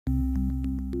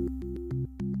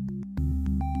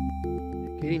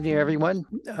Good evening, everyone.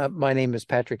 My name is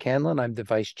Patrick Hanlon. I'm the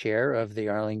Vice Chair of the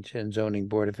Arlington Zoning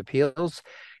Board of Appeals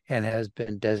and has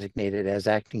been designated as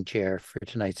acting chair for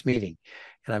tonight's meeting.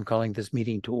 And I'm calling this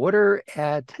meeting to order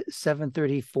at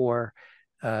 7:34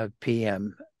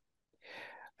 p.m.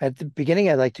 At the beginning,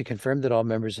 I'd like to confirm that all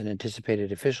members and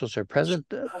anticipated officials are present.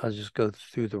 I'll just go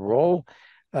through the roll.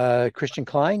 Christian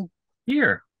Klein.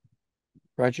 Here.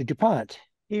 Roger DuPont.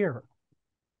 Here.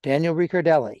 Daniel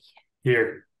Riccardelli.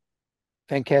 Here.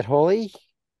 Venkat Holy.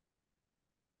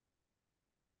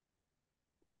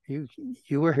 You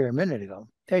were here a minute ago.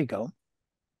 There you go.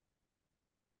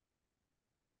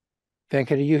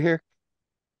 Venkat, are you here?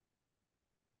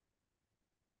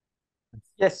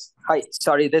 Yes. Hi.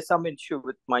 Sorry, there's some issue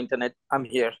with my internet. I'm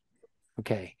here.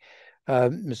 Okay.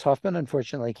 Ms. Hoffman,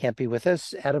 unfortunately, can't be with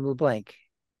us. Adam LeBlanc.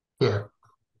 Here.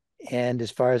 And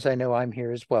as far as I know, I'm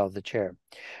here as well, the chair.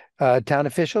 Town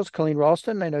officials, Colleen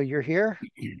Ralston, I know you're here.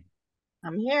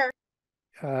 I'm here.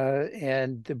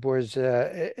 And the board's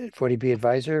 40B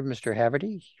advisor, Mr.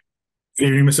 Haverty. Good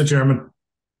evening, Mr. Chairman.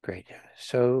 Great.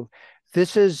 So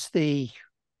this is the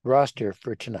roster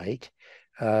for tonight.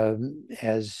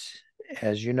 As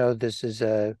you know, this is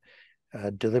a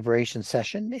deliberation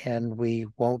session, and we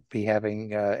won't be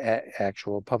having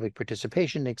actual public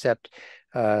participation except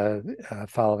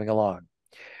following along.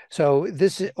 So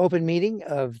this open meeting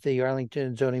of the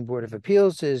Arlington Zoning Board of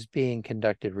Appeals is being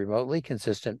conducted remotely,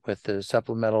 consistent with the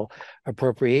Supplemental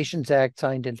Appropriations Act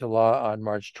signed into law on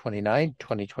March 29,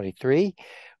 2023,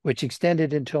 which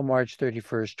extended until March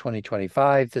 31st,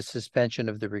 2025, the suspension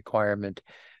of the requirement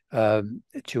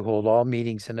to hold all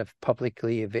meetings in a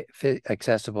publicly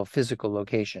accessible physical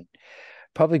location.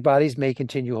 Public bodies may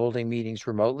continue holding meetings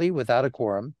remotely without a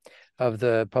quorum of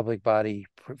the public body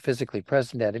physically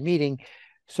present at a meeting,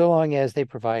 so long as they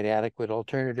provide adequate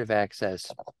alternative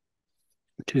access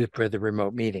for the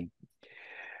remote meeting.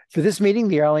 For this meeting,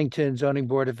 the Arlington Zoning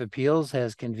Board of Appeals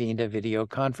has convened a video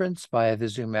conference via the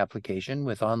Zoom application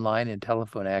with online and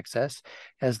telephone access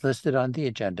as listed on the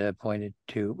agenda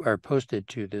posted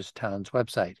to this town's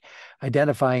website,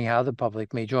 identifying how the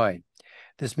public may join.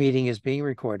 This meeting is being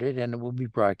recorded and it will be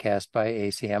broadcast by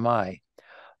ACMi.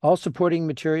 All supporting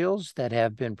materials that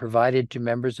have been provided to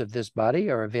members of this body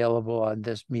are available on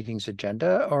this meeting's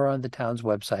agenda or on the town's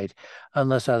website,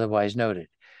 unless otherwise noted.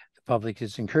 The public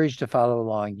is encouraged to follow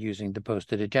along using the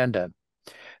posted agenda.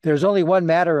 There's only one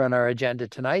matter on our agenda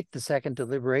tonight, the second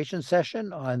deliberation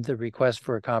session on the request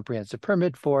for a comprehensive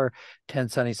permit for 10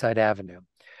 Sunnyside Avenue.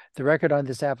 The record on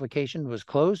this application was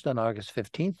closed on August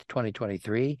 15th,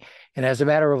 2023, and as a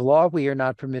matter of law, we are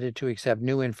not permitted to accept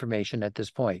new information at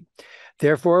this point.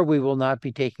 Therefore, we will not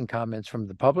be taking comments from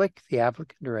the public, the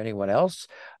applicant, or anyone else,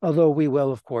 although we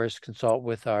will, of course, consult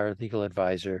with our legal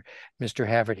advisor, Mr.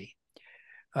 Haverty.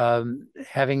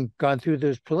 Having gone through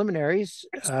those preliminaries,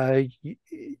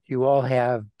 you all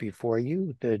have before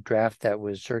you the draft that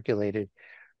was circulated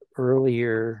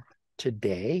earlier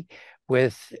today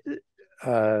with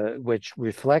which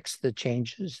reflects the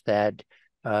changes that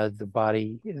this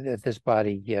body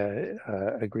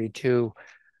agreed to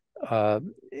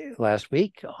last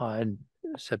week on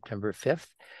September 5th,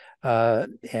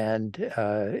 and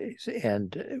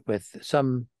with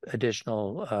some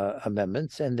additional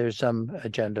amendments, and there's some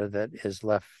agenda that is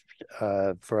left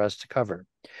for us to cover.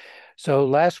 So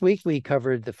last week we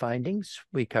covered the findings,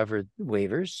 we covered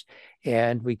waivers,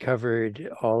 and we covered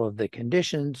all of the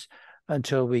conditions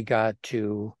until we got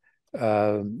to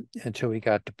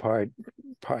part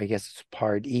I guess it's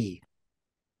part E.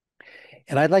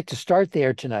 And I'd like to start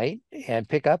there tonight and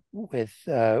pick up with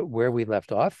where we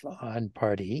left off on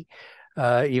part E,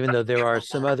 even though there are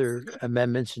some other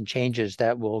amendments and changes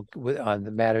that will on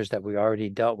the matters that we already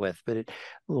dealt with, but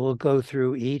we'll go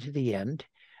through E to the end,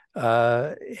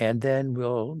 and then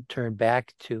we'll turn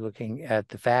back to looking at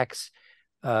the facts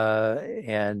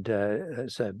and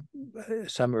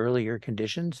some earlier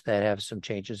conditions that have some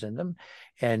changes in them,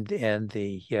 and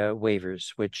the waivers,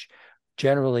 which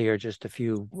generally are just a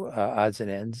few odds and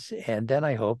ends. And then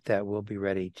I hope that we'll be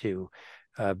ready to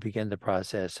begin the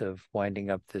process of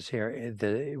winding up this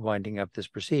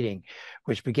proceeding,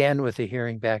 which began with a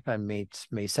hearing back on May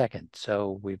 2nd.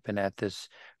 So we've been at this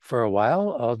for a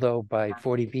while, although by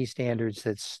 40B standards,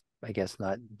 that's, I guess,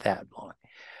 not that long.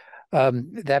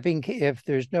 That being, if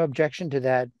there's no objection to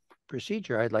that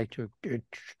procedure, I'd like to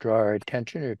draw our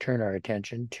attention or turn our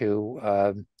attention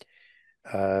to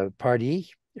Part E,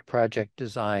 project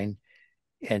design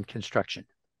and construction.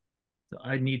 So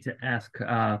I need to ask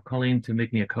Colleen to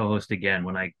make me a co-host again.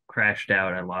 When I crashed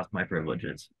out, I lost my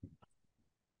privileges.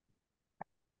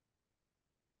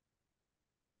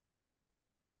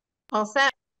 All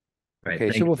set. Right. Okay,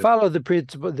 Thank so we'll you. follow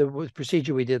the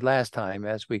procedure we did last time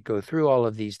as we go through all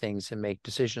of these things and make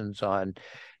decisions on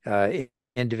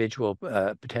individual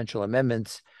potential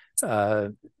amendments.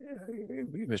 Mr.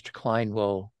 Klein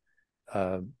will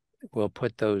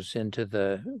put those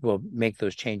will make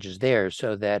those changes there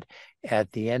so that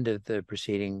at the end of the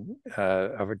proceeding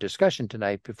of our discussion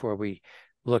tonight, before we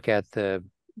look at the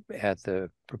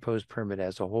proposed permit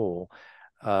as a whole,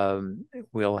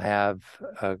 we'll have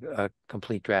a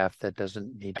complete draft that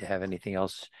doesn't need to have anything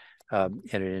else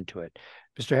entered into it.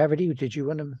 Mr. Haverty, did you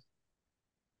want to?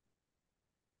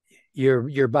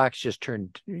 Your box just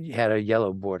had a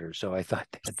yellow border, so I thought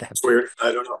that. It's weird.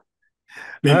 I don't know.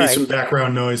 Maybe right. some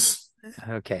background noise.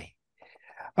 Okay.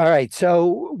 All right.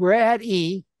 So we're at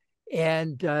E,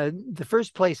 and the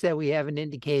first place that we haven't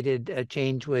indicated a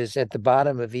change was at the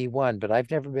bottom of E1, but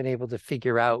I've never been able to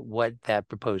figure out what that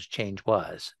proposed change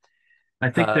was. I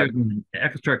think there's an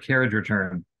extra carriage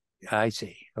return. I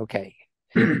see. Okay.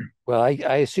 Well, I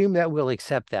assume that we'll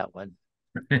accept that one.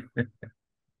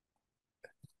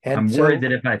 And I'm worried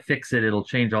that if I fix it, it'll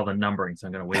change all the numbering. So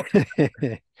I'm going to wait.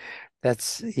 that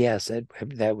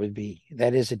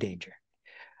is a danger.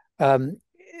 The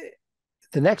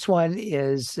next one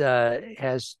has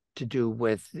to do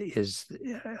with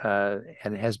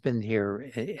and has been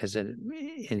here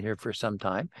in here for some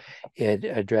time. It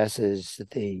addresses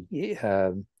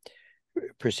the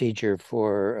procedure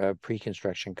for a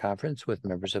pre-construction conference with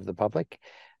members of the public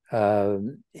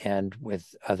and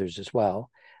with others as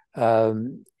well.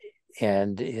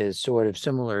 And is sort of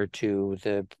similar to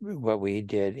what we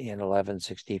did in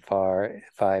 1165R,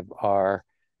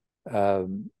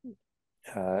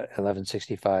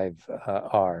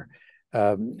 1165R.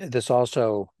 This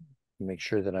also, make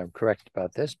sure that I'm correct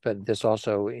about this, but this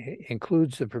also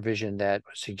includes the provision that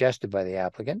was suggested by the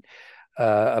applicant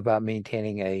about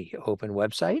maintaining an open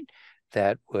website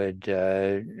that would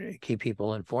keep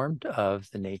people informed of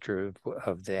the nature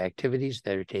of the activities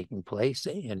that are taking place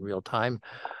in real time.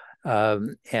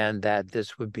 And that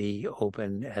this would be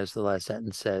open, as the last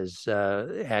sentence says,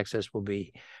 access will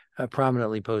be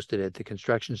prominently posted at the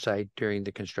construction site during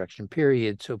the construction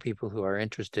period, so people who are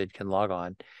interested can log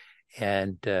on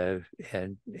and get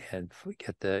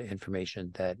the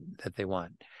information that they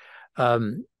want.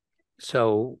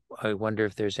 So I wonder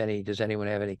if does anyone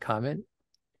have any comment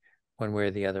one way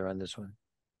or the other on this one?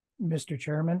 Mr.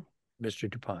 Chairman. Mr.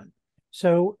 DuPont.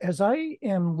 So as I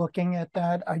am looking at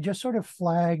that, I just sort of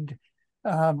flagged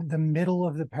the middle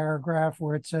of the paragraph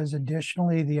where it says,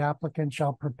 additionally, the applicant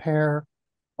shall prepare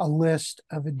a list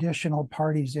of additional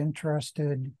parties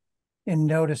interested in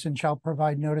notice and shall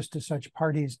provide notice to such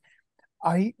parties.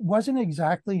 I wasn't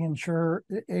exactly sure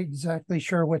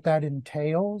what that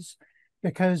entails,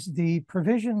 because the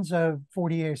provisions of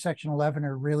 48 Section 11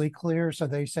 are really clear. So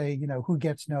they say, who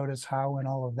gets notice, how, and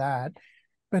all of that.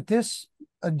 But this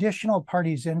additional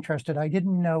parties interested, I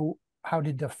didn't know how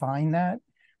to define that.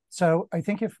 So I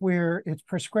think it's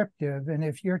prescriptive, and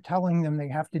if you're telling them they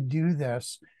have to do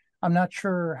this, I'm not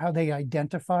sure how they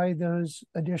identify those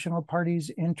additional parties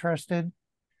interested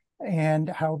and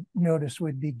how notice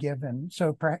would be given.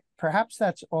 So perhaps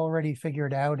that's already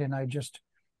figured out and I just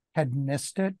had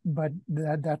missed it, but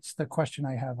that's the question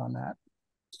I have on that.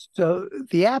 So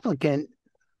the applicant,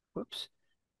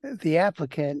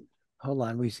 hold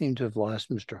on, we seem to have lost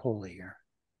Mr. Holy here.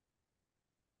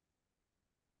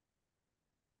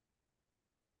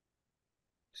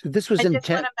 So this was I just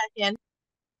intent. want him back in.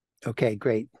 Okay,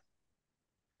 great.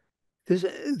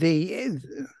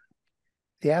 The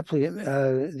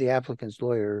applicant's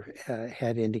lawyer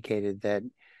had indicated that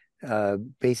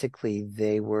basically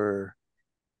they were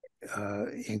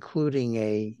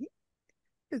including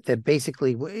that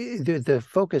basically the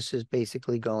focus is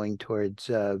basically going towards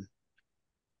hold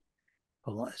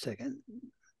on a second.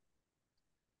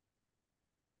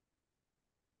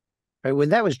 Right, when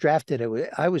that was drafted,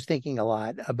 I was thinking a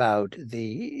lot about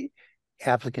the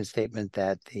applicant statement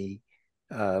that the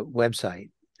website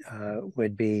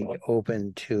would be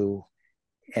open to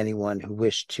anyone who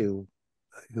wished to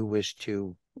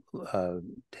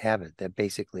have it. That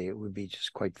basically it would be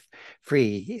just quite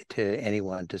free to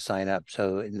anyone to sign up.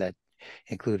 So that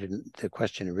included, the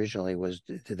question originally was,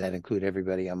 did that include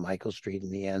everybody on Michael Street?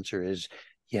 And the answer is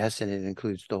yes, and it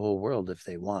includes the whole world if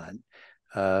they want.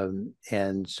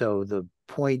 And so the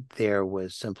point there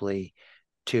was simply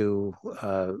to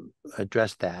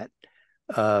address that.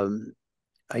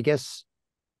 I guess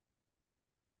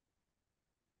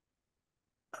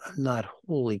I'm not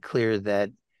wholly clear that,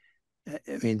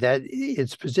 I mean, that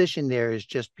its position there is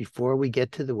just before we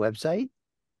get to the website.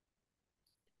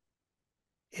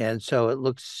 And so it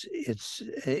looks, it's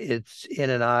in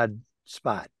an odd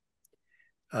spot.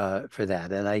 for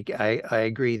that. And I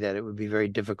agree that it would be very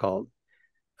difficult.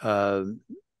 It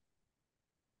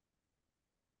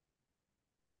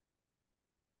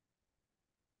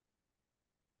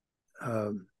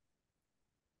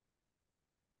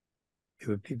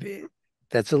would be,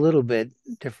 that's a little bit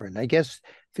different. I guess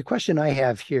the question I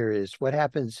have here is what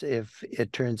happens if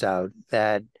it turns out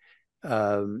that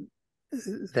um,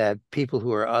 that people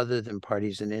who are other than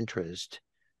parties in interest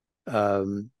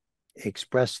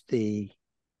express I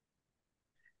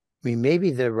mean,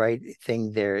 maybe the right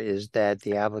thing there is that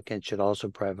the applicant should also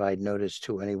provide notice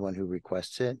to anyone who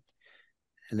requests it.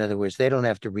 In other words, they don't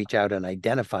have to reach out and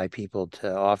identify people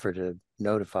to offer to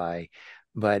notify,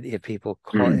 but if people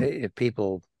if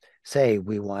people say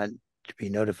we want to be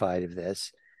notified of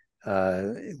this,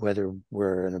 whether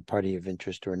we're in a party of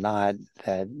interest or not,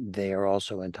 that they are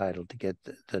also entitled to get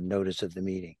the notice of the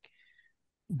meeting.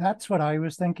 That's what I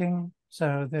was thinking.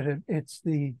 So that it's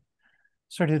the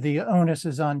sort of the onus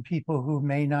is on people who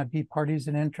may not be parties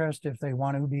in interest. If they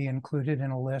want to be included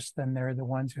in a list, then they're the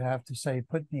ones who have to say,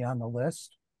 put me on the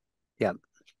list. Yeah.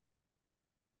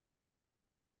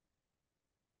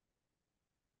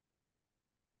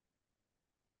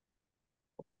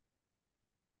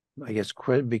 I guess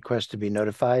request to be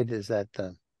notified, is that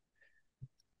the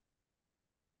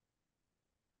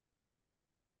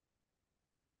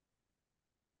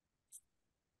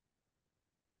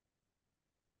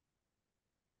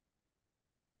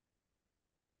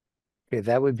okay,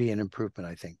 that would be an improvement,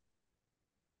 I think.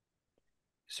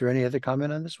 Is there any other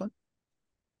comment on this one?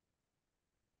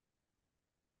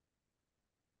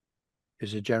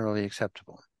 Is it generally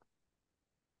acceptable?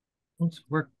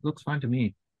 Looks fine to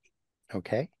me.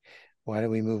 Okay. Why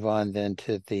don't we move on then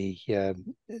to the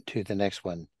next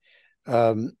one?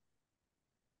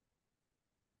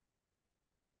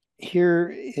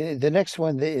 Here, the next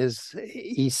one is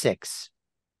E6.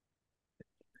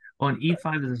 Well, and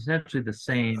E5 is essentially the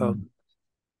same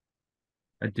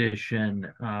addition.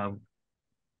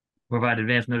 Provide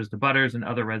advance notice to butters and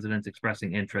other residents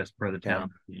expressing interest per the town.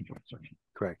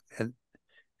 Correct.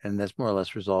 And that's more or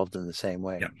less resolved in the same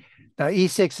way. Yeah. Now,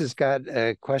 E6 has got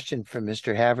a question from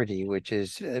Mr. Haverty, which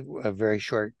is a very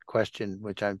short question,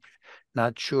 which I'm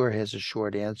not sure has a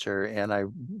short answer, and I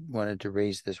wanted to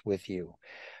raise this with you.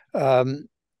 I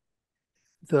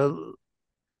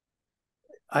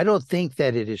don't think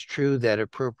that it is true that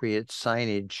appropriate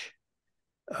signage,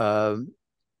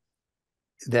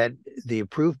 that the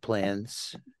approved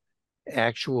plans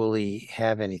actually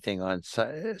have anything on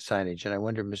signage. And I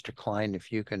wonder, Mr. Klein,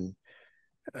 if you can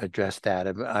address that.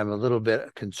 I'm a little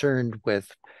bit concerned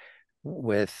with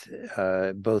both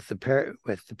with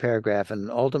the paragraph, and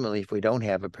ultimately, if we don't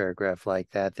have a paragraph like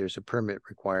that, there's a permit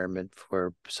requirement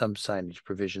for some signage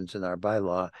provisions in our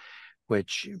bylaw,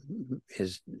 which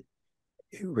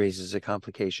raises a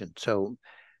complication. So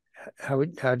how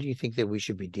do you think that we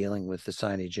should be dealing with the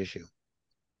signage issue?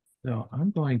 So I'm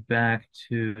going back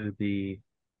to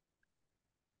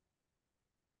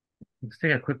let's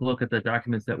take a quick look at the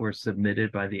documents that were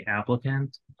submitted by the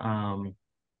applicant.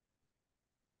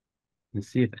 To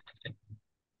see if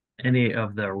any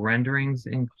of the renderings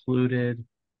included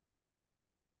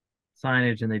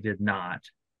signage, and they did not.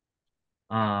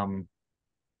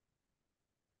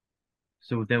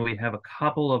 So then we have a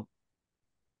couple of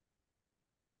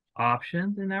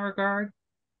options in that regard.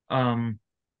 So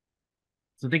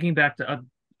thinking back to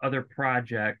other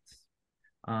projects,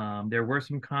 there were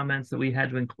some comments that we had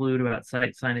to include about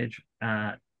site signage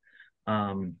at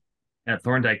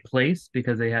Thorndike Place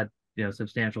because they had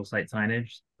substantial site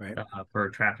signage, right, for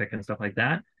traffic and stuff like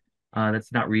that.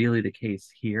 That's not really the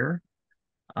case here.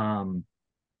 I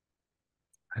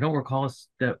don't recall us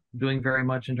doing very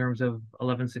much in terms of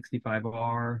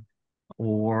 1165R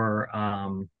or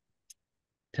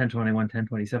 1021,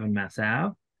 1027 Mass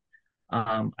Ave.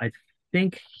 I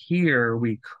think here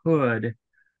we could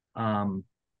so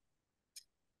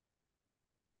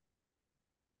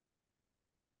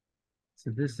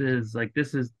this is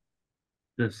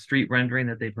the street rendering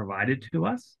that they provided to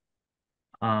us.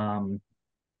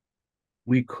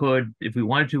 We could, if we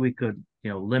wanted to, we could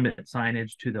limit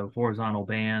signage to the horizontal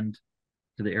band,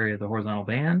 to the area of the horizontal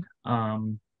band,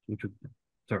 which would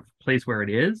sort of place where it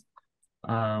is.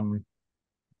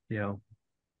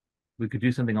 We could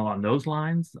do something along those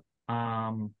lines.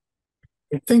 I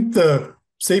think the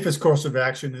safest course of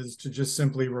action is to just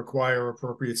simply require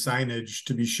appropriate signage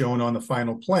to be shown on the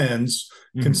final plans,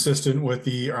 consistent with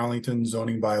the Arlington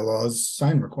zoning bylaws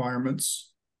sign requirements.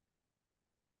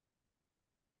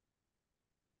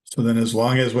 So then as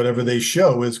long as whatever they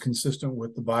show is consistent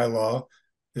with the bylaw,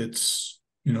 it's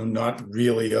not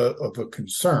really of a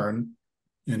concern.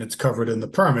 and it's covered in the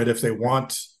permit. If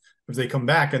they come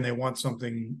back and they want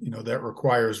something, that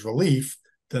requires relief,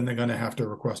 then they're going to have to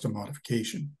request a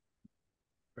modification.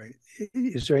 Right.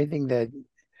 Is there anything that,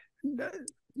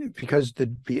 because the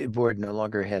board no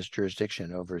longer has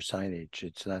jurisdiction over signage,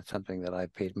 it's not something that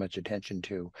I've paid much attention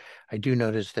to. I do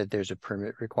notice that there's a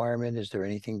permit requirement. Is there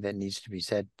anything that needs to be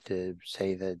said to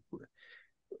say that?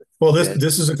 Well,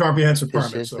 this is a comprehensive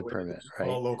permit. This is so the permit, right?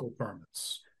 All local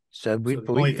permits. So the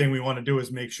only thing we want to do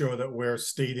is make sure that we're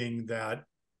stating that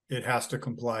it has to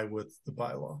comply with the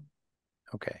bylaw.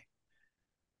 Okay.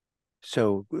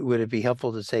 So would it be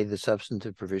helpful to say the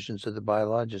substantive provisions of the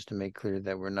bylaw, just to make clear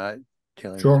that we're not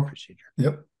dealing with the procedure?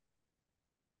 Yep.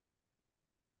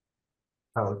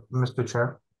 Mr.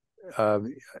 Chair.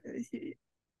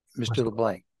 Mr.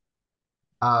 LeBlanc.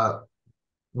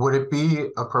 Would it be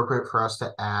appropriate for us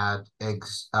to add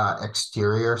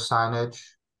exterior signage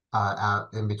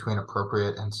in between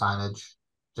appropriate and signage,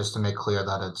 just to make clear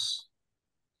that it's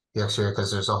the exterior,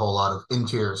 because there's a whole lot of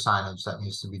interior signage that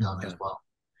needs to be done as well.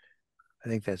 I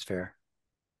think that's fair.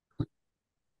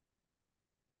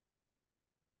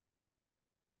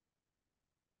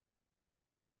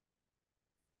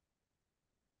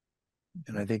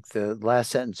 And I think the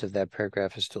last sentence of that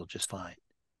paragraph is still just fine.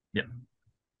 Yep.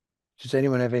 Does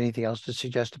anyone have anything else to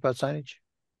suggest about signage?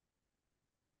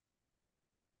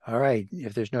 All right.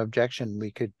 If there's no objection,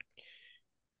 we could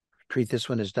treat this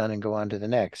one as done and go on to the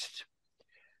next.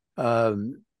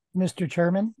 Mr.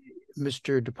 Chairman?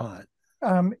 Mr. DuPont.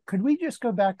 Could we just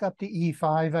go back up to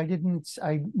E5?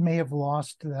 I may have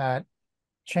lost that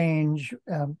change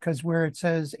because where it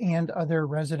says and other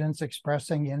residents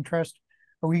expressing interest,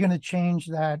 are we going to change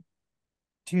that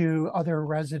to other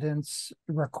residents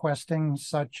requesting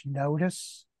such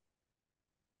notice?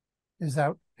 Was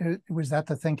that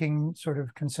the thinking sort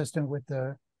of consistent with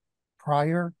the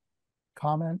prior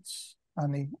comments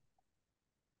on the?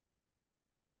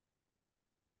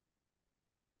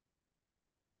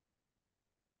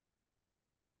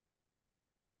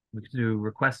 We could do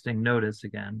requesting notice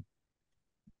again.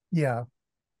 Yeah.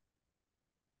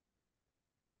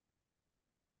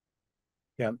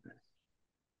 Yep.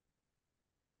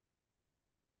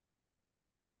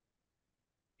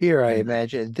 Here, I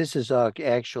imagine this is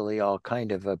actually all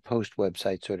kind of a post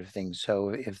website sort of thing. So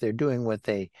if they're doing what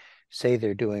they say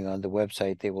they're doing on the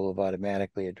website, they will have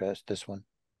automatically addressed this one.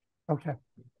 Okay.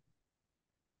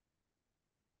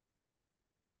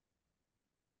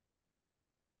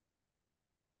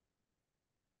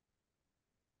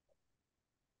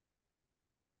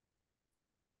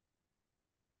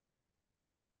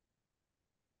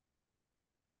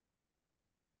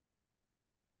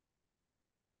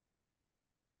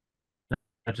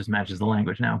 That just matches the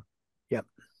language now. Yep.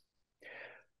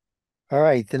 All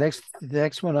right. The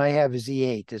next one I have is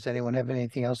E8. Does anyone have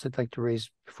anything else they'd like to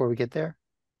raise before we get there?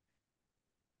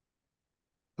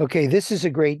 Okay, this is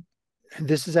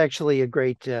actually a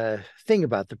great thing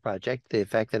about the project, the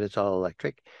fact that it's all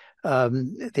electric.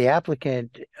 The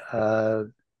applicant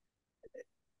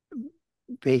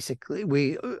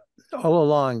basically, all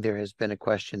along there has been a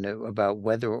question about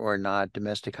whether or not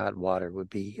domestic hot water would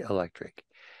be electric.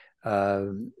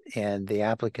 And the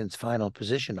applicant's final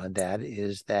position on that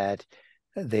is that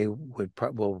they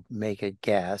will make it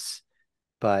gas,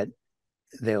 but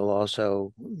they'll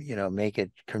also, make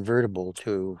it convertible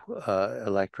to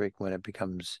electric when it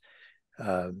becomes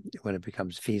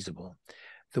feasible.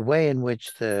 The way in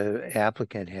which the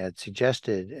applicant had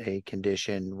suggested a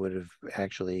condition would have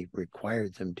actually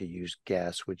required them to use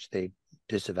gas, which they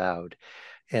disavowed.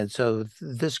 And so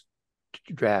this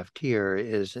draft here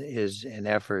is an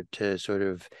effort to sort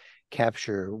of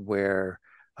capture where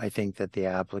I think that the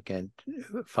applicant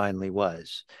finally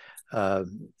was.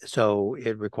 So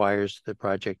it requires the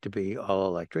project to be all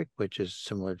electric, which is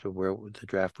similar to where the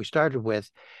draft we started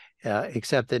with,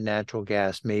 except that natural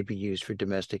gas may be used for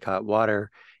domestic hot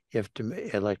water if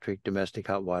electric domestic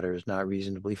hot water is not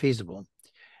reasonably feasible.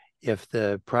 If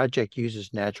the project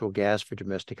uses natural gas for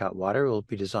domestic hot water, it will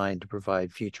be designed to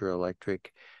provide future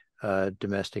electric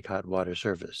domestic hot water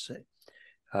service.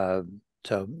 So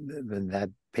that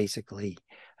basically,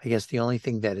 I guess the only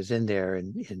thing that is in there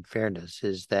in fairness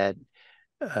is that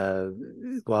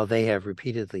while they have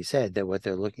repeatedly said that what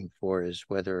they're looking for is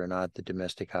whether or not the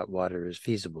domestic hot water is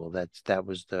feasible, that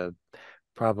was the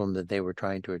problem that they were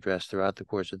trying to address throughout the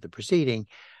course of the proceeding.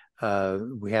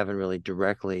 We haven't really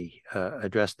directly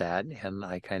addressed that, and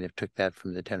I kind of took that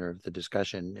from the tenor of the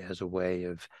discussion as a way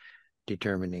of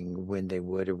determining when they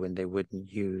would or when they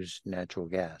wouldn't use natural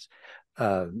gas.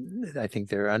 I think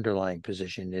their underlying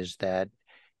position is that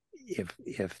if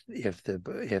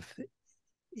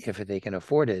they can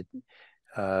afford it,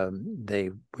 They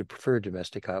would prefer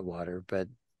domestic hot water, but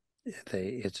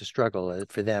it's a struggle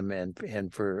for them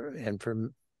and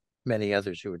for many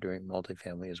others who are doing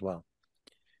multifamily as well.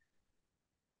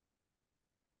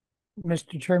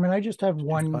 Mr. Chairman, I just have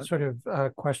one sort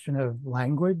of question of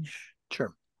language.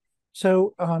 Sure.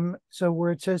 So, so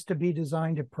where it says to be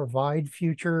designed to provide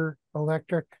future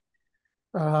electric,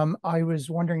 I was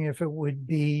wondering if it would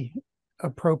be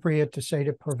appropriate to say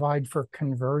to provide for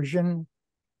conversion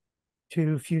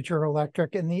to future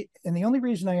electric. And the only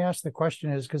reason I ask the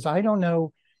question is because I don't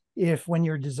know if when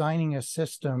you're designing a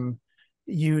system,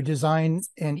 you design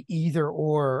an either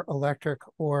or electric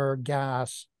or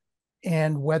gas,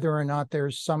 and whether or not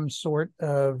there's some sort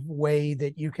of way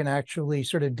that you can actually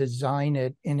sort of design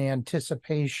it in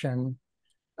anticipation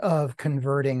of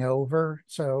converting over.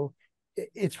 So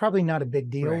it's probably not a big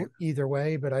deal either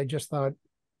way, but I just thought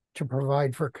to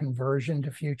provide for conversion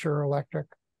to future electric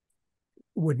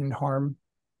wouldn't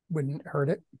hurt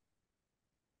it.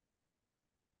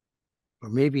 Or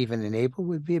maybe even enable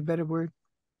would be a better word.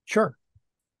 Sure.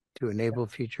 To enable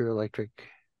future electric.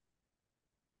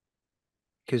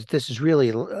 Because this is really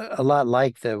a lot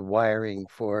like the wiring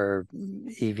for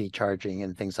EV charging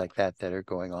and things like that are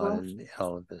going on in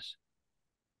all of this.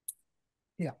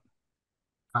 Yeah.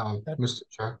 Mr.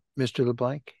 Chair. Mr.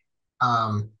 LeBlanc?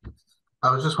 I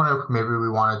was just wondering if maybe we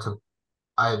wanted to,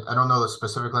 I don't know the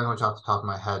specific language off the top of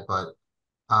my head, but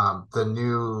the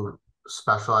new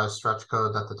specialized stretch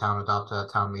code that the town adopted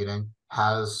at town meeting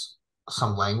has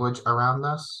some language around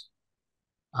this,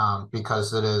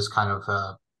 because it is kind of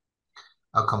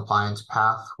a compliance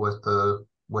path with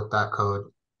that code.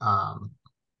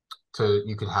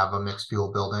 You could have a mixed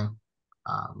fuel building,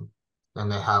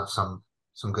 and they have some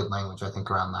good language, I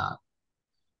think, around that.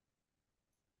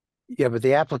 Yeah, but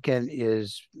the applicant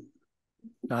is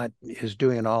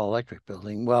doing an all electric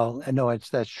building. Well, no,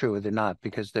 that's true. They're not,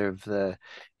 because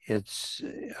it's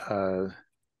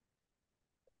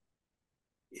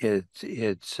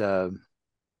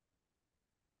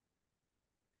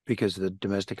because of the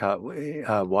domestic hot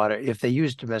water. If they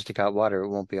use domestic hot water, it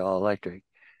won't be all electric.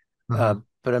 Mm-hmm.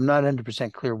 But I'm not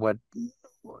 100% clear what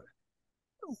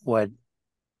I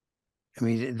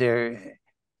mean.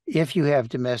 If you have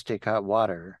domestic hot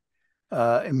water,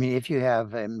 I mean, if you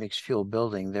have a mixed fuel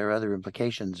building, there are other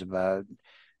implications about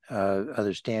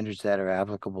other standards that are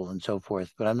applicable and so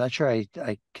forth. But I'm not sure I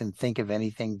can think of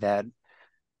anything that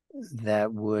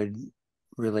would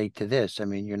relate to this. I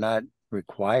mean, you're not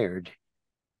required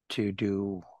to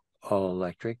do all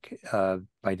electric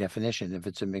by definition if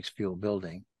it's a mixed fuel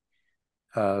building.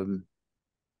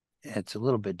 It's a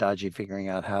little bit dodgy figuring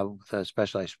out how the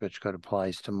specialized switch code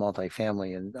applies to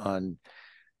multifamily and on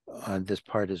this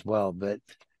part as well. But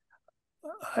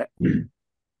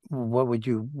what would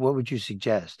you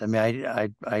suggest? I mean,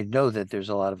 I know that there's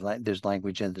a lot of there's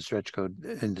language in the stretch code,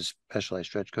 in the specialized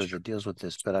stretch code, that deals with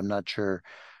this, but I'm not sure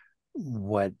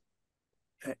what.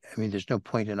 I mean, there's no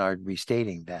point in our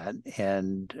restating that.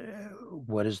 And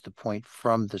what is the point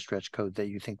from the stretch code that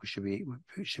you think should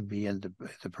be in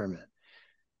the permit?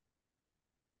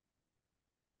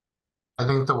 I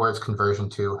think the words conversion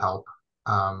to help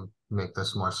make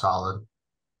this more solid.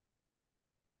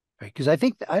 Right, because I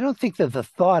don't think that the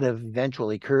thought of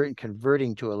eventually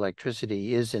converting to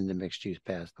electricity is in the mixed use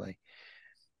pathway.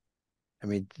 I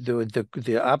mean,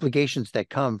 the obligations that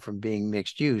come from being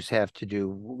mixed use have to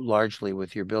do largely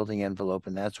with your building envelope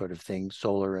and that sort of thing,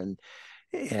 solar and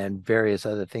various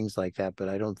other things like that. But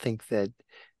I don't think that,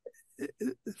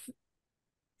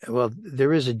 well,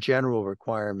 there is a general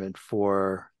requirement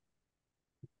for,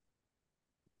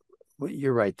 well,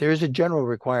 you're right. There is a general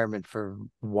requirement for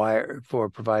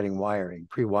providing wiring,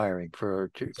 pre-wiring for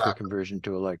conversion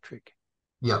to electric.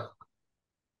 Yep.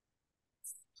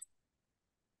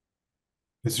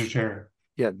 Mr. Chair.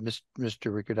 Yeah, Mr.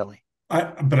 Riccardelli.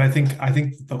 But I think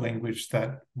the language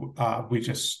that we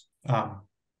just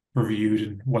reviewed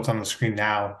and what's on the screen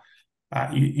now,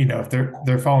 you know, if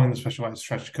they're following the specialized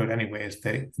stretch code anyways,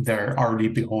 they're already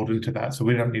beholden to that, so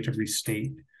we don't need to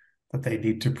restate that they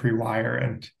need to pre-wire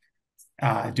and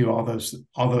do all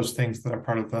those things that are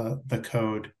part of the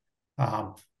code.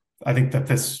 I think that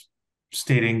this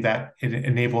stating that it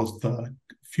enables the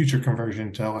future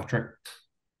conversion to electric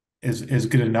is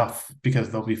good enough,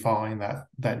 because they'll be following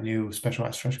that new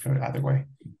specialized stretch code either way.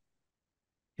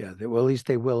 Yeah, well, at least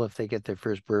they will if they get their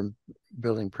first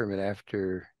building permit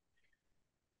after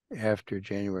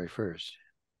January 1st.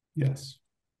 Yes.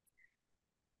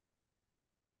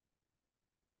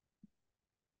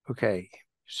 Okay,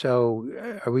 so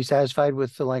are we satisfied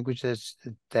with the language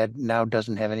that now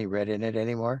doesn't have any red in it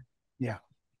anymore? Yeah.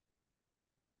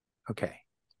 Okay.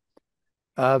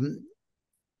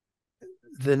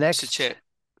 The next, Mr. Chair,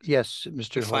 yes,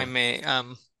 Mr. if I Hoy. may,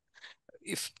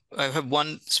 if I have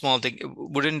one small thing,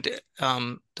 wouldn't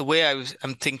the way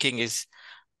I'm thinking is,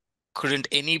 couldn't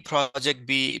any project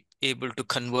be able to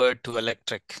convert to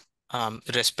electric,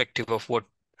 irrespective of what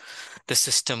the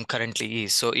system currently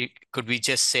is? So could we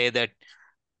just say that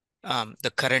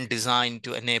the current design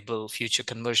to enable future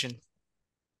conversion,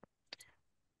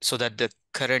 so that the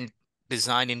current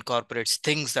design incorporates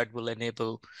things that will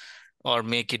enable or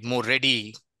make it more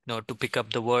ready, to pick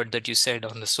up the word that you said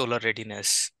on the solar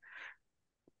readiness.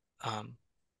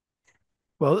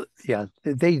 Well, yeah,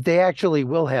 they actually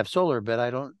will have solar, but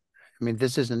I mean,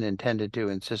 this isn't intended to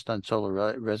insist on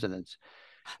solar residence.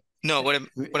 No, what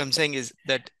I'm saying is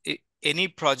that any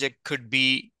project could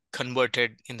be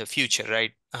converted in the future,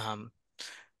 right?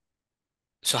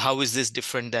 So how is this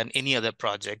different than any other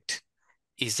project?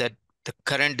 Is that the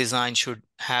current design should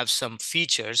have some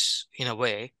features in a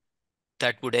way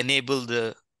that would enable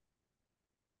the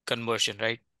conversion,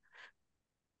 right?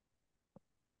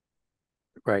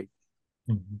 Right.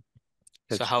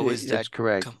 So how is That's that?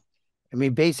 correct. I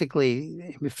mean,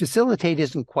 basically, facilitate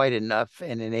isn't quite enough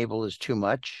and enable is too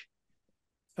much.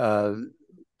 But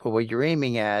what you're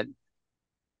aiming at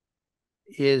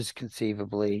is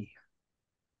conceivably,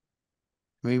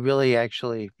 I mean, really,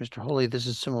 actually, Mr. Holy, this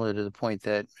is similar to the point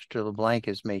that Mr. LeBlanc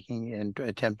is making and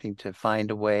attempting to find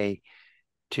a way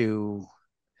to,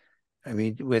 I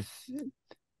mean,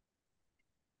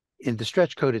 in the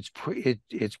stretch code,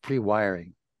 it's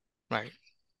pre-wiring. Right.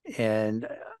 And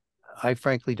I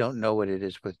frankly don't know what it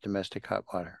is with domestic hot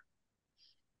water,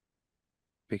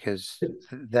 because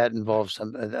that involves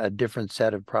a different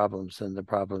set of problems than the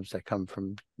problems that come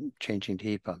from changing to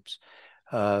heat pumps.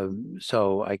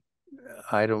 So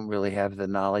I don't really have the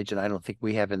knowledge, and I don't think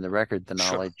we have in the record the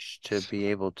knowledge to be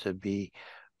able to be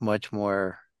much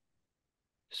more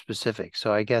specific.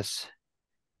 So I guess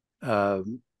do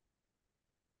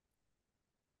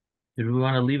we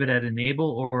want to leave it at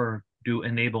enable or do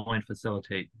enable and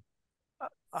facilitate?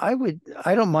 I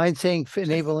don't mind saying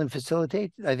enable and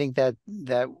facilitate. I think that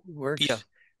works. Yeah.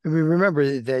 I mean,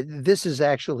 remember that this is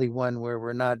actually one where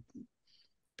we're not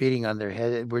beating on their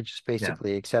head. We're just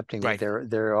basically accepting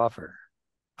their offer.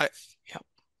 Yeah.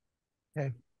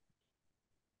 Okay.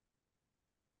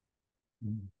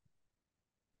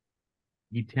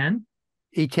 E10?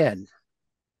 E10.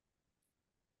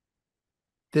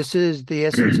 This is the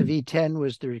essence of E10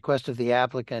 was the request of the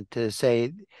applicant to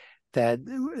say that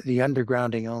the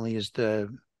undergrounding only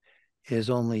is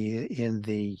only in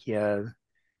the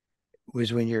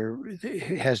was when it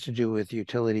has to do with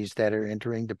utilities that are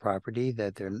entering the property,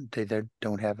 that they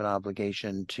don't have an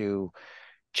obligation to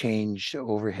change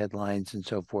overhead lines and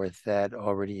so forth that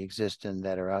already exist and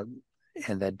that are out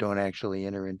and that don't actually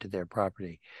enter into their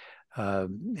property.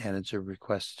 And it's a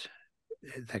request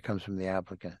that comes from the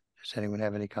applicant. Does anyone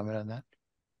have any comment on that?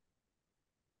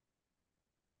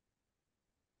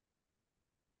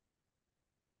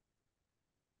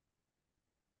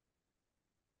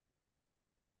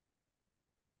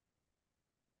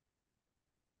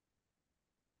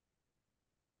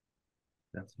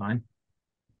 That's fine.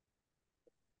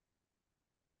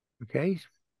 Okay.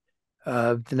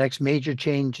 The next major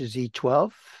change is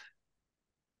E12.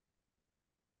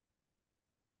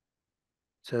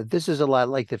 So this is a lot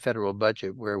like the federal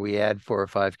budget where we add 4 or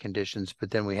 5 conditions,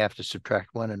 but then we have to subtract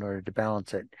one in order to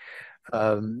balance it.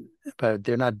 But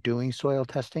they're not doing soil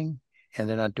testing and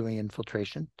they're not doing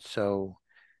infiltration. So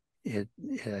I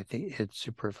think it's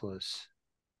superfluous.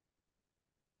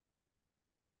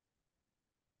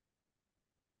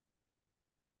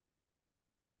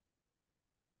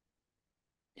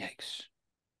 Yikes.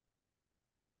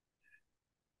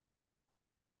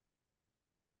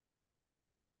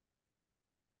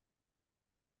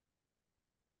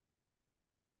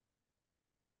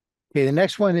 Okay, the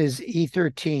next one is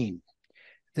E13.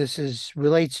 This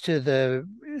relates to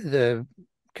the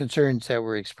concerns that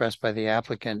were expressed by the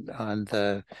applicant on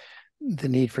the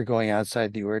need for going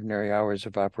outside the ordinary hours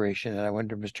of operation. And I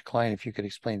wonder, Mr. Klein, if you could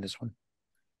explain this one.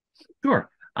 Sure.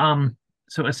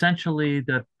 So essentially,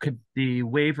 the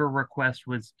waiver request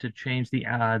was to change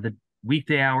the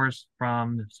weekday hours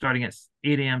from starting at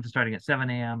 8 a.m. to starting at 7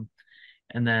 a.m.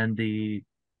 and then the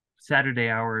Saturday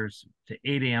hours to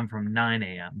 8 a.m. from 9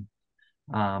 a.m.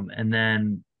 And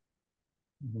then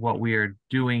what we are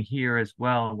doing here as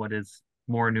well, what is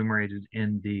more enumerated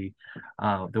in the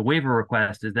waiver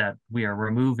request, is that we are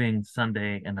removing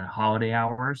Sunday and the holiday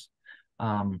hours,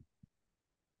 sort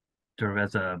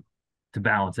of to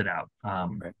balance it out.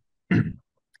 Right.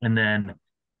 And then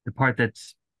the part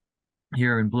that's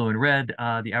here in blue and red,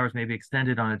 the hours may be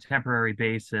extended on a temporary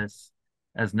basis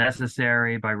as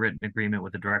necessary by written agreement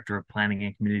with the Director of Planning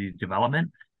and Community Development.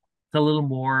 It's a little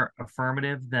more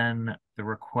affirmative than the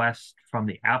request from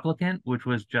the applicant, which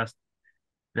was just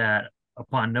that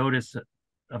upon notice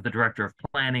of the Director of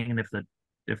Planning, and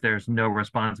if there's no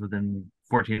response within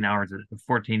 14 hours,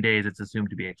 14 days, it's assumed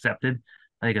to be accepted.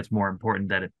 I think it's more important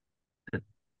that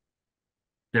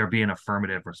there be an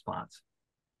affirmative response.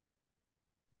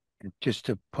 Just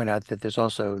to point out that there's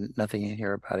also nothing in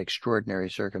here about extraordinary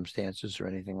circumstances or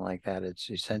anything like that.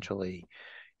 It's essentially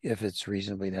if it's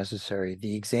reasonably necessary.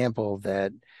 The example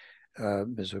that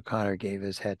Ms. O'Connor gave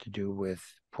us had to do with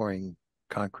pouring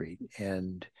concrete,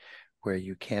 and where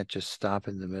you can't just stop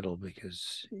in the middle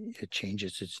because it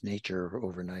changes its nature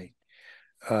overnight.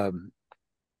 So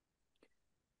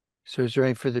is there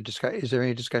any further discussion? Is there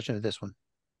any discussion of this one?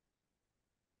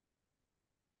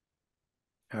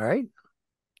 All right.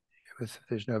 If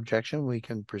there's no objection, we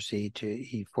can proceed to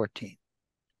E14.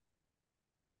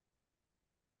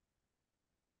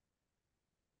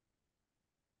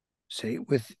 See,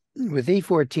 with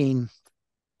E14,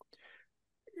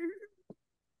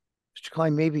 Mr.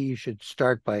 Klein, maybe you should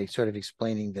start by sort of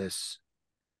explaining this.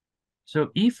 So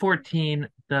E14,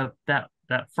 that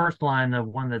first line, the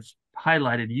one that's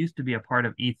highlighted, used to be a part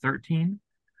of E13,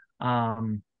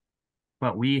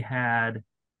 but we had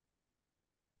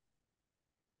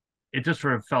it just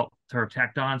sort of felt sort of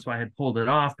tacked on, so I had pulled it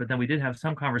off. But then we did have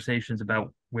some conversations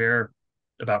about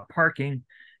parking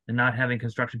and not having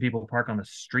construction people park on the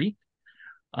street.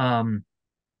 And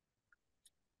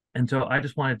so I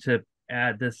just wanted to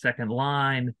add this second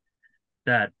line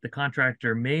that the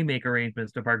contractor may make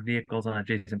arrangements to park vehicles on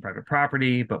adjacent private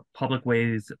property, but public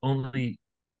ways may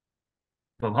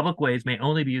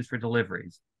only be used for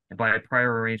deliveries and by a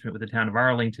prior arrangement with the town of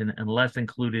Arlington unless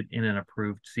included in an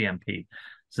approved CMP.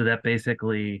 So that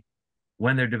basically,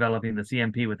 when they're developing the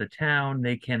CMP with the town,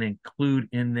 they can include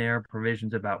in there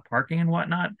provisions about parking and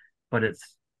whatnot, but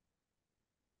it's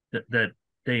that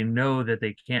they know that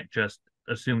they can't just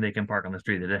assume they can park on the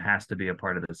street, that it has to be a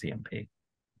part of the CMP.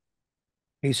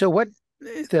 Okay, so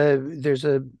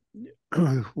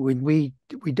when we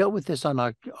dealt with this on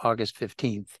August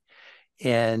 15th,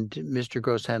 and Mr.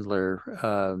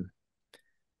 Grosshandler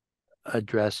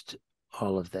addressed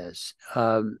all of this.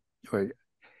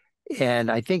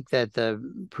 And I think that the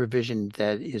provision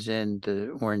that is in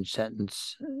the orange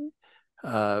sentence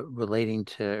relating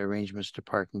to arrangements to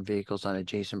parking vehicles on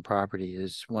adjacent property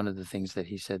is one of the things that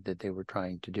he said that they were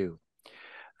trying to do.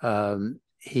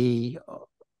 He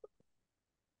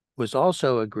was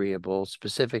also agreeable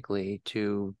specifically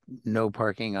to no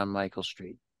parking on Michael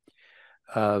Street.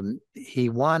 He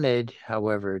wanted,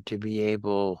 however, to be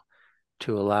able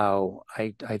to allow,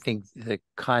 I think the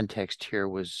context here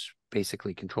was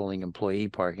basically controlling employee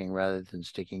parking rather than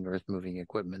sticking earth moving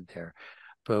equipment there,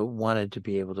 but wanted to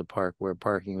be able to park where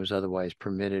parking was otherwise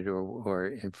permitted or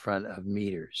in front of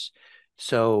meters.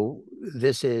 So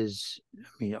this is, I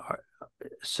mean,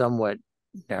 somewhat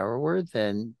narrower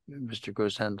than Mr.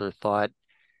 Grosshandler thought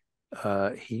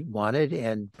he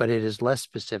wanted, but it is less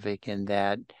specific in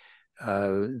that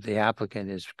the applicant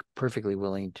is perfectly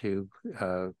willing to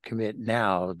commit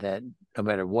now that no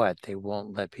matter what, they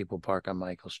won't let people park on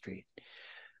Michael Street.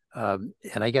 And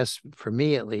I guess for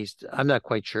me, at least, I'm not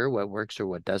quite sure what works or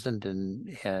what doesn't,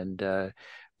 and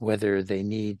whether they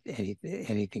need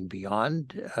anything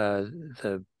beyond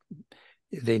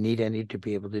they need any to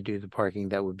be able to do the parking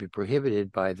that would be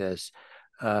prohibited by this.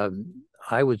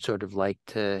 I would sort of like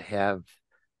to have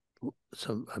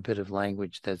a bit of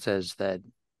language that says that,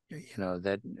 you know,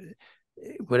 that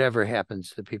whatever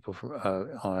happens, the people from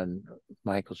on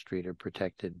Michael Street are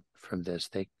protected from this.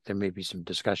 There may be some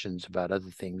discussions about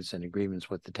other things and agreements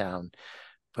with the town,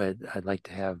 but I'd like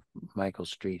to have Michael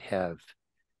Street have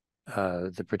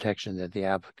the protection that the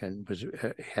applicant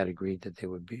had agreed that they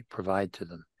would provide to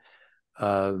them.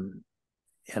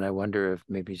 And I wonder if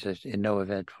maybe just in no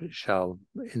event will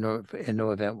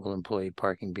employee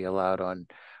parking be allowed on,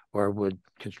 or would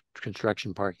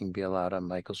construction parking be allowed on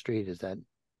Michael Street? Is that?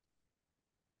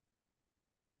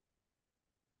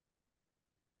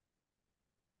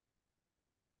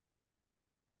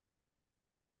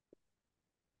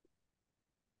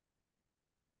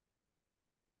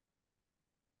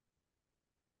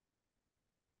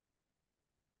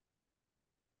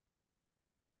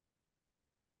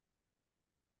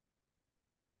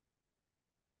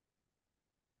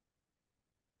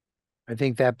 I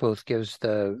think that both gives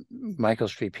the Michael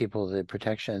Street people the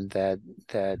protection that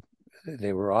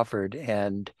they were offered,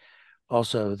 and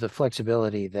also the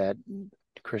flexibility that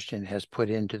Christian has put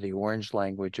into the orange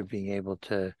language of being able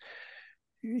to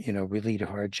relieve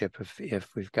hardship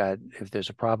if there's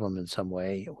a problem in some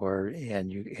way,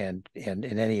 and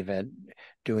in any event,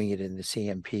 doing it in the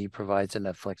CMP provides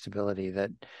enough flexibility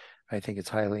that I think it's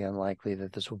highly unlikely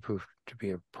that this will prove to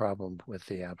be a problem with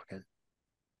the applicant.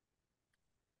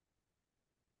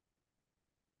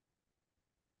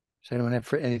 Does anyone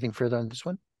have anything further on this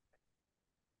one?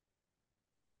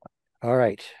 All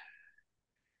right.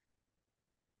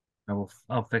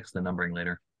 I'll fix the numbering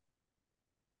later.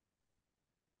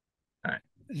 All right.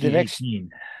 The next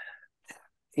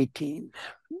 18. I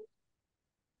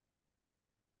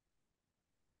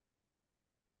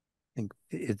think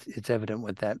it's evident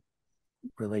what that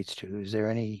relates to. Is there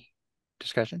any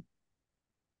discussion?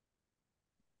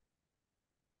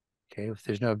 Okay, if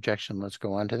there's no objection, let's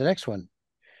go on to the next one.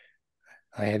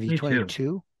 I have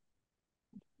E22.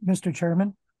 Mr.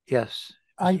 Chairman? Yes.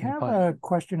 I have a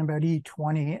question about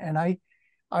E20, and I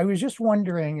was just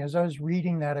wondering, as I was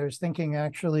reading that, I was thinking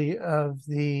actually of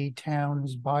the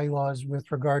town's bylaws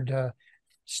with regard to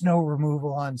snow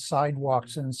removal on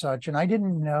sidewalks and such. And I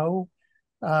didn't know,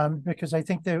 because I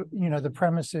think that, the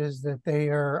premise is that they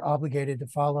are obligated to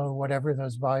follow whatever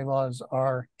those bylaws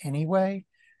are anyway.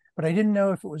 But I didn't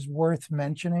know if it was worth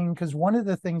mentioning, because one of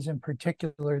the things in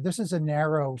particular, this is a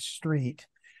narrow street.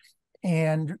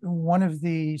 And one of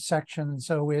the sections,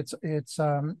 so it's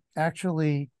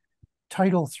actually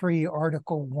Title III,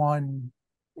 Article 1,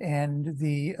 and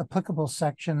the applicable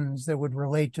sections that would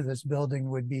relate to this building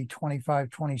would be 25,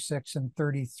 26, and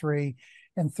 33.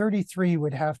 And 33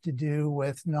 would have to do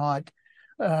with not,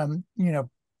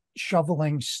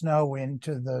 shoveling snow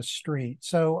into the street.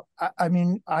 So, I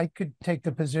mean, I could take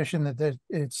the position that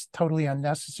it's totally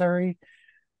unnecessary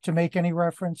to make any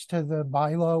reference to the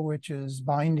bylaw, which is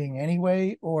binding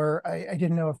anyway, or I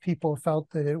didn't know if people felt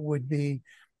that it would be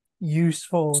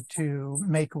useful to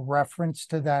make reference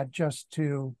to that just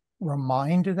to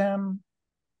remind them.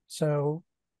 So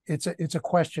it's a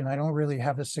question. I don't really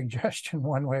have a suggestion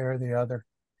one way or the other.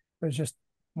 I just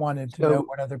wanted to know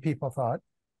what other people thought.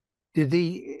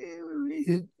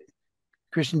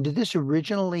 Christian, did this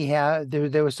originally have,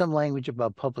 there was some language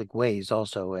about public ways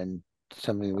also, and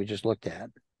something we just looked at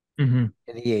in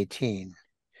E18,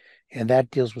 and that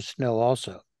deals with snow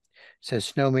also. It says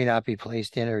snow may not be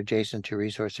placed in or adjacent to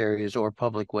resource areas or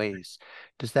public ways.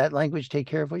 Does that language take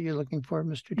care of what you're looking for,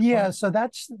 Mr. DuPont? Yeah, so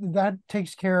that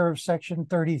takes care of section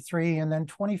 33, and then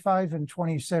 25 and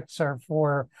 26 are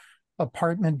for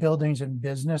apartment buildings and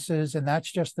businesses, and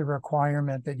that's just the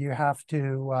requirement that you have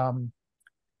to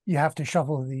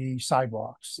shovel the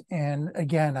sidewalks. And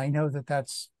again, I know that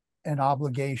that's an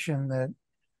obligation that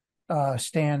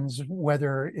stands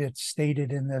whether it's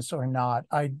stated in this or not.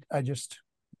 I just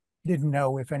didn't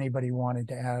know if anybody wanted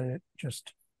to add it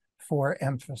just for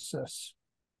emphasis.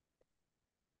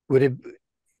 Would it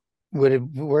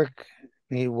work? I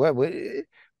mean,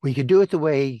 we could do it the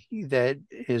way that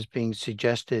is being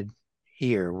suggested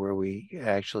here, where we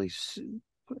actually,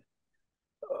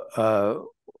 or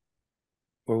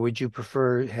would you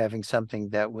prefer having something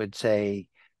that would say,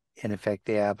 in effect,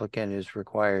 the applicant is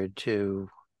required to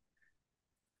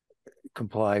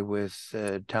comply with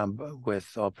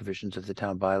all provisions of the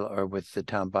town bylaw, or with the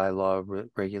town bylaw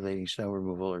regulating snow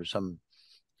removal, or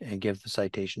and give the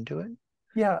citation to it?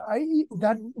 Yeah,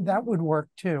 that would work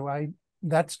too.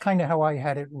 That's kind of how I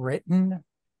had it written,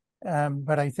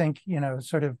 but I think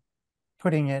sort of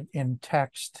putting it in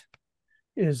text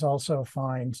is also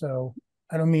fine. So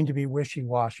I don't mean to be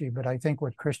wishy-washy, but I think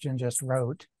what Christian just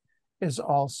wrote is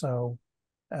also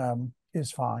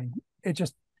is fine. It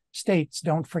just states,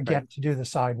 don't forget to do the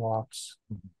sidewalks.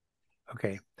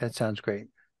 Okay, that sounds great.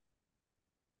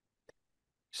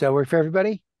 Does that work for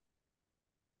everybody?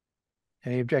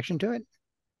 Any objection to it?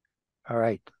 All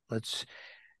right, why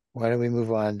don't we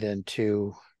move on then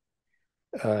to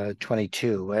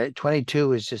 22.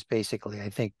 22 is just basically, I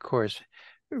think, of course,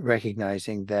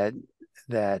 recognizing that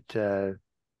there's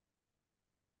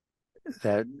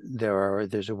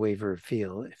a waiver of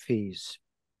fees,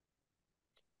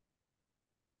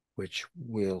 which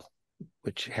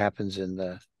happens in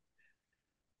the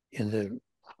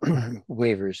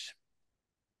waivers.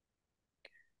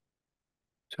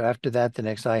 So after that, the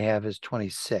next I have is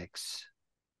 26.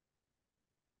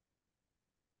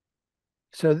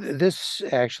 So this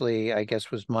actually, I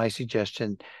guess, was my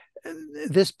suggestion.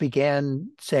 This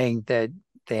began saying that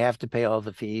they have to pay all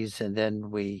the fees, and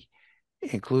then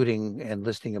including and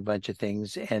listing a bunch of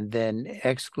things, and then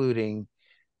excluding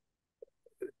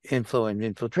inflow and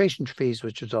infiltration fees,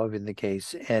 which has always been the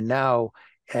case, and now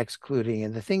excluding.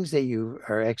 And the things that you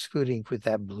are excluding with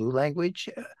that blue language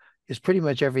is pretty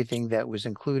much everything that was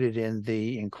included in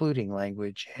the including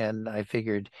language. And I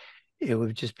figured it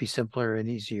would just be simpler and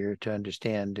easier to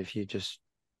understand if you just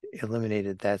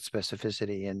eliminated that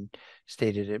specificity and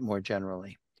stated it more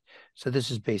generally. So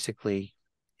this is basically,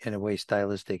 in a way,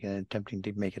 stylistic and attempting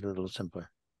to make it a little simpler.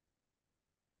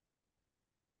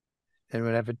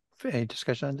 Anyone have any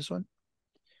discussion on this one?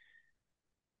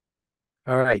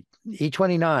 All right,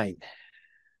 E29.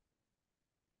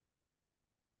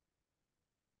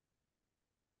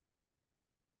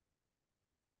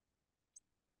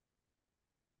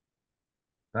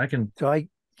 I can. So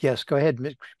yes, go ahead,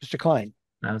 Mr. Klein.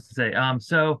 I was to say,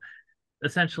 so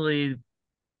essentially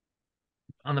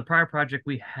on the prior project,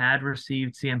 we had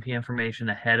received CMP information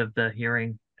ahead of the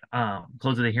hearing.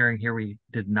 Close of the hearing here, we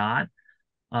did not.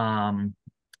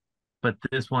 But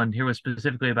this one here was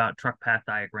specifically about truck path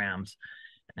diagrams.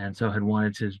 And so had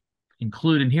wanted to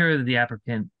include in here that the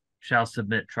applicant shall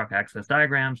submit truck access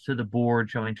diagrams to the board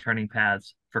showing turning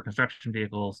paths for construction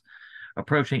vehicles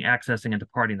approaching, accessing, and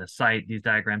departing the site. These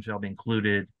diagrams shall be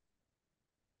included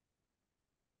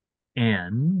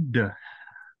and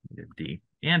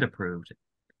approved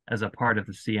as a part of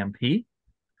the CMP.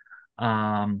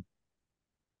 And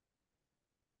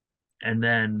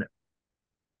then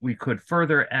we could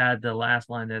further add the last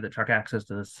line there, the truck access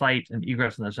to the site and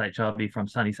egress on the site shall be from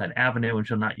Sunnyside Avenue and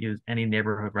shall not use any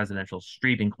neighborhood residential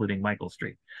street, including Michael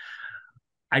Street.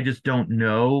 I just don't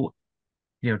know,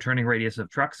 turning radius of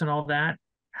trucks and all that,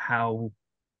 how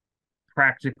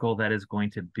practical that is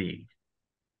going to be.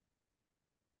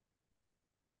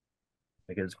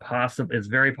 Like it's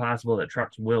very possible that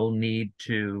trucks will need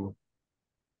to,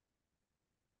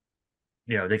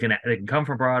 they can come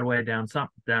from Broadway down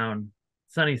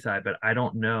Sunnyside, but I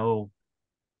don't know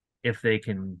if they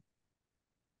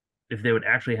would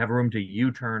actually have room to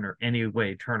U-turn or any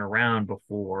way turn around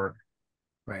before,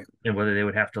 right? And whether they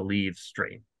would have to leave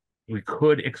straight. We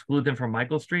could exclude them from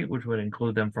Michael Street, which would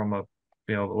include them from a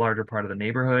larger part of the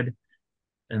neighborhood,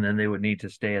 and then they would need to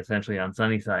stay essentially on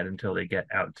Sunnyside until they get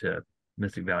out to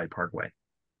Mystic Valley Parkway.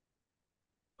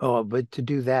 Oh, but to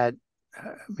do that,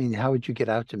 I mean, how would you get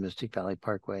out to Mystic Valley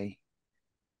Parkway?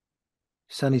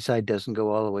 Sunnyside doesn't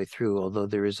go all the way through, although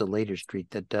there is a later street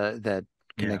that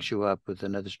connects you up with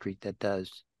another street that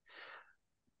does.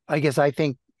 I guess I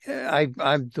think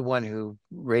I'm the one who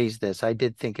raised this. I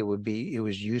did think it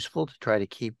was useful to try to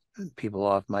keep people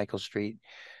off Michael Street,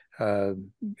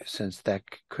 since that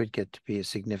could get to be a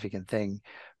significant thing.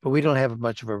 But we don't have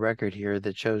much of a record here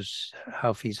that shows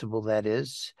how feasible that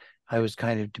is. I was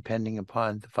kind of depending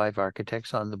upon the 5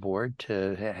 architects on the board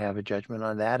to have a judgment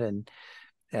on that, and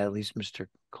at least Mr.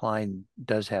 Klein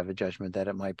does have a judgment that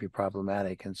it might be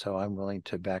problematic, and so I'm willing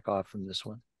to back off from this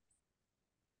one.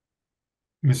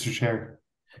 Mr. Chair.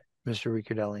 Mr.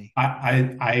 Riccardelli.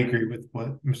 I agree with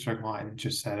what Mr. Klein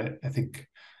just said. I think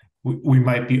we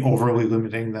might be overly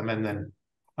limiting them, and then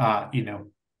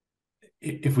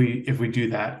if we do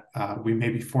that, we may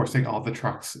be forcing all the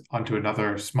trucks onto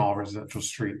another small residential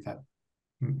street that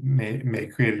may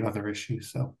create another issue.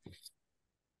 So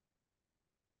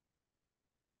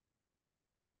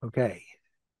okay.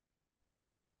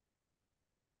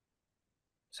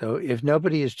 So if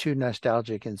nobody is too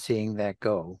nostalgic in seeing that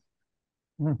go,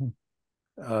 we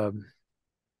can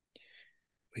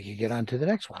get on to the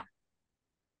next one,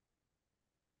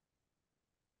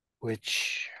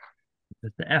 which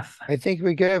is the F. I think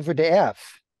we go over to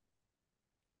F.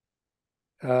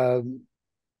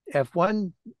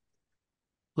 F1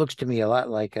 looks to me a lot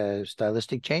like a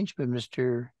stylistic change, but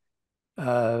Mr.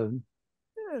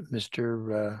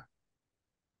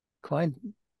 Klein.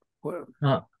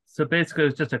 So basically,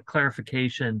 it's just a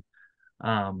clarification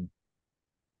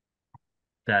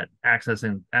that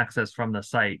access from the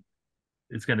site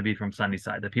is going to be from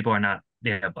Sunnyside. That people are not.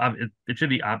 It should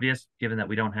be obvious given that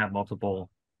we don't have multiple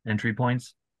entry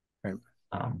points. Right.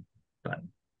 But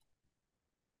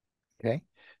okay.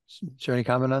 Is there any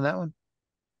comment on that one?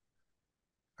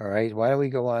 All right. Why don't we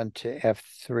go on to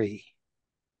F3?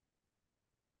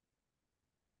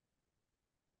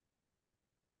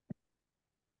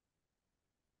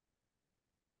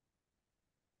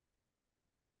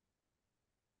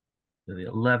 So the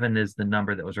 11 is the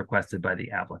number that was requested by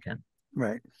the applicant.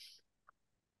 Right.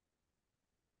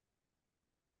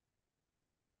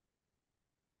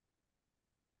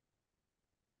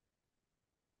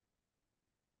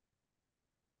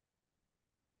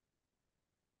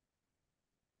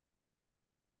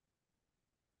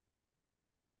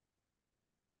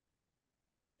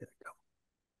 There we go.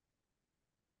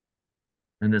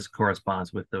 And this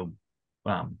corresponds with the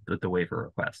waiver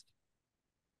request.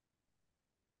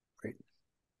 Great.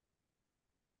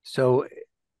 So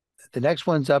the next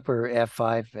ones up are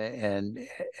F5 and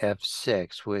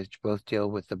F6, which both deal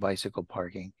with the bicycle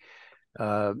parking.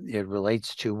 It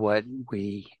relates to what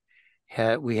we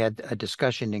had a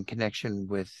discussion in connection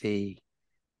with the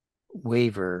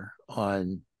waiver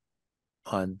on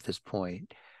this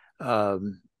point.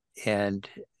 And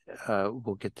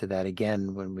we'll get to that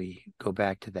again when we go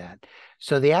back to that.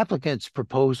 So the applicant's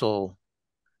proposal,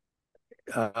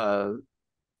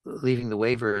 leaving the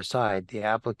waiver aside, the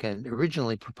applicant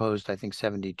originally proposed, I think,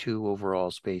 72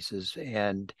 overall spaces,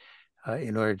 and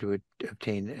in order to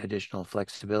obtain additional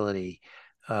flexibility,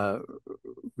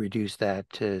 reduce that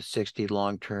to 60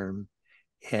 long-term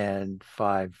and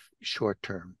 5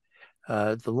 short-term.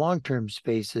 The long-term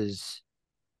spaces,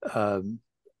 if I'm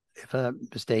not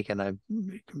mistaken,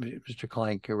 Mr.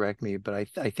 Klein, correct me, but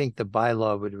I think the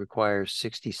bylaw would require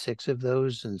 66 of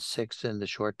those and 6 in the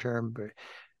short term,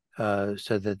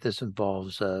 so that this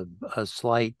involves a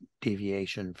slight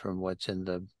deviation from what's in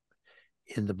the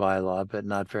bylaw, but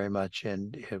not very much.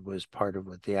 And it was part of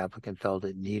what the applicant felt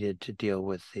it needed to deal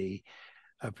with the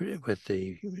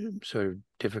sort of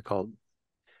difficult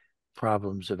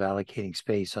problems of allocating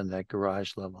space on that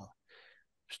garage level.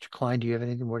 Mr. Klein, do you have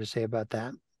anything more to say about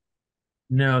that?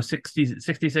 No,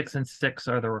 66 and 6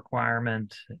 are the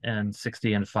requirement, and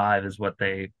 60 and 5 is what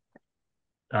they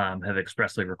have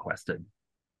expressly requested.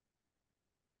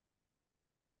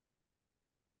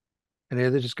 Any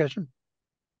other discussion?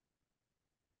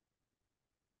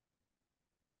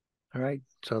 All right,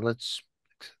 so let's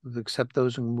accept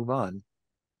those and move on.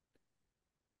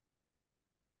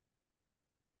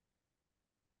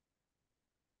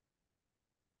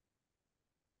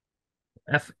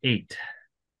 F8.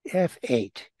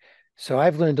 F8. So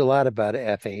I've learned a lot about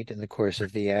F8 in the course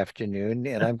of the afternoon,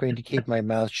 and I'm going to keep my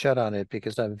mouth shut on it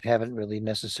because I haven't really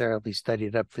necessarily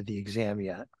studied up for the exam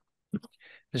yet.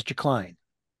 Mr. Klein.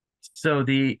 So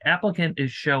the applicant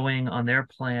is showing on their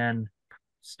plan,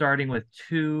 starting with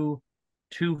two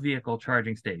vehicle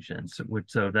charging stations,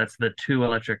 so that's the 2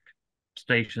 electric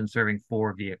stations serving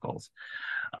 4 vehicles.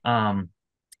 And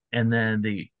then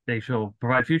they shall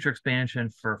provide future expansion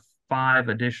for 5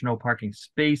 additional parking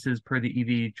spaces per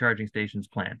the EV charging stations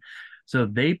plan. So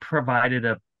they provided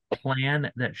a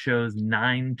plan that shows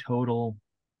 9 total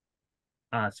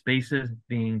spaces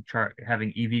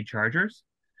having EV chargers.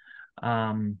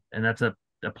 And that's a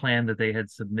plan that they had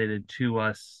submitted to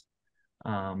us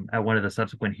at one of the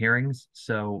subsequent hearings.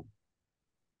 So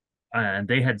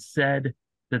they had said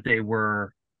that they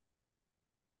were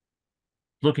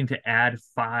looking to add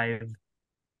 5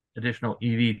 additional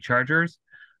EV chargers.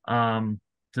 So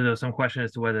there was some question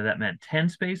as to whether that meant 10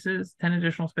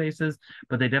 additional spaces,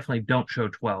 but they definitely don't show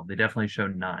 12. They definitely show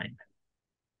 9.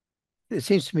 It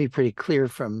seems to me pretty clear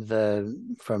from the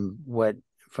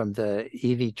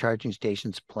EV charging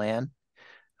stations plan,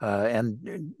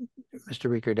 and Mr.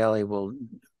 Riccardelli will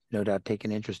no doubt take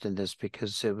an interest in this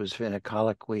because it was in a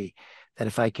colloquy that,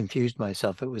 if I confused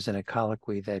myself, it was in a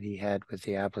colloquy that he had with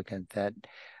the applicant that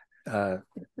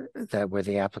where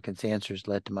the applicant's answers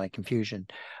led to my confusion.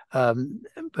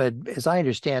 But as I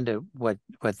understand it, what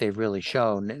they've really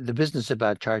shown, the business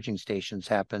about charging stations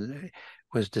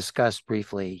was discussed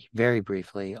very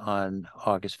briefly on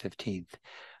August 15th.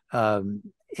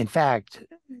 In fact,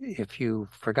 if you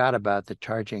forgot about the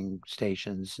charging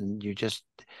stations and you just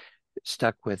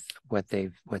stuck with what they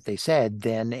said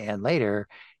then and later,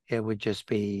 it would just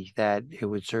be that it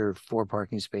would serve 4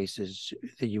 parking spaces,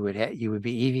 that you would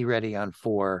be EV ready on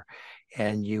 4,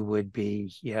 and you would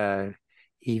be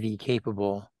EV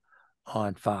capable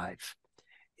on 5.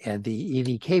 And the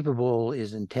EV capable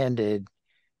is intended,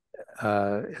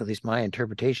 at least my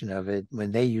interpretation of it,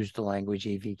 when they use the language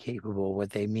EV capable, what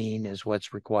they mean is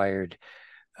what's required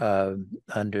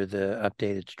under the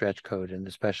updated stretch code and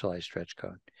the specialized stretch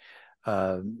code,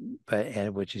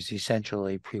 which is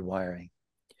essentially pre-wiring.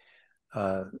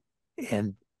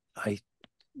 And I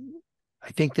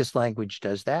think this language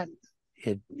does that.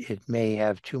 It may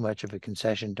have too much of a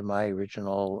concession to my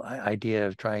original idea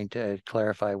of trying to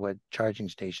clarify what charging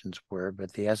stations were,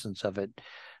 but the essence of it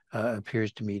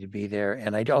appears to me to be there.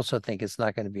 And I also think it's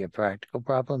not going to be a practical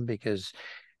problem because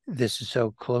this is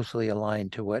so closely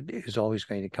aligned to what is always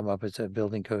going to come up as a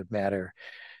building code matter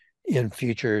in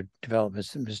future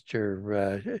developments.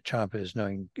 Mr. Champa is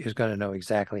going to know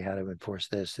exactly how to enforce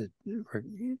this.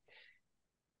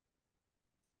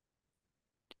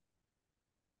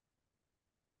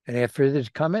 Any further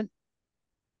comment?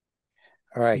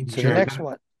 All right, so the next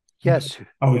one. Yes.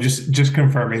 Oh, just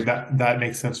confirming that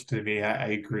makes sense to me. I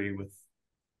agree with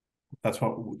that's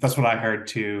what I heard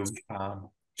too.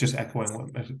 Just echoing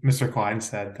what Mr. Klein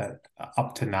said, that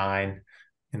up to 9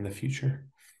 in the future.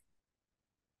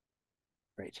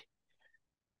 Great.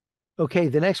 Okay,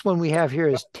 the next one we have here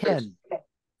is 10.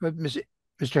 Mr.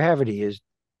 Mr. Haverty,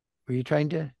 were you trying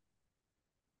to?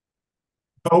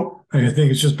 Oh, I think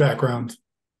it's just background.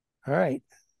 All right.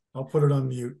 I'll put it on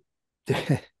mute.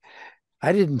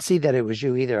 I didn't see that it was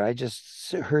you either. I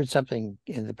just heard something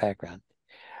in the background.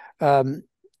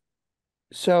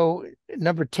 So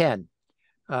number 10,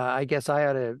 I guess I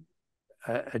ought to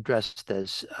address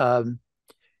this.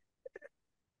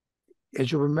 As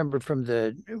you remember from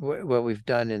what we've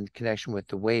done in connection with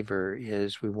the waiver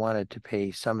is we wanted to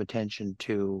pay some attention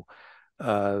to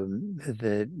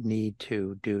the need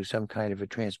to do some kind of a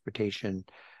transportation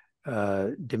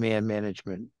demand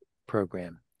management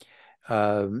program.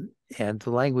 And the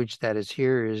language that is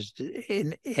here is,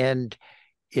 and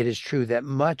it is true that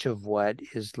much of what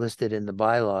is listed in the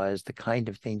bylaw is the kind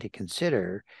of thing to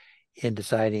consider in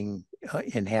deciding,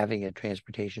 in having a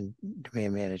transportation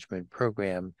demand management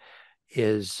program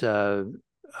are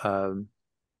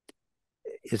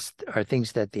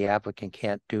things that the applicant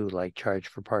can't do, like charge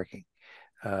for parking,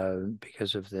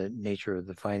 because of the nature of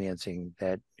the financing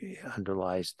that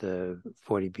underlies the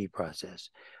 40B process.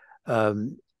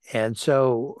 And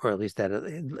so, or at least that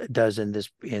it does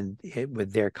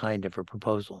with their kind of a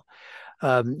proposal.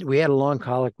 We had a long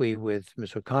colloquy with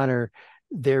Ms. O'Connor.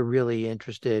 They're really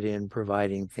interested in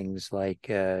providing things like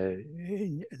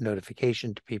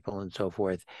notification to people and so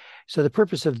forth. So the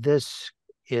purpose of this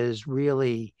is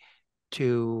really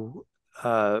to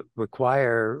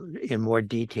require in more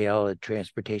detail a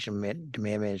transportation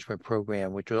demand management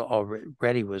program, which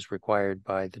already was required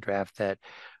by the draft that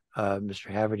Mr.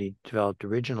 Haverty developed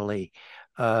originally,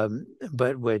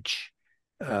 but which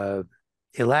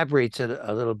elaborates it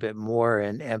a little bit more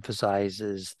and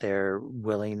emphasizes their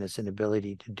willingness and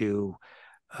ability to do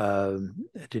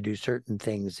certain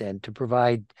things and to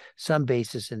provide some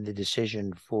basis in the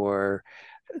decision for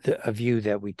a view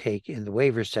that we take in the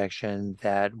waiver section,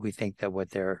 that we think that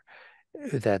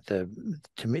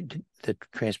the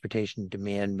transportation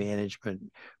demand management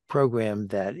program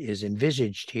that is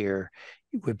envisaged here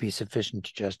would be sufficient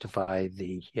to justify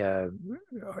the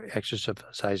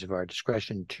exercise of our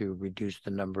discretion to reduce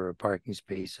the number of parking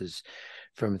spaces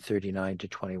from 39 to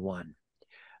 21.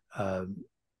 And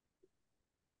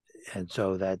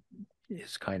so that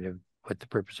is kind of what the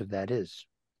purpose of that is.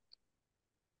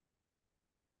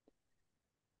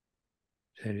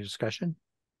 Any discussion?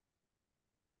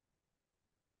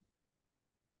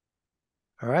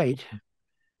 All right.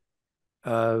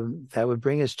 That would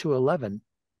bring us to 11.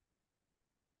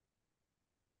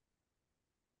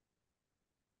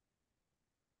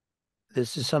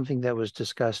 This is something that was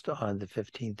discussed on the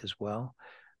 15th as well.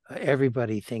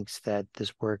 Everybody thinks that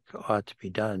this work ought to be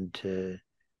done to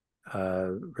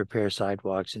repair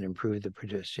sidewalks and improve the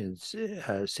pedestrians'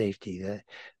 safety.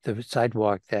 The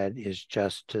sidewalk that is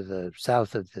just to the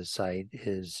south of this site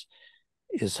is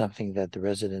something that the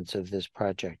residents of this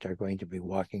project are going to be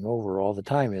walking over all the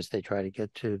time as they try to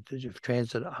get to the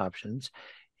transit options,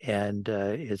 and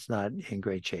it's not in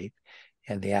great shape.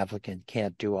 And the applicant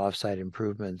can't do offsite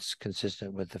improvements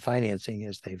consistent with the financing,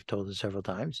 as they've told us several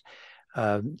times.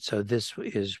 So this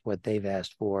is what they've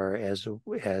asked for as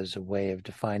a way of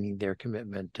defining their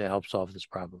commitment to help solve this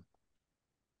problem.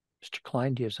 Mr.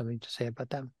 Klein, do you have something to say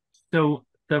about that? So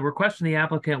the request from the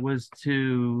applicant was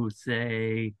to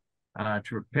say to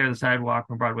repair the sidewalk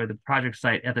from Broadway to the project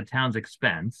site at the town's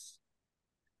expense.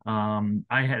 I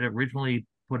had originally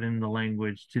put in the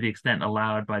language to the extent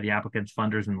allowed by the applicant's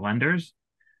funders and lenders,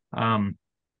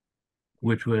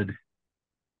 which would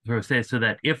sort of say so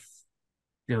that if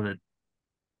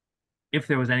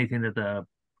there was anything that the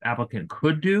applicant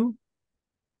could do,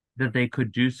 that they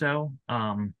could do so.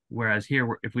 Whereas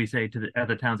here, if we say at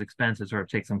the town's expense, it sort of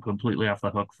takes them completely off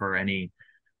the hook for any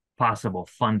possible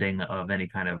funding of any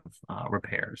kind of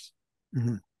repairs.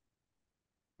 Mm-hmm.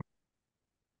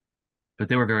 But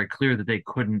they were very clear that they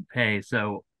couldn't pay.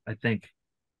 So I think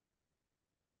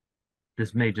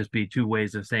this may just be two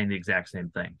ways of saying the exact same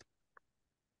thing.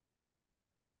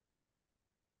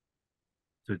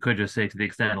 So it could just say to the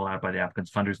extent allowed by the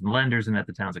applicant's funders and lenders and at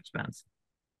the town's expense.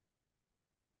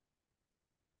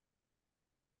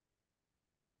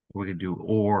 We could do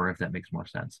or if that makes more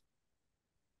sense.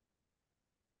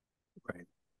 Right.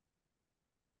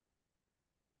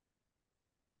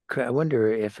 I wonder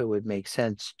if it would make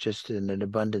sense, just in an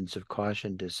abundance of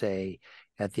caution, to say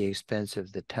at the expense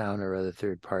of the town or other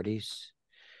third parties.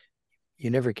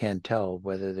 You never can tell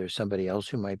whether there's somebody else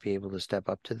who might be able to step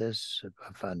up to this,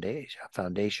 a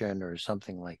foundation or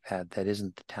something like that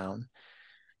isn't the town.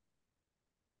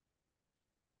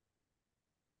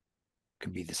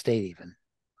 Could be the state even.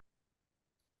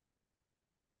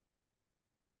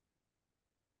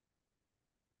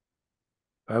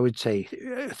 I would say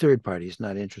third parties,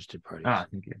 not interested parties. Ah,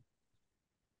 thank you.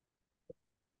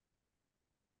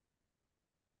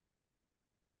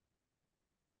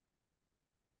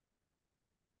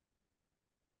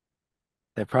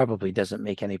 That probably doesn't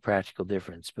make any practical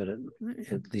difference, but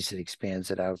at least it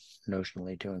expands it out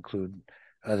notionally to include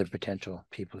other potential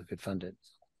people who could fund it.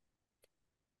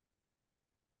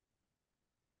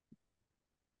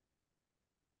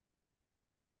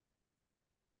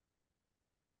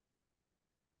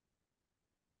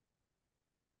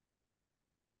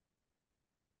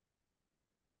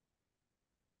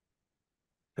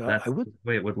 That's I would, the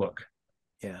way it would look.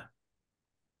 yeah.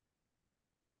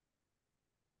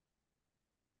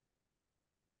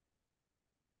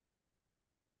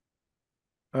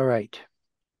 All right.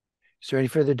 Is there any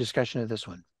further discussion of this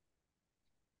one?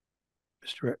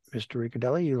 Mr.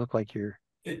 Riccadelli, you look like you're...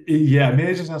 Yeah, may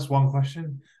I just ask one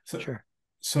question? Sure.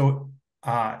 So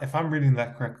if I'm reading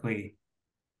that correctly,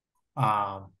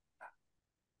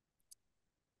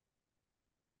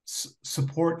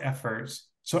 support efforts.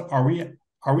 So are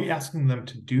we asking them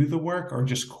to do the work or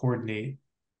just coordinate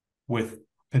with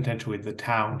potentially the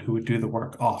town who would do the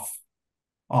work off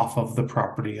of the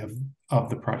property of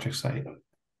the project site?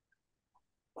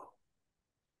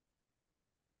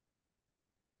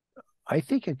 I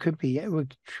think it could be,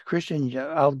 Christian,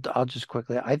 I'll just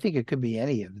quickly, I think it could be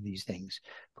any of these things.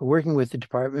 But working with the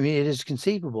department, I mean, it is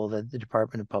conceivable that the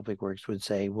Department of Public Works would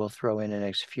say, we'll throw in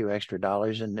a few extra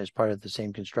dollars, and as part of the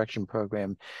same construction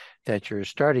program that you're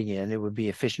starting in, it would be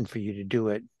efficient for you to do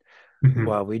it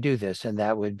while we do this. And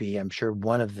that would be, I'm sure,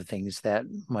 one of the things that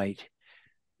might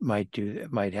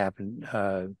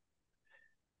happen.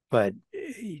 But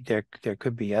there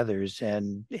could be others,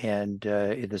 and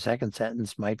the second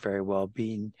sentence might very well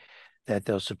be that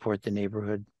they'll support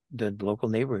the local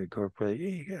neighborhood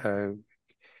corporation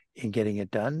in getting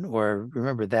it done. Or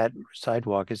remember, that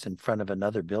sidewalk is in front of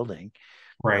another building,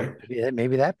 right?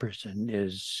 Maybe that person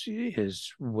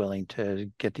is willing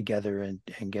to get together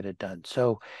and get it done.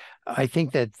 So I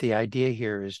think that the idea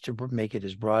here is to make it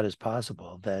as broad as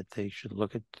possible, that they should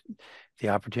look at the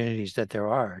opportunities that there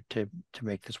are to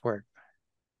make this work.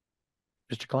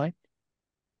 Mr. Klein?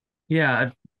 Yeah,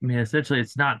 I mean, essentially,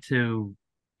 it's not to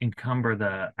encumber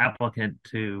the applicant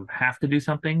to have to do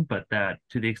something, but that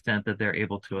to the extent that they're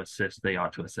able to assist, they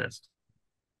ought to assist.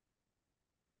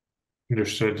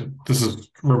 Understood. This is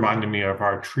reminding me of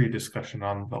our tree discussion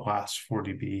on the last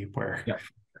 40B, where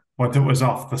once it was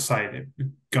off the site, it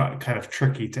got kind of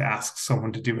tricky to ask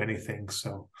someone to do anything.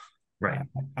 So right,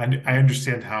 I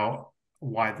understand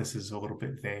why this is a little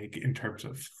bit vague in terms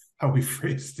of how we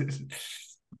phrased it.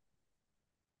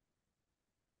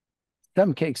 To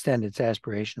some extent, it's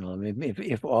aspirational. I mean,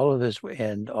 if all of us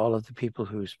and all of the people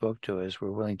who spoke to us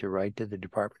were willing to write to the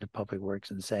Department of Public Works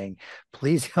and saying,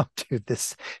 please help do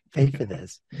this, pay for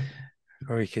this,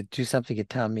 or we could do something at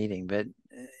town meeting. But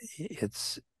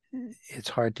it's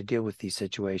hard to deal with these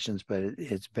situations, but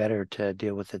it's better to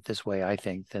deal with it this way, I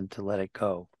think, than to let it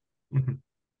go.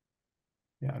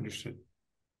 Yeah, understood.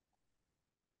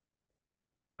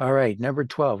 All right, number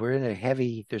 12. We're in a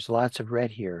heavy, there's lots of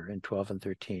red here in 12 and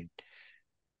 13.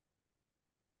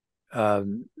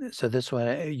 So this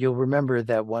one, you'll remember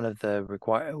that one of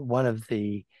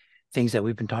the things that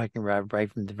we've been talking about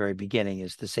right from the very beginning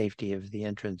is the safety of the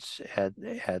entrance at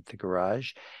the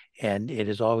garage. And it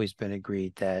has always been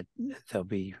agreed that there'll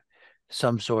be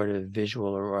some sort of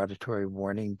visual or auditory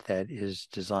warning that is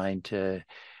designed to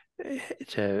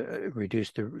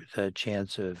reduce the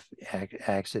chance of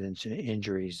accidents and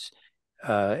injuries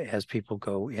as people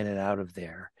go in and out of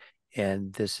there.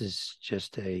 And this is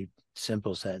just a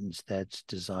simple sentence that's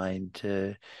designed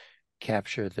to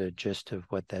capture the gist of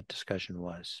what that discussion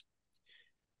was.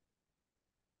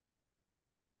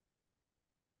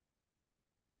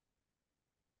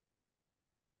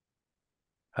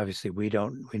 Obviously, we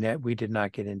did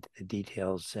not get into the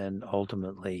details, and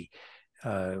ultimately,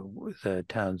 the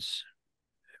town's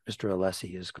Mr.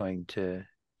 Alessi is going to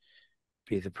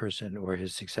be the person, or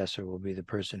his successor will be the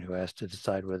person who has to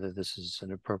decide whether this is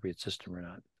an appropriate system or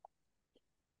not.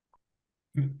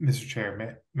 Mr. Chair,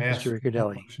 may I ask Mr.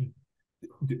 Riccadelli?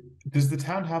 Does the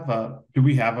town do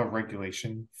we have a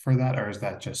regulation for that, or is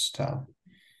that just,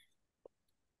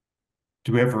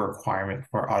 do we have a requirement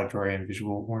for auditory and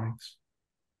visual warnings?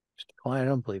 Mr. Klein, I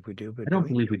don't believe we do, but I don't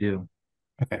believe we do.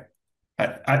 Okay.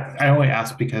 I only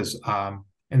ask because, and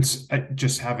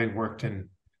just having worked in,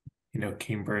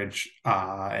 Cambridge,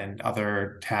 and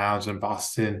other towns in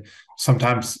Boston,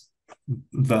 sometimes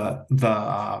the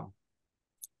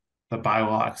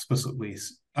bylaw explicitly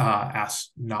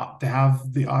asks not to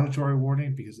have the auditory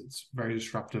warning because it's very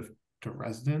disruptive to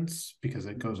residents because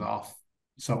it goes off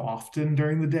so often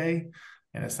during the day,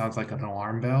 and it sounds like an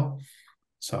alarm bell.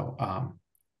 So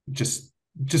just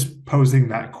posing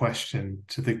that question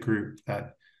to the group,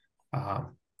 that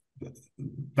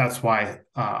that's why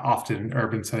often in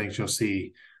urban settings you'll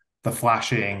see the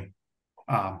flashing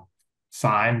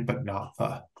sign, but not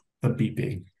the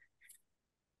beeping.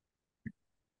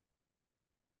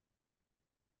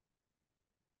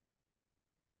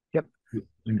 Yep.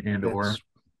 Or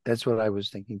that's what I was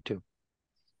thinking too.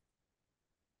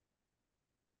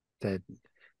 That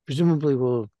presumably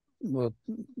will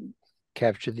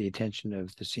capture the attention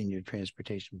of the senior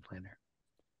transportation planner.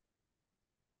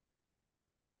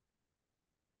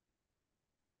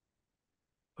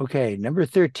 Okay, number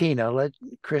 13. I'll let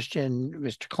Christian,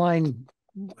 Mr. Klein,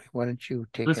 why don't you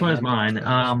take this one is mine.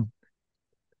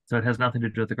 So it has nothing to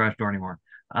do with the garage door anymore.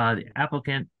 The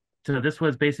applicant, so this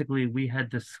was basically, we had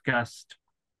discussed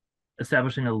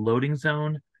establishing a loading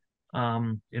zone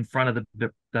in front of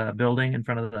the building, in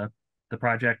front of the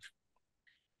project.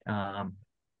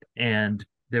 And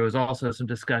there was also some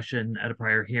discussion at a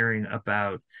prior hearing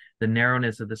about the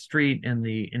narrowness of the street and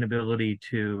the inability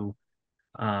to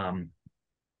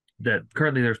that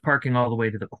currently there's parking all the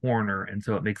way to the corner, and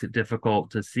so it makes it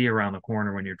difficult to see around the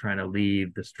corner when you're trying to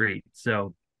leave the street.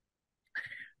 So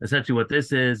essentially what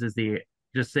this is the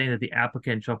just saying that the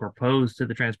applicant shall propose to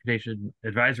the Transportation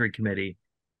Advisory Committee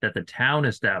that the town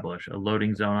establish a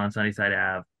loading zone on Sunnyside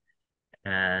Ave,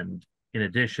 and in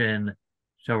addition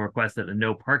shall request that a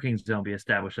no parking zone be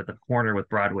established at the corner with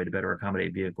Broadway to better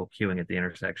accommodate vehicle queuing at the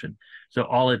intersection. So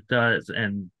all it does,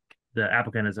 and the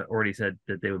applicant has already said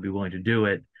that they would be willing to do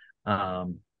it,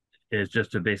 is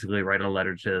just to basically write a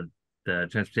letter to the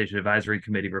Transportation Advisory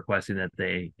Committee requesting that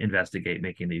they investigate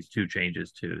making these two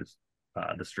changes to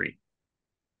the street.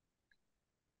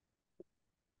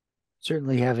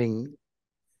 Certainly having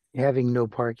no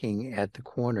parking at the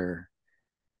corner,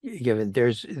 given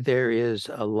there is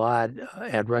a lot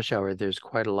at rush hour, there's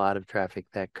quite a lot of traffic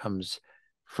that comes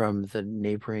from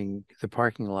the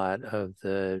parking lot of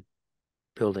the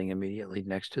building immediately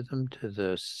next to them to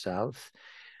the south,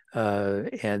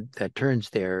 and that turns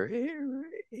there, and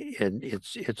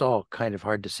it's all kind of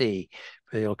hard to see,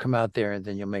 but you'll come out there and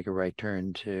then you'll make a right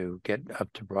turn to get up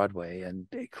to Broadway, and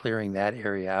clearing that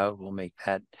area out will make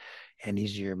that an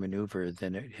easier maneuver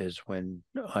than it is when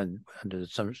under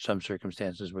some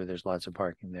circumstances where there's lots of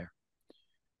parking there.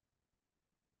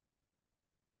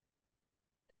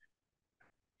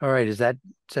 All right, does that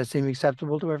seem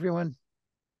acceptable to everyone?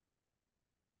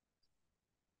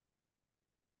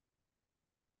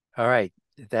 All right,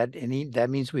 that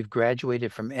means we've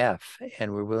graduated from F,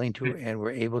 and we're willing to, and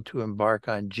we're able to embark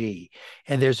on G.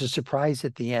 And there's a surprise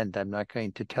at the end. I'm not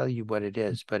going to tell you what it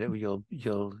is, but you'll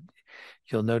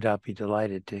no doubt be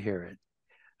delighted to hear it.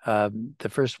 The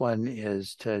first one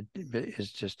is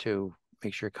just to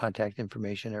make sure contact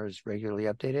information is regularly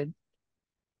updated.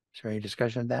 Is there any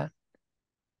discussion of that?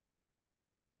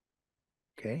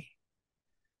 Okay.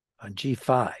 On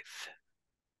G5.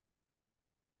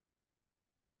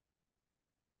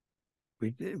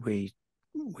 We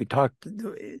talked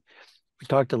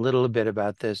a little bit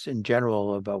about this in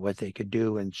general, about what they could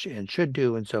do and should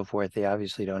do and so forth. They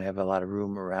obviously don't have a lot of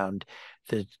room around.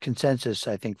 The consensus,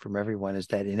 I think, from everyone is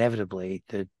that inevitably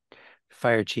the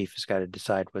fire chief has got to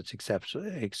decide what's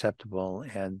acceptable,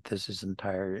 and this is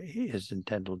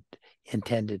intended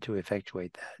to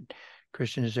effectuate that.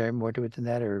 Christian, is there more to it than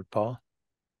that, or Paul?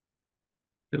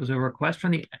 There was a request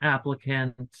from the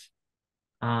applicant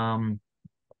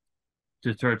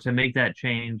to make that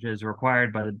change as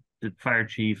required by the fire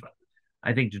chief.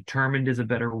 I think determined is a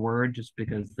better word, just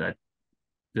because that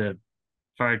the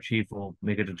fire chief will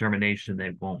make a determination.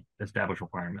 They won't establish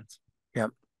requirements.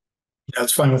 Yep.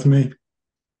 That's fine with me.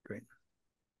 Great.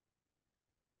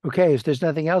 Okay, if there's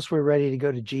nothing else, we're ready to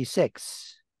go to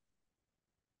G6.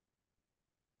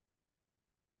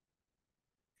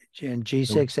 And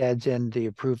G6 adds in the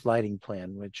approved lighting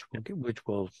plan, which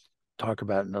we'll talk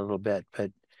about in a little bit,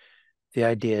 but the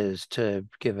idea is to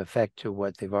give effect to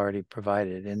what they've already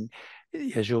provided. And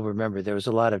as you'll remember, there was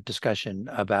a lot of discussion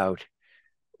about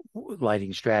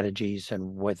lighting strategies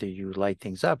and whether you light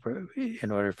things up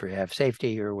in order to have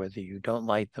safety, or whether you don't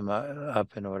light them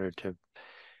up in order to.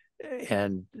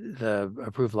 And the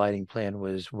approved lighting plan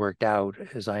was worked out,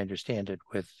 as I understand it,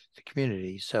 with the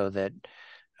community, so that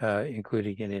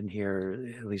including it in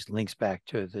here at least links back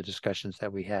to the discussions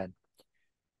that we had.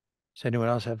 Does anyone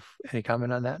else have any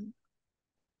comment on that?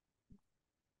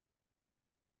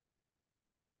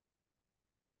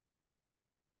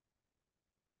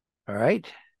 All right.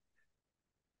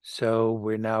 So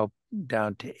we're now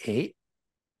down to 8.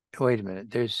 Wait a minute.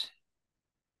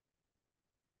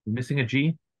 Missing a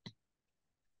G?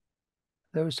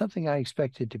 There was something I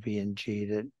expected to be in G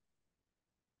that.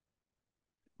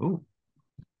 Ooh.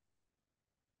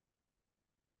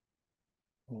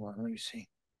 Hold on, let me see.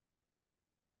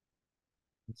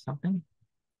 Something?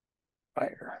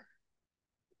 Fire.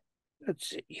 Let's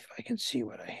see if I can see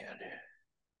what I had.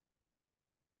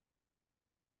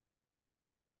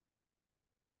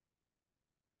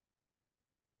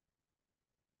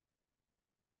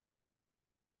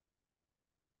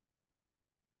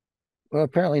 Well,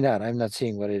 apparently not. I'm not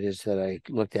seeing what it is that I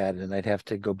looked at, and I'd have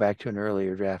to go back to an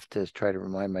earlier draft to try to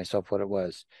remind myself what it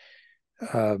was.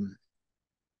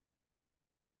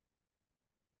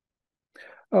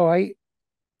 Oh,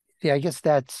 yeah, I guess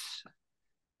that's,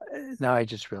 now I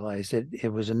just realized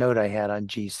it was a note I had on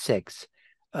G6.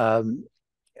 I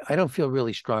don't feel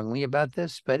really strongly about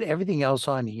this, but everything else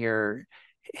on here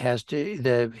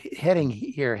the heading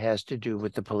here has to do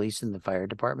with the police and the fire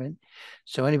department.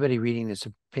 So anybody reading this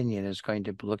opinion is going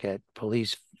to look at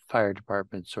police, fire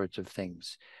department sorts of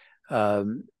things.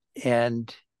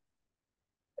 And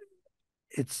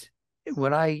it's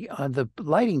on the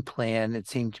lighting plan, it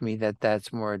seemed to me that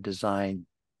that's more a design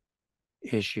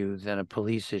issue than a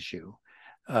police issue.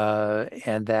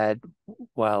 And that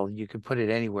while you could put it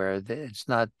anywhere, it's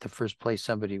not the first place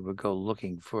somebody would go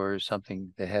looking for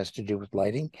something that has to do with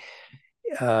lighting.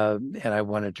 And I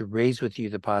wanted to raise with you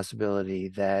the possibility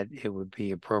that it would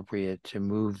be appropriate to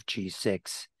move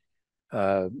G6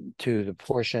 to the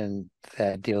portion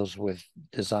that deals with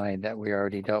design that we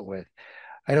already dealt with.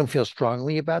 I don't feel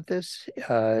strongly about this.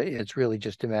 It's really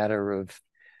just a matter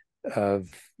of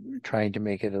trying to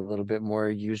make it a little bit more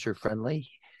user friendly.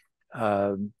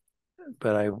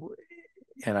 But I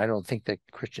don't think that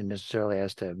Christian necessarily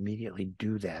has to immediately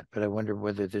do that. But I wonder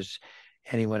whether there's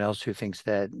anyone else who thinks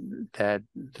that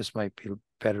this might be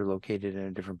better located in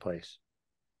a different place.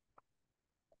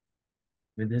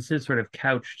 I mean, this is sort of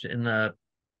couched in the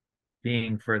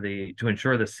being to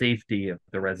ensure the safety of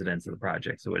the residents of the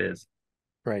project. So it is.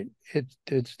 Right.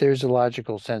 There's a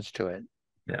logical sense to it.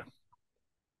 Yeah.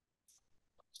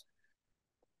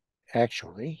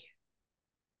 Actually,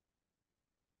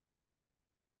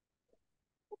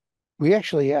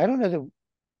 I don't know that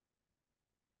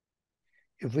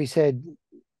if we said,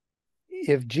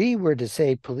 if G were to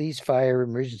say police, fire,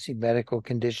 emergency medical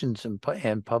conditions,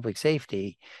 and public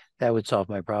safety, that would solve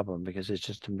my problem, because it's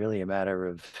just really a matter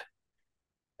of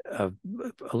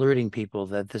alerting people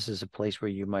that this is a place where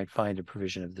you might find a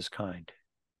provision of this kind.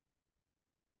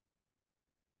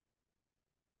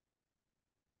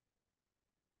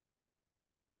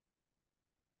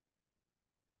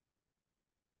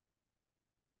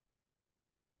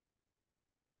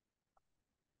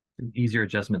 An easier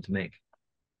adjustment to make.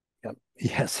 Yep.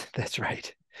 Yes, that's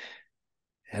right.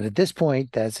 And at this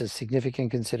point, that's a significant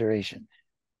consideration.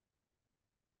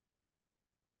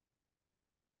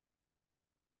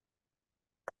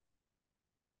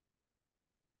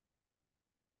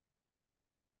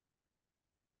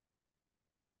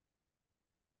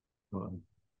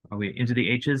 Are we into the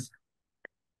H's?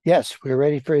 Yes, we're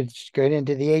ready for it to get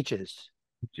into the H's.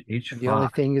 H5. The only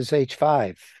thing is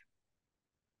H5.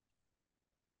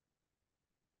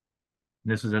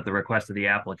 This was at the request of the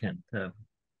applicant to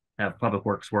have Public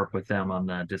Works work with them on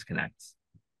the disconnects.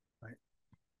 Right.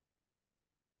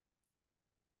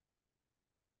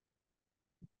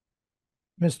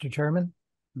 Mr. Chairman.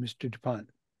 Mr. DuPont.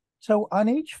 So on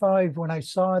H5, when I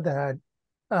saw that,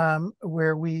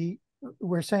 where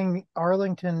we're saying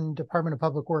Arlington Department of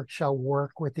Public Works shall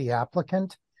work with the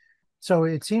applicant. So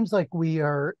it seems like we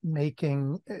are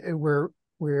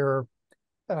we're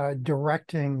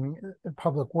directing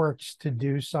Public Works to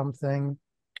do something.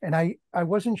 And I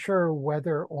wasn't sure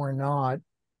whether or not,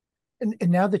 and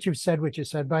now that you've said what you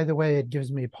said, by the way, it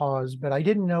gives me pause, but I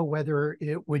didn't know whether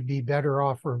it would be better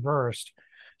off reversed,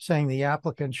 saying the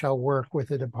applicant shall work with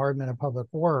the Department of Public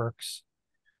Works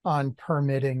on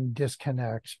permitting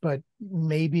disconnects. But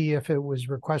maybe if it was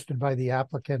requested by the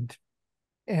applicant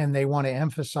and they want to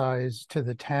emphasize to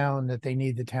the town that they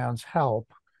need the town's help,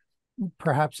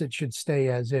 perhaps it should stay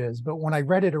as is. But when I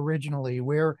read it originally,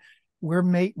 we're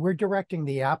directing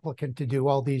the applicant to do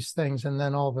all these things, and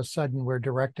then all of a sudden we're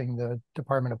directing the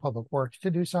Department of Public Works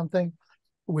to do something,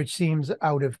 which seems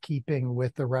out of keeping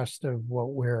with the rest of what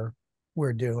we're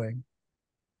doing.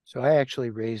 So I actually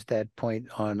raised that point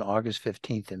on August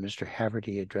 15th, and Mr.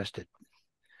 Haverty addressed it.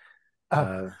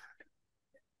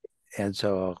 And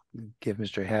so I'll give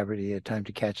Mr. Haverty a time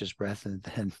to catch his breath and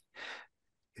then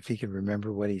if he can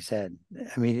remember what he said.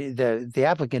 I mean, the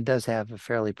applicant does have a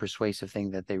fairly persuasive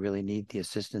thing that they really need the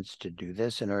assistance to do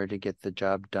this in order to get the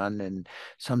job done. And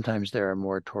sometimes there are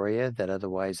moratoria that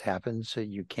otherwise happen, so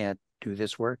you can't do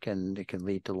this work and it can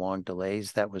lead to long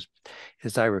delays. That was,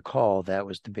 as I recall, that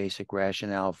was the basic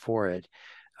rationale for it.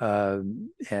 And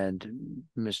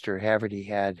Mr. Haverty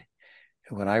had,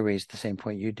 when I raised the same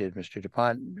point you did, Mr.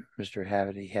 DuPont, Mr.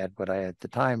 Haverty had what I at the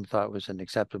time thought was an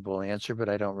acceptable answer, but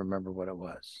I don't remember what it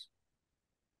was.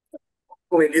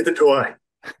 Well, neither do I.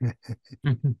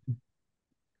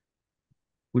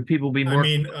 Would people be more? I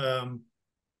mean,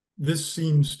 this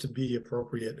seems to be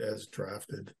appropriate as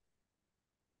drafted.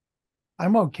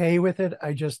 I'm okay with it.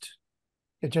 It just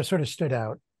sort of stood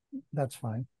out. That's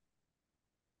fine.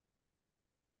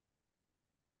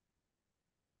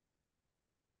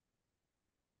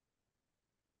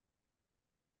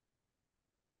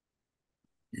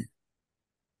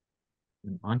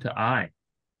 On to I.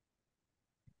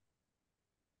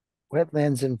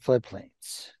 Wetlands and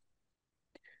floodplains.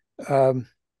 There's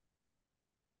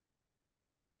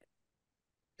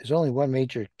only one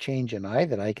major change in I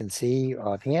that I can see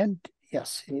offhand.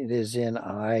 Yes, it is in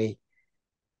I4.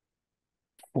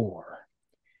 And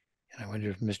I wonder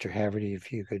if Mr. Haverty,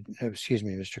 if you could, excuse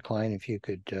me, Mr. Klein, if you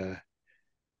could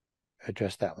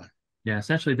address that one. Yeah,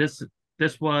 essentially this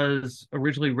was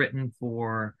originally written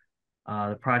for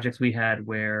the projects we had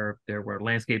where there were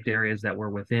landscaped areas that were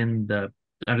within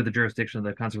under the jurisdiction of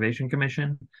the Conservation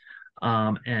Commission.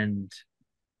 And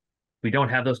we don't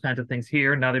have those kinds of things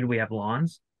here, neither do we have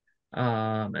lawns.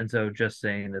 And so just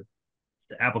saying that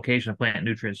the application of plant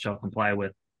nutrients shall comply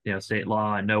with state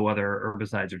law, and no other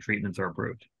herbicides or treatments are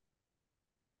approved.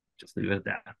 Just leave it at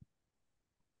that.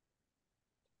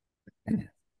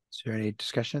 Is there any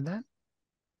discussion of that?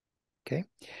 Okay.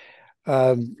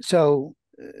 So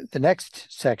the next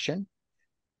section,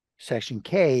 section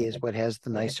K, is what has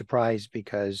the nice surprise,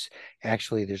 because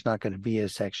actually there's not going to be a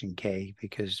section K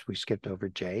because we skipped over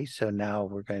J. So now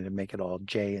we're going to make it all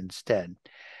J instead,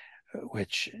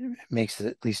 which makes it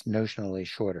at least notionally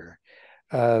shorter.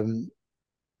 Other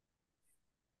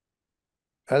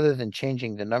than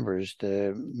changing the numbers,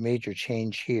 the major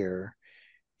change here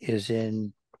is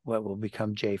in what will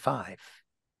become J5.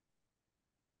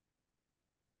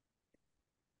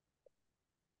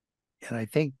 And I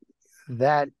think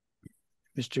that,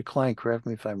 Mr. Klein, correct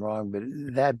me if I'm wrong, but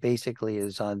that basically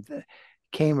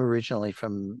came originally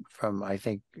from I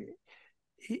think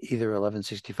either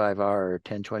 1165R or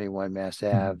 1021 Mass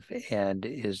Ave, and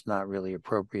is not really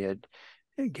appropriate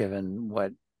given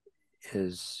what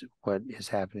is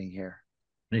happening here.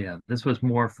 Yeah, this was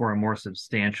more for a more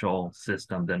substantial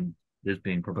system than is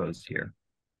being proposed here.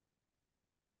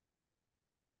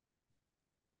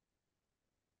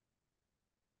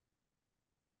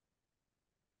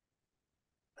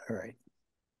 All right.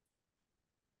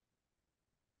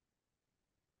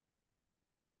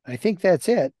 I think that's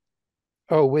it.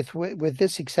 Oh, with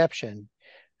this exception,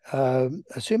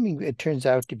 assuming it turns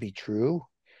out to be true,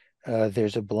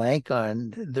 there's a blank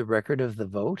on the record of the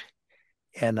vote,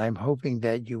 and I'm hoping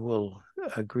that you will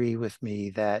agree with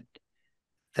me that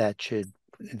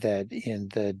in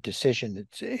the decision,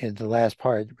 it's in the last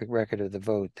part, the record of the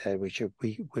vote, that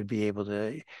we would be able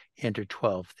to enter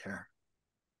 12 there.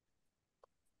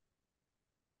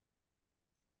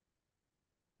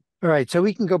 All right, so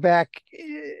we can go back.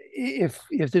 If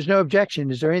there's no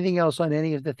objection, is there anything else on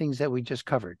any of the things that we just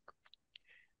covered?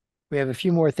 We have a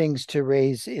few more things to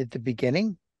raise at the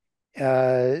beginning,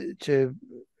 including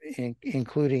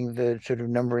the sort of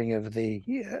numbering of the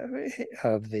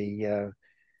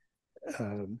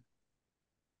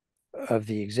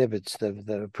exhibits,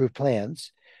 the approved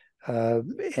plans.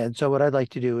 And so what I'd like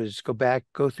to do is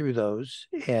go through those,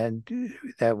 and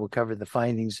that will cover the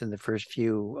findings in the first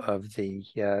few of the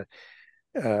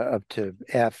up to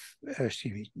F,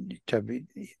 excuse me, through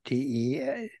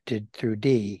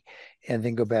D, and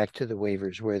then go back to the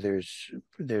waivers where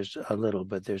there's a little,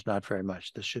 but there's not very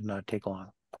much. This should not take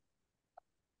long.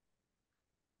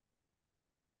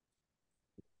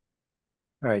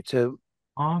 All right, so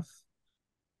I'm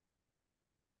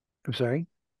sorry.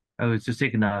 I was just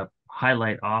taking the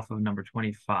highlight off of number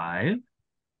 25.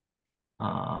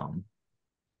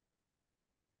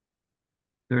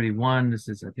 31, this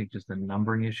is, I think, just a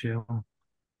numbering issue.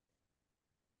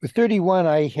 With 31,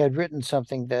 I had written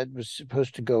something that was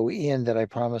supposed to go in that I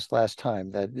promised last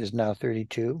time. That is now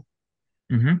 32.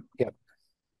 Mm-hmm. Yep.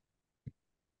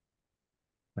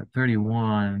 At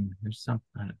 31, there's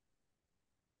something.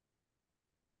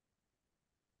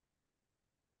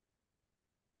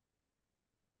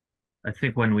 I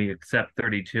think when we accept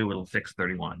 32, it'll fix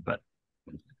 31, but.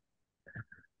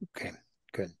 Okay.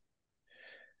 good.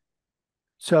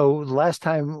 So last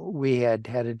time we had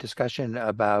a discussion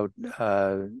about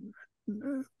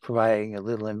providing a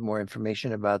little more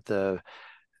information about the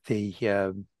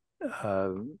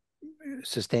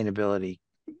sustainability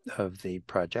of the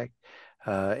project,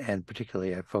 and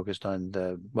particularly I focused on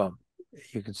well,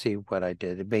 you can see what I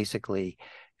did. Basically,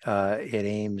 it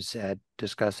aims at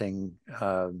discussing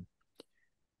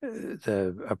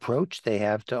the approach they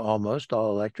have to almost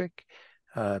all electric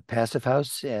passive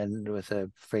house, and with a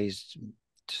phrase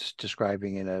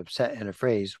describing in a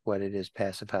phrase what it is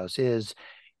passive house is,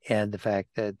 and the fact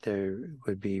that there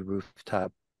would be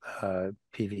rooftop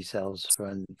PV cells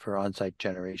for on-site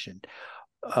generation,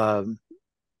 all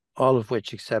of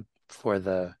which, except for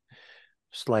the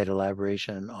slight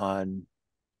elaboration on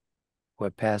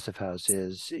what passive house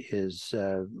is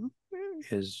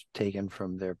taken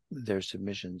from their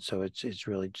submission. So it's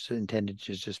really just intended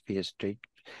to just be a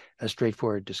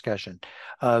straightforward discussion.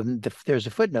 There's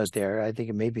a footnote there. I think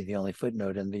it may be the only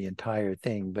footnote in the entire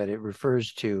thing, but it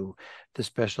refers to the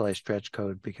specialized stretch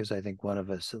code, because I think one of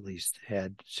us at least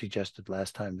had suggested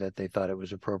last time that they thought it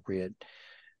was appropriate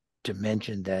to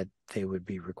mention that they would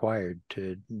be required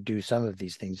to do some of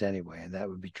these things anyway, and that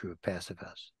would be true of passive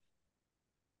house.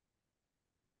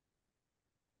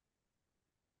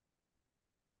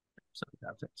 So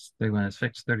that's it. 31 is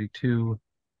fixed, 32.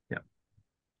 Yep.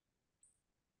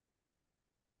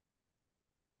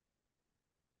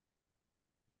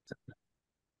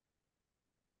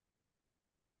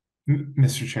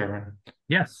 Mr. Chairman.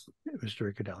 Yes.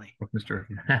 Mr. Riccadelli. Mr.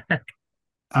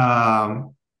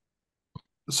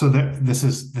 So this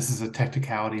is a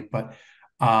technicality, but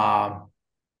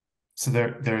so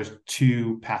there's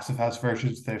two passive house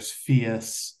versions. There's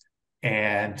FIAS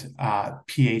and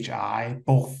PHI.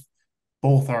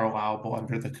 Both are allowable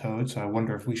under the code. So I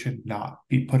wonder if we should not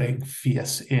be putting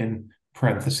FIAS in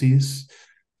parentheses.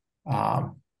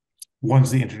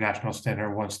 One's the international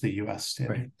standard, one's the US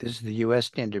standard. Right. This is the US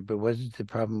standard, but what is the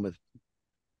problem with?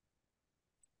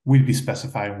 We'd be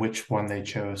specifying which one they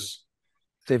chose.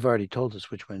 They've already told us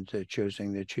which ones they're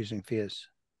choosing. They're choosing FIAS.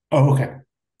 Oh, okay.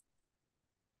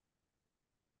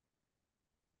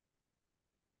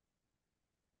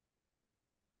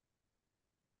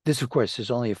 This, of course,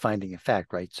 is only a finding of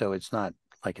fact, right? So it's not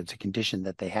like it's a condition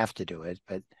that they have to do it,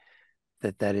 but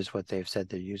that is what they've said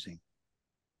they're using.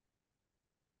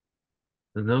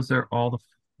 So those are all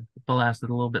the last of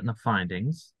a little bit in the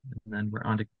findings, and then we're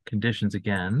on to conditions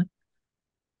again.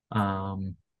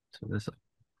 So this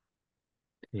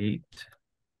date,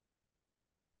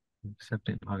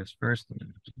 accepting August 1st, and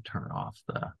then turn off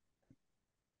the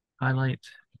highlight.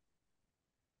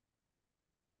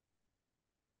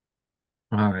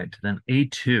 All right, then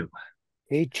A2.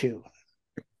 A2,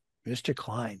 Mr.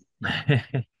 Klein.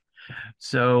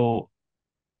 So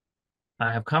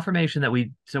I have confirmation that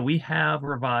we have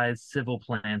revised civil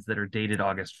plans that are dated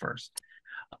August 1st.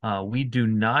 We do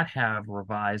not have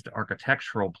revised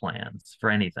architectural plans for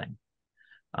anything.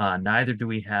 Neither do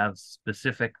we have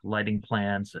specific lighting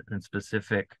plans and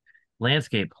specific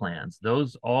landscape plans.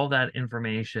 All that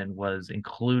information was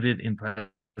included in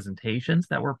presentations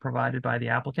that were provided by the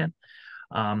applicant.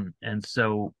 And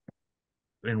so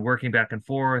in working back and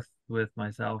forth with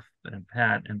myself and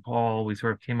Pat and Paul, we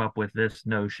sort of came up with this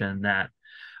notion that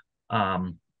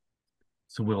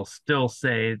so we'll still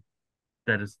say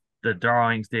that is the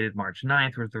drawings dated March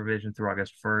 9th with revision through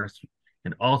August 1st,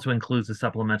 and also includes the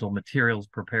supplemental materials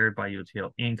prepared by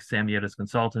UTL Inc., Samiotis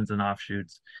Consultants and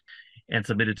Offshoots, and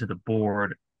submitted to the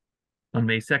board on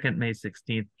May 2nd, May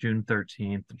 16th, June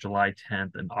 13th, July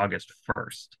 10th, and August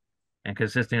 1st, and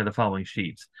consisting of the following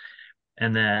sheets.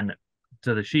 And then,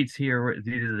 so the sheets here,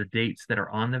 these are the dates that are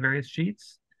on the various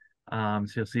sheets. So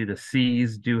you'll see the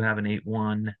C's do have an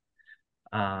 8-1.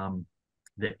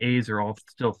 The A's are all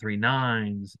still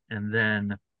 3-9s, and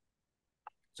then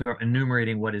sort of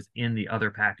enumerating what is in the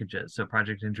other packages. So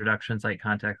project introduction, site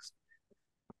context,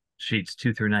 sheets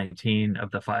 2 through 19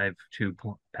 of the 5-2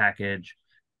 package.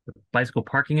 The bicycle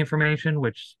parking information,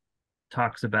 which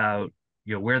talks about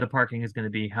where the parking is going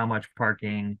to be, how much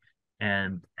parking,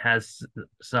 and has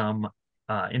some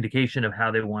indication of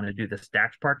how they want to do the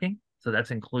stacked parking. So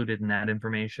that's included in that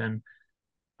information.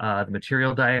 The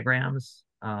material diagrams,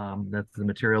 that's the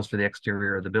materials for the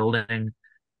exterior of the building.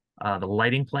 The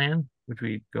lighting plan, which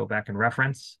we go back and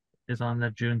reference, is on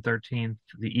the June 13th.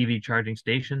 The EV charging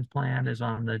stations plan is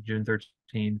on the June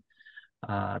 13th.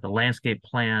 The landscape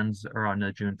plans are on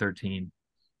the June 13th.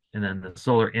 And then the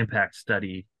solar impact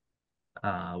study,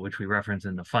 which we reference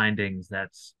in the findings,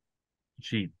 that's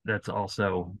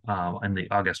also on the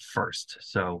August 1st.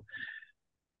 So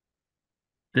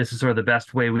this is sort of the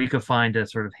best way we could find to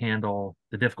sort of handle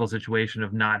the difficult situation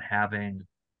of not having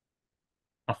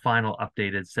a final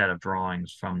updated set of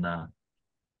drawings from the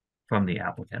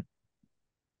applicant.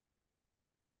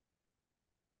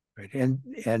 Right,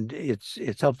 and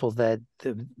it's helpful that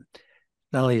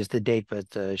not only is the date, but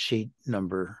the sheet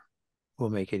number will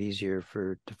make it easier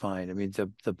to find. I mean,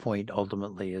 the point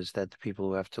ultimately is that the people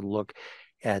who have to look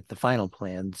at the final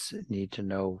plans need to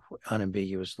know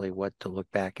unambiguously what to look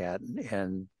back at,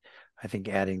 and I think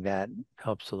adding that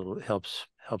helps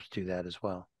do that as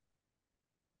well.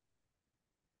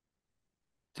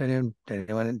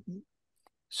 Anyone?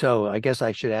 So I guess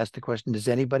I should ask the question: does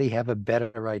anybody have a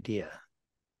better idea?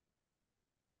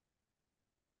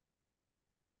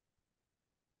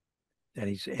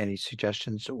 Any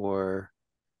suggestions or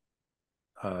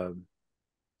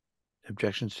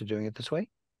objections to doing it this way?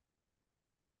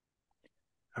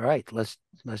 All right, let's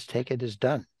take it as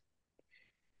done.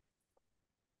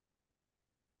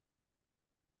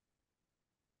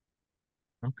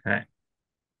 Okay.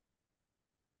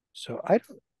 So I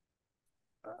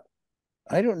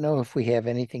don't know if we have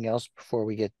anything else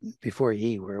before E,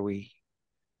 where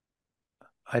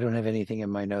I don't have anything in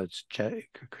my notes.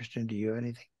 Christian, do you have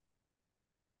anything?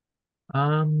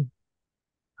 I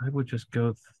would just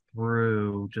go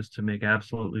through just to make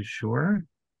absolutely sure.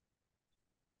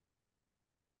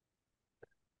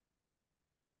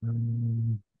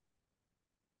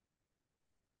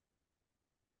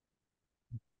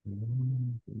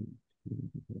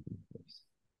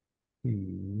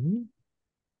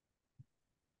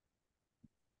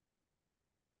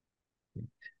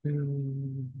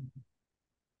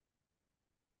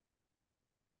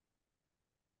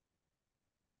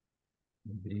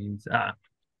 These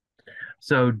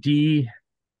so D2B,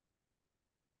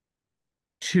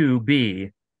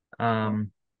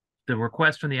 the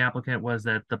request from the applicant was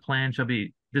that the plan shall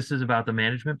be, this is about the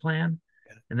management plan,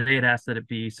 and they had asked that it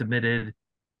be submitted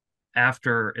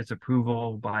after its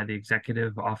approval by the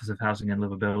Executive Office of Housing and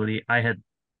Livability. I had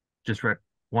just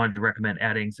wanted to recommend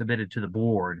adding submitted to the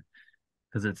board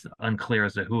because it's unclear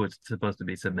as to who it's supposed to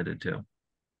be submitted to.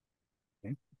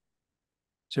 Okay. Is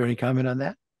there any comment on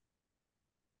that?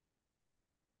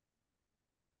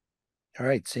 All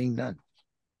right, seeing none.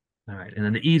 All right, and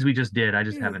then the E's we just did. I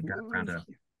just haven't got around to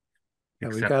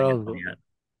we got all it yet.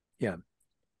 Yeah.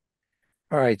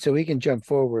 All right, so we can jump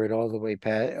forward all the way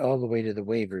to the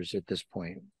waivers at this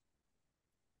point.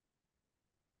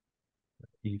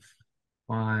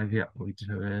 E5, yeah, we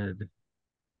did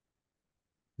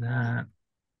that.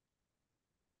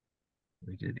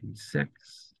 We did E6.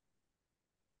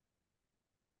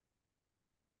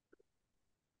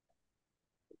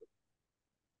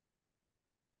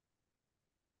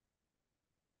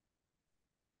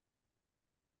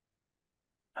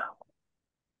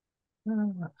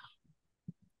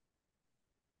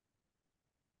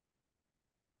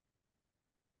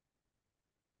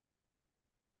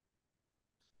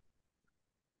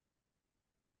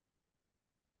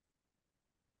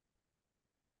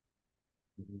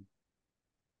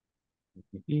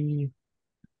 E,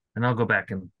 and I'll go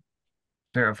back and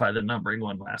verify the numbering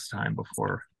one last time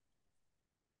before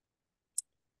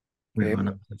we run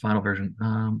up the final version.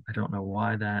 I don't know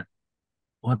what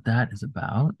that is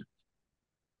about.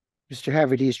 Mr.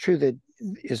 Haverty, it's true that,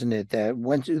 isn't it, that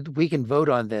once we can vote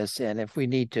on this, and if we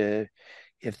need to,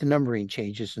 if the numbering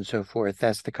changes and so forth,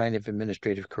 that's the kind of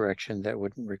administrative correction that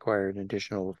wouldn't require any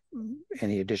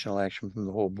additional action from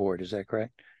the whole board. Is that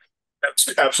correct?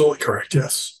 That's absolutely correct.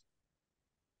 Yes.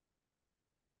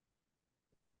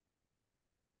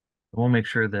 We'll make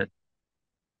sure that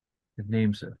the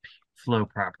names flow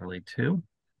properly too.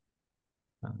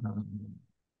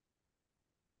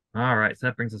 All right, so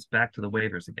that brings us back to the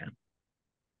waivers again.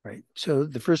 Right. So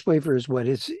the first waiver is what?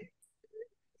 Is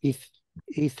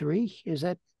E3? Is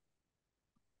that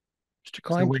Mr.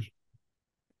 Klein?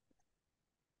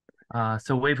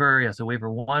 So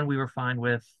waiver 1 we were fine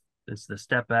with. This is the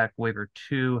step back. Waiver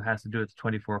 2 has to do with the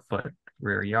 24-foot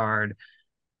rear yard.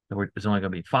 So it's only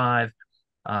going to be 5.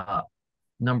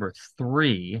 Number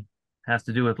 3 has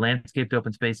to do with landscaped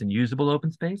open space and usable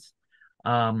open space.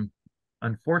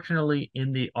 Unfortunately,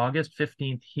 in the August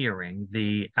 15th hearing,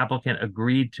 the applicant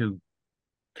agreed to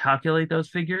calculate those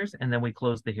figures, and then we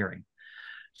closed the hearing.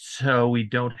 So we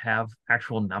don't have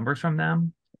actual numbers from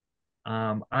them.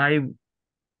 I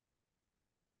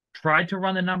tried to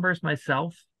run the numbers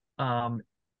myself, and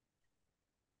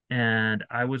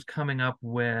I was coming up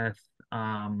with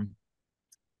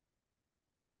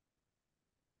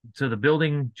so the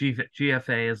building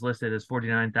GFA is listed as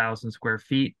 49,000 square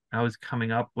feet. I was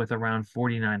coming up with around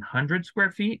 4,900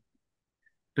 square feet.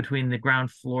 between the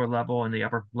ground floor level and the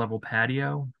upper level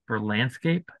patio for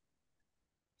landscape.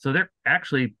 So they're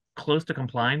actually close to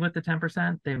complying with the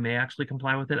 10%. They may actually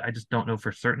comply with it. I just don't know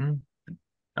for certain.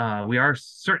 We are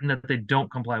certain that they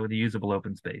don't comply with the usable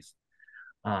open space.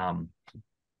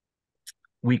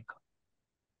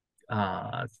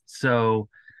 So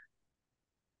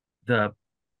the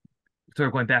sort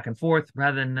of going back and forth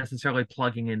rather than necessarily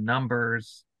plugging in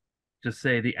numbers, just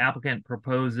say the applicant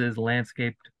proposes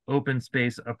landscaped open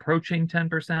space approaching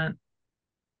 10%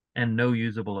 and no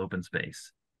usable open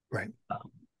space. Right.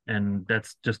 And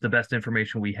that's just the best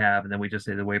information we have. And then we just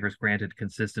say the waiver is granted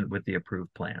consistent with the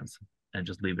approved plans and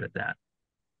just leave it at that.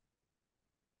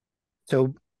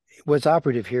 So what's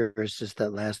operative here is just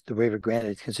that the waiver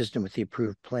granted consistent with the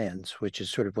approved plans, which is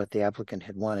sort of what the applicant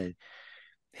had wanted.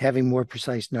 Having more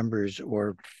precise numbers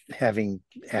or having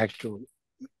actual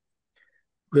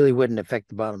really wouldn't affect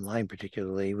the bottom line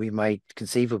particularly. We might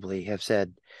conceivably have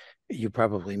said you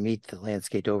probably meet the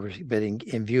landscape overbidding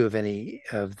in view of any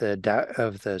of the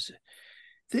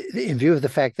in view of the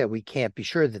fact that we can't be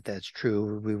sure that that's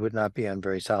true. We would not be on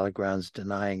very solid grounds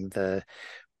denying the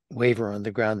waiver on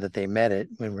the ground that they met it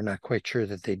when we're not quite sure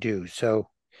that they do. So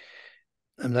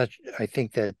I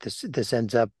think that this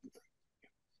ends up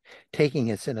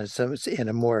taking us in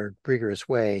a more rigorous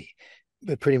way,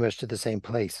 but pretty much to the same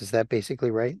place. Is that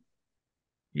basically right?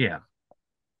 Yeah.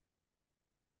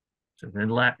 So then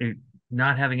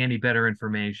not having any better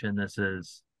information, this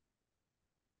is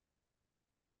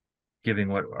giving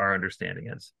what our understanding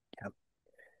is. Yeah.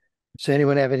 So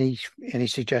anyone have any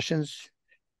suggestions,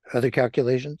 other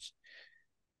calculations?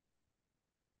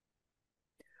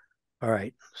 All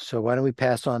right. So why don't we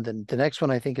pass on? The next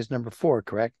one I think is number 4,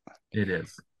 correct? It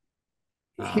is.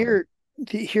 Here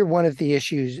one of the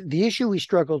issue we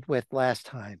struggled with last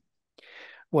time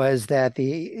was that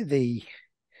the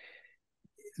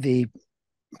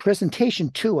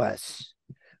presentation to us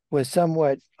was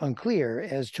somewhat unclear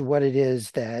as to what it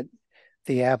is that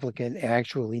the applicant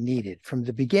actually needed. From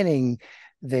the beginning,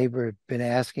 they were been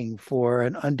asking for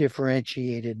an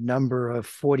undifferentiated number of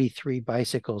 43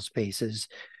 bicycle spaces,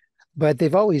 but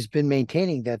they've always been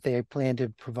maintaining that they plan to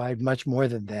provide much more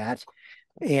than that.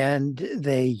 And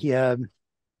they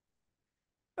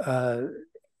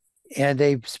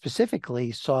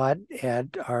specifically sought at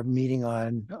our meeting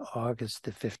on August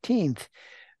the 15th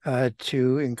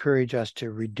to encourage us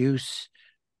to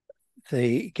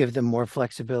give them more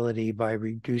flexibility by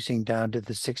reducing down to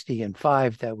the 60 and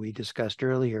 5 that we discussed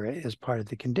earlier as part of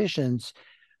the conditions.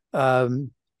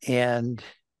 And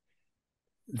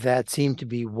that seemed to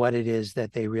be what it is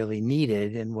that they really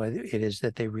needed and what it is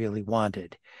that they really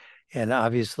wanted. And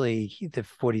obviously the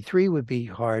 43 would be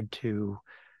hard to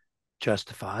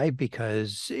justify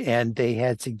and they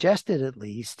had suggested at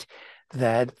least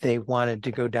that they wanted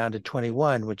to go down to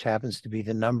 21, which happens to be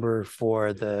the number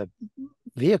for the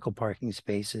vehicle parking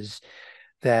spaces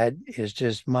that is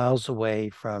just miles away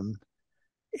from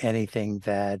anything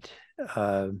that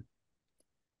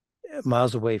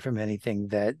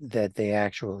they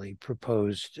actually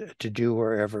proposed to do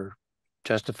or ever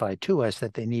justified to us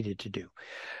that they needed to do.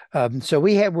 So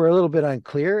we're a little bit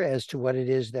unclear as to what it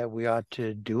is that we ought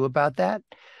to do about that.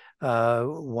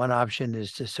 One option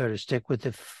is to sort of stick with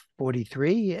the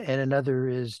 43, and another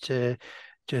is to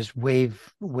just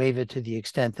waive it to the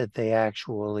extent that they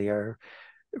actually are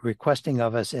requesting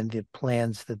of us in the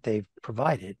plans that they've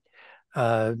provided.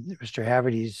 Mr.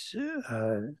 Haverty's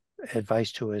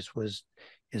advice to us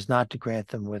is not to grant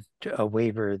them with a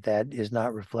waiver that is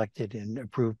not reflected in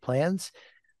approved plans.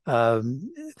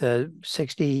 The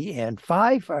 60 and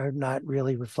 5 are not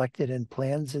really reflected in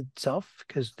plans itself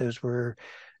because those were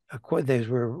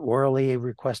orally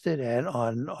requested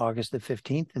on August the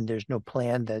 15th, and there's no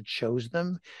plan that shows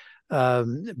them.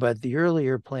 But the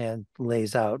earlier plan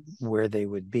lays out where they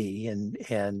would be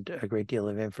and a great deal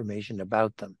of information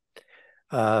about them.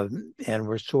 And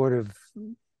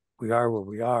we are where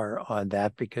we are on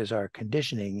that because our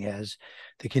conditioning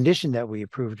the condition that we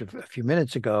approved a few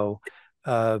minutes ago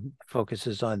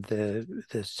focuses on the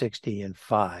 60 and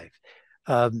 5.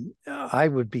 I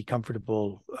would be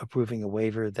comfortable approving a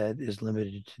waiver that is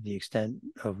limited to the extent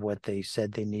of what they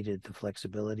said they needed the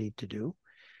flexibility to do,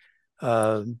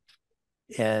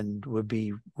 and would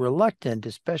be reluctant,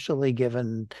 especially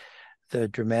given the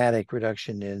dramatic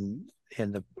reduction in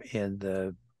the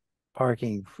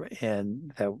parking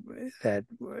and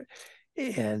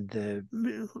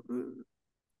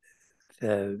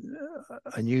the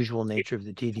unusual nature of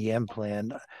the TDM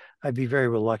plan. I'd be very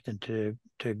reluctant to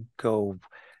go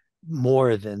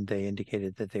more than they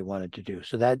indicated that they wanted to do.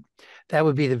 So that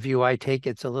would be the view I take.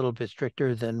 It's a little bit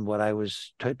stricter than what I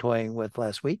was toying with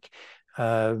last week,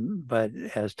 But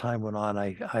as time went on,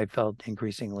 I felt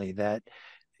increasingly that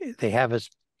they have a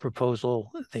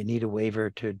proposal, they need a waiver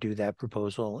to do that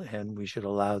proposal, and we should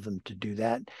allow them to do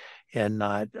that and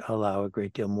not allow a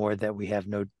great deal more that we have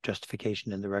no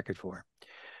justification in the record for.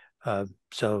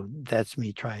 So that's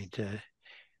me trying to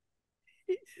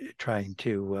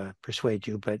persuade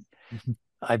you, but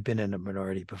I've been in a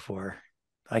minority before.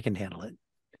 I can handle it.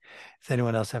 Does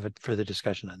anyone else have a further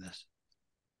discussion on this?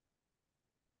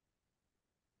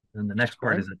 And the next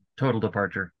part is a total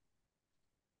departure.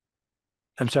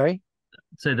 I'm sorry?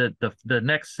 So the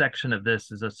next section of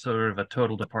this is a sort of a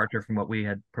total departure from what we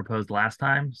had proposed last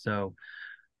time. So,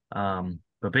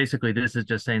 but basically this is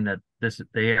just saying that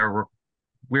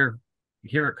we're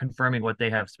here confirming what they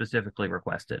have specifically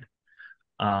requested.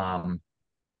 And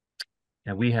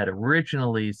we had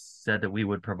originally said that we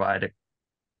would provide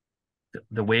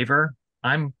the waiver.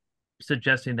 I'm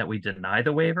suggesting that we deny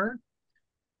the waiver.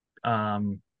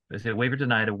 Is a waiver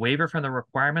denied. A waiver from the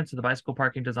requirements of the bicycle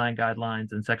parking design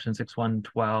guidelines in section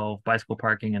 6112 bicycle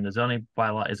parking and the zoning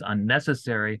bylaw is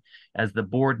unnecessary, as the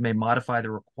board may modify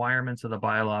the requirements of the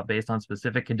bylaw based on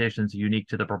specific conditions unique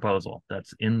to the proposal.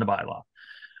 That's in the bylaw.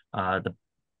 The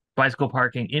bicycle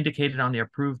parking indicated on the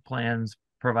approved plans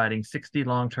providing 60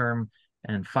 long-term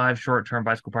and 5 short-term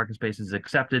bicycle parking spaces is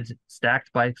accepted.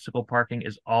 Stacked bicycle parking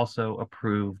is also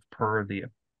approved per the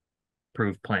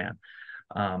approved plan.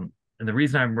 And the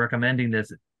reason I'm recommending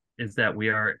this is that we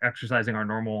are exercising our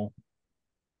normal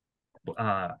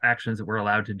actions that we're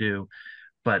allowed to do,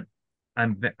 but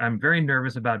I'm very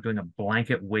nervous about doing a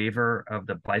blanket waiver of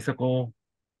the bicycle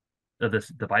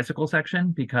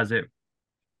section, because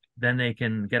then they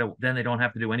don't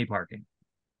have to do any parking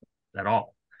at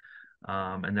all.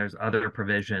 And there's other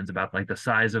provisions about like the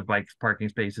size of bike parking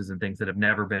spaces and things that have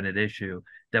never been an issue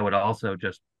that would also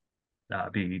just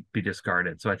be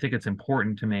discarded. So I think it's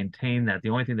important to maintain that. The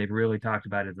only thing they've really talked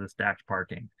about is the stacked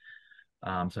parking.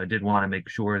 So I did want to make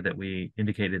sure that we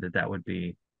indicated that would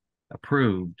be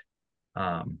approved.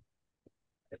 But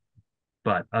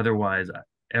otherwise,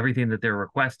 everything that they're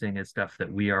requesting is stuff that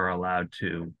we are allowed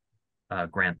to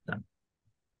grant them.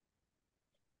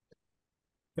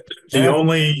 The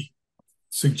only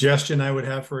suggestion I would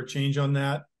have for a change on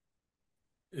that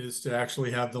is to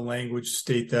actually have the language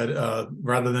state that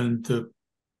rather than the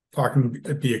parking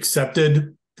be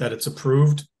accepted, that it's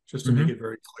approved, just to make it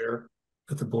very clear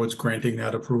that the board's granting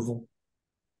that approval.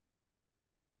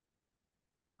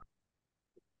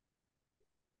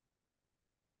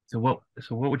 So what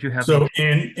would you have? So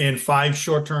and 5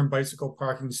 short-term bicycle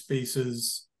parking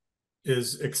spaces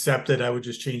is accepted. I would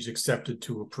just change accepted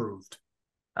to approved.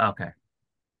 Okay.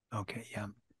 Okay, yeah.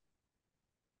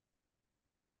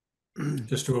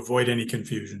 Just to avoid any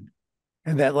confusion.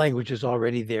 And that language is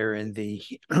already there in the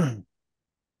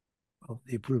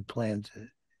the approved plans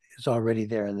is already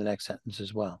there in the next sentence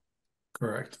as well.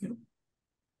 Correct.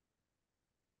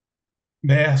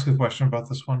 May I ask a question about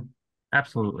this one?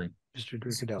 Absolutely. Mr.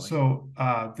 Dricadelli. So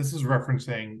this is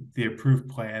referencing the approved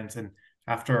plans, and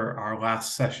after our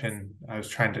last session, I was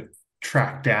trying to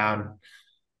track down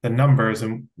the numbers,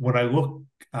 and when I look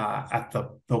at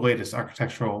the latest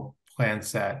architectural plan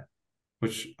set,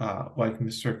 which like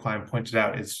Mr. Klein pointed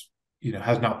out, is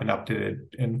has not been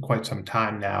updated in quite some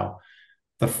time now.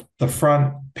 The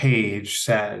front page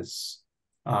says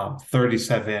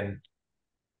 37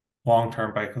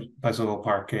 long-term bicycle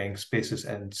parking spaces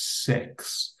and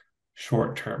 6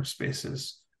 short-term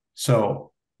spaces.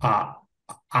 So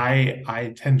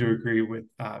I tend to agree with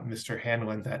Mr.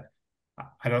 Hanlon that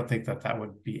I don't think that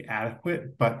would be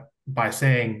adequate, but by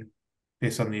saying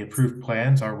based on the approved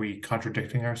plans, are we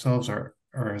contradicting ourselves, or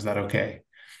is that okay?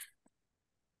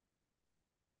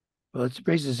 Well, it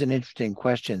raises an interesting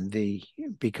question.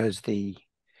 Because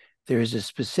there is a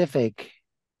specific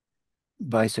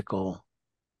bicycle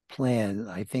plan,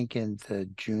 I think, in the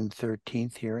June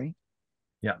 13th hearing.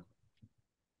 Yeah.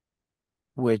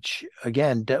 Which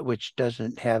again, which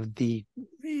doesn't have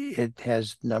it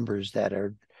has numbers that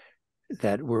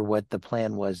were what the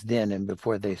plan was then, and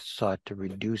before they sought to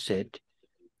reduce it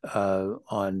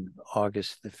on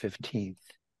August the 15th.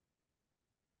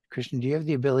 Christian, do you have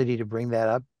the ability to bring that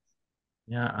up?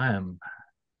 Yeah, I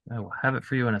will have it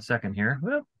for you in a second here.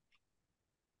 Well,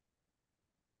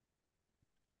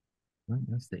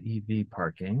 that's the EV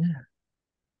parking.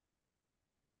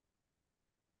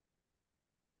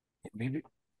 Maybe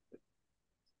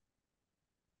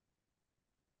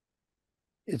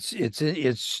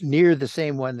it's near the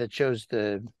same one that shows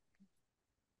the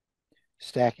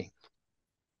stacking.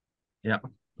 Yeah.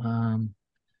 Well,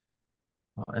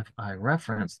 if I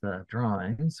reference the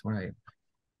drawings where I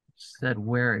said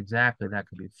where exactly that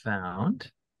could be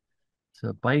found.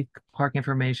 So bike park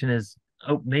information is,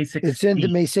 oh, May 16th. It's into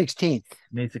May 16th.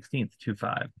 May 16th,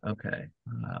 2/5. Okay.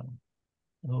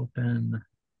 Open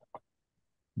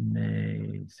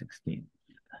May 16th.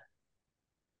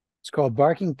 It's called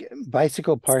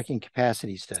Bicycle Parking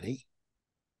Capacity Study.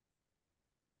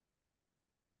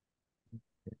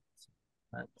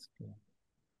 Let's go.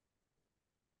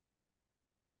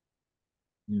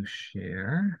 New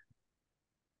share.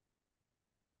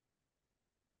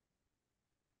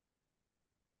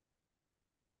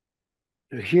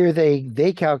 Here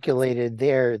they calculated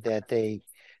there that the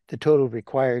total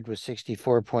required was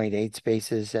 64.8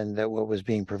 spaces and that what was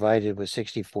being provided was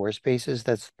 64 spaces.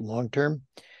 That's long term.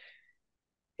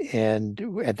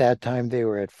 And at that time they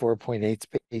were at 4.8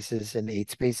 spaces and 8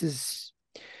 spaces.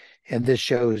 And this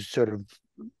shows sort of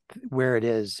where it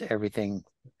is, everything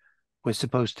was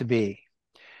supposed to be.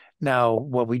 Now,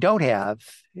 what we don't have,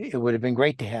 it would have been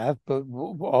great to have, but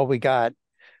all we got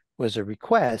was a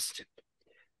request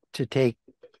to take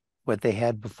what they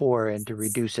had before and to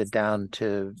reduce it down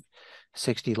to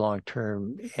 60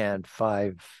 long-term and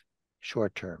 5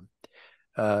 short-term.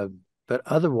 But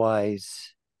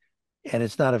otherwise, and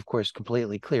it's not, of course,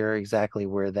 completely clear exactly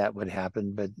where that would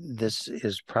happen, but this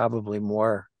is probably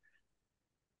more,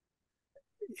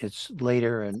 it's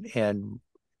later and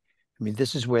I mean,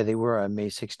 this is where they were on May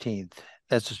 16th.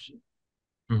 That's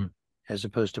as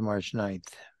opposed to March 9th.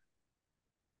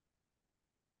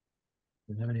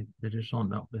 Do you have any additional?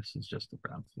 No, this is just the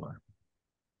ground floor.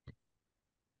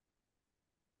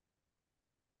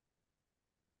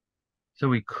 So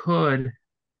we could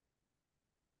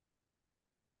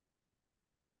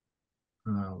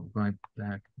going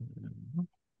back.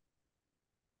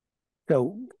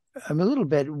 So I'm a little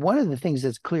bit, one of the things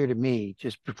that's clear to me,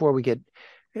 just before we get,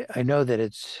 I know that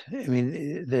it's, I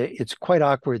mean, it's quite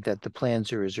awkward that the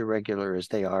plans are as irregular as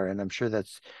they are. And I'm sure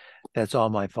that's all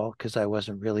my fault because I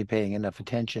wasn't really paying enough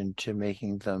attention to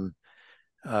making them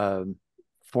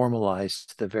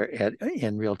formalized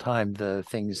in real time, the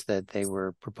things that they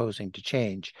were proposing to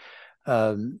change.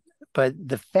 But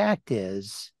the fact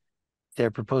is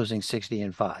they're proposing 60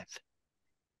 and 5.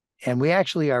 And we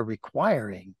actually are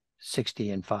requiring 60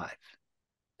 and 5.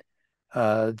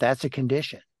 That's a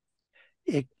condition.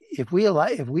 If we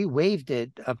waived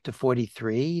it up to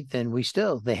 43, then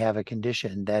they have a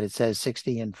condition that it says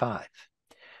 60 and 5.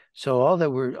 So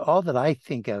all that I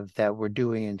think of that we're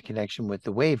doing in connection with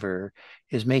the waiver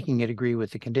is making it agree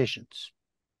with the conditions.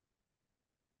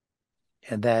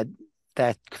 And that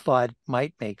thought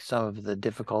might make some of the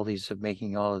difficulties of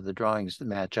making all of the drawings that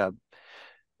match up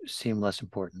seem less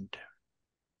important.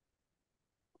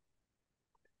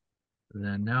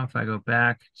 Then now if I go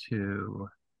back to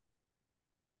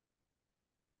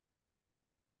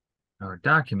our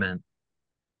document,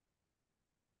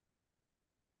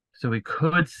 so we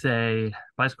could say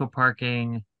bicycle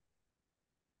parking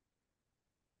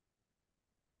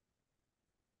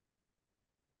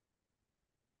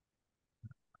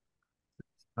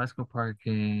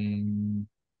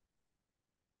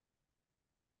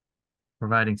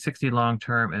providing 60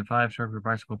 long-term and 5 short-term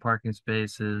bicycle parking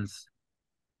spaces.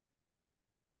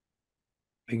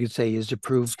 We could say is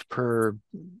approved per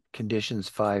conditions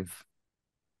 5,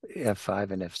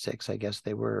 F5 and F6. I guess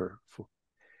they were.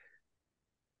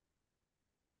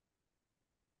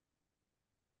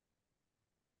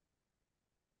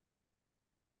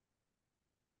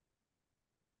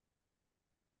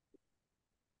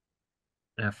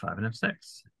 F5 and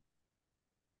F6.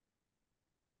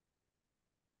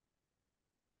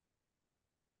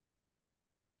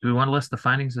 Do we want to list the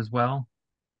findings as well?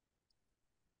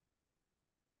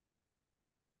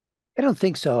 I don't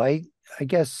think so. I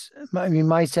guess, I mean,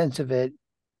 my sense of it,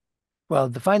 well,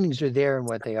 the findings are there and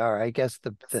what they are. I guess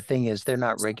the thing is they're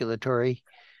not regulatory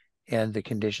and the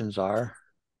conditions are.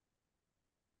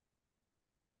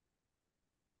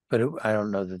 But I don't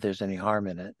know that there's any harm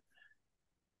in it.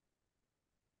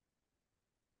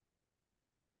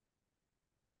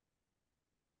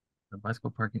 The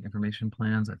bicycle parking information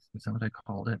plans, is that what I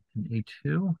called it in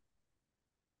A2?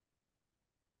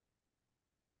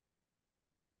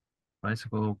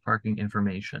 Bicycle parking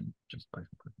information, just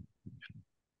bicycle parking information.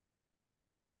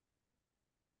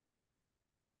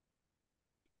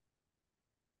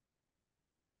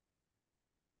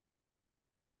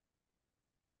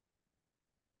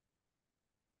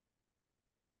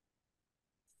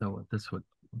 So this would,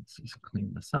 let's just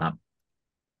clean this up.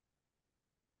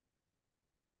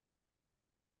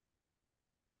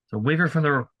 So waiver from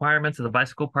the requirements of the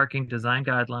bicycle parking design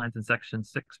guidelines in section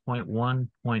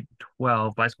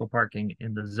 6.1.12, bicycle parking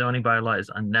in the zoning bylaw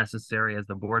is unnecessary as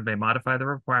the board may modify the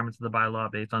requirements of the bylaw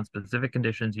based on specific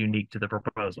conditions unique to the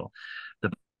proposal.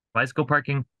 The bicycle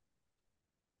parking.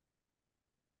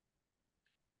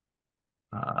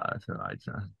 I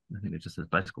think it just says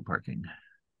bicycle parking.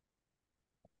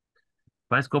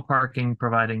 Bicycle parking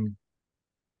providing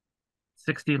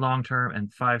 60 long-term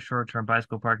and 5 short-term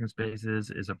bicycle parking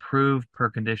spaces is approved per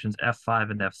conditions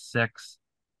F5 and F6.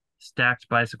 Stacked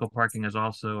bicycle parking is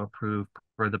also approved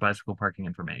per the bicycle parking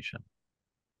information.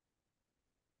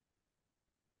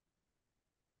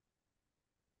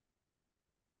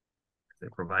 They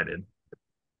provided.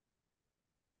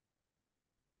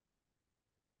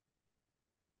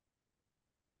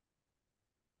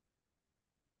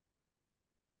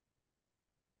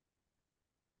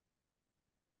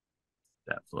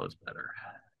 That flows better.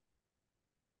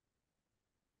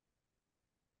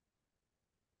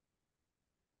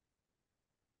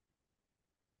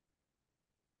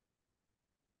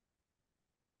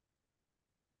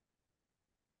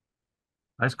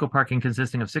 Bicycle parking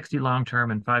consisting of 60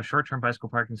 long-term and 5 short-term bicycle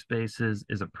parking spaces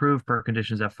is approved per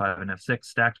conditions F5 and F6.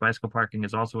 Stacked bicycle parking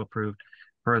is also approved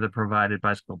per the provided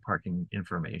bicycle parking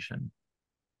information.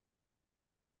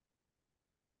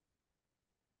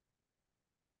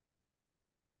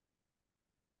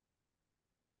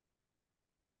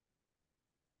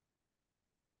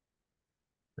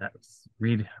 That's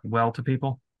read well to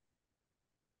people?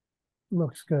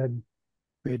 Looks good.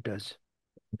 It does.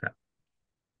 Okay.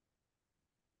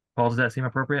 Paul, does that seem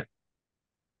appropriate?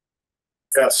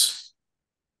 Yes.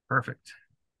 Perfect.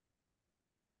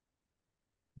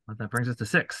 Well, that brings us to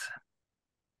 6.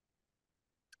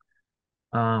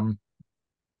 So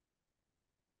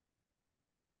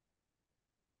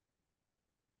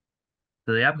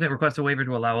the applicant requests a waiver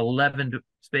to allow 11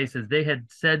 spaces. They had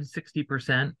said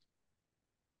 60%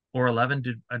 or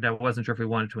 11. I wasn't sure if we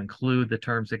wanted to include the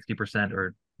term 60%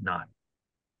 or not.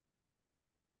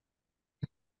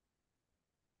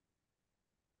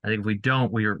 I think if we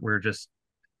don't, we're just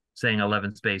saying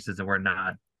 11 spaces and we're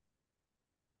not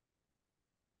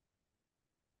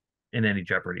in any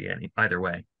jeopardy either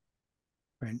way.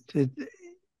 Right.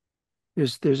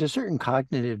 There's a certain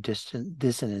cognitive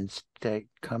dissonance that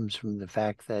comes from the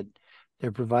fact that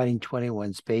they're providing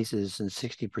 21 spaces and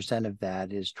 60% of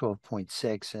that is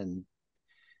 12.6, and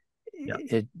yeah.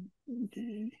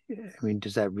 I mean,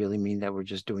 does that really mean that we're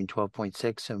just doing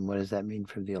 12.6, and what does that mean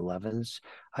for the 11s?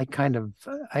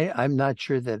 I'm not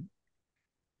sure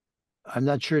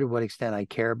to what extent I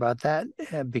care about that,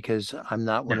 because I'm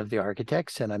not one of the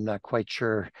architects, and I'm not quite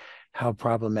sure how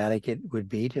problematic it would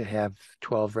be to have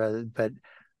 12 but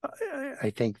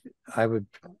I think I would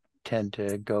tend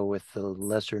to go with the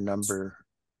lesser number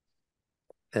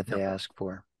that they ask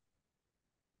for.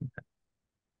 Okay.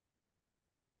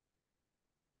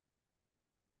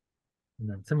 And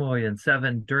then similarly in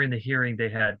 7, during the hearing, they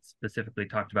had specifically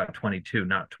talked about 22,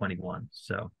 not 21.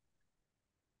 So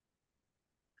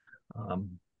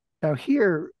now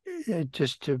here,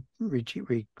 just to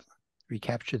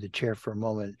recapture the chair for a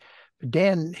moment,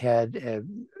 Dan had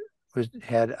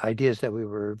ideas that we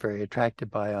were very attracted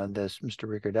by on this, Mr.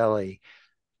 Riccardelli,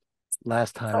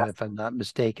 last time, if I'm not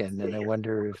mistaken, and I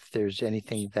wonder if there's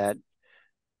anything that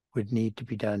would need to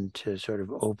be done to sort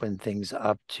of open things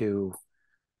up to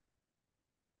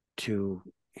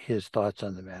his thoughts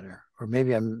on the matter, or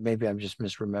maybe I'm just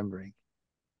misremembering.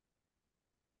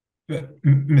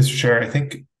 Mr. Chair, I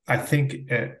think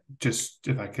just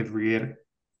if I could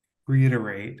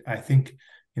reiterate, I think,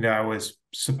 I was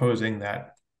supposing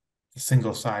that the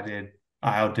single-sided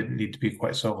aisle didn't need to be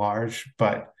quite so large,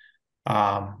 but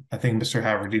I think Mr.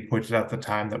 Haverty pointed out at the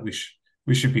time that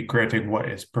we should be granting what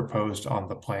is proposed on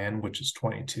the plan, which is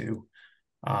 22.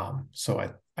 So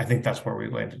I think that's where we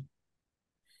landed.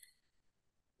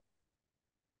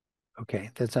 Okay,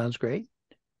 that sounds great.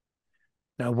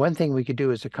 Now, one thing we could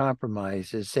do as a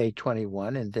compromise is say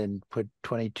 21 and then put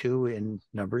 22 in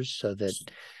numbers so that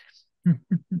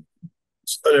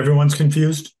everyone's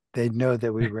confused. They'd know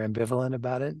that we were ambivalent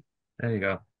about it. There you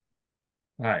go.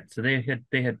 All right, so they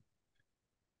had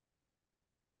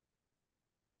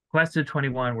requested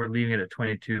 21. We're leaving it at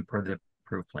 22 per the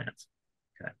approved plans.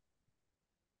 Okay.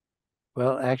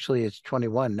 Well, actually, it's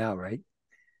 21 now, right?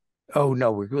 Oh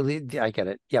no, we're really. I get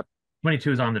it. Yep.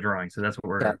 22 is on the drawing, so that's what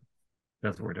we're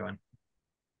doing.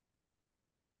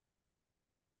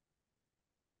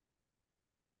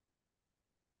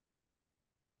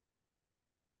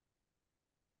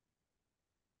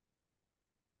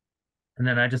 And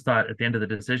then I just thought at the end of the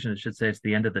decision, it should say it's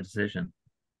the end of the decision,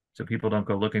 so people don't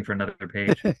go looking for another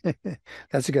page.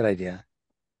 That's a good idea.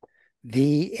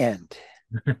 The end.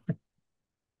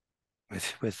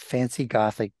 with fancy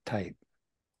Gothic type.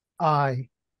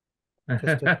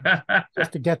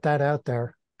 Just to get that out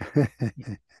there.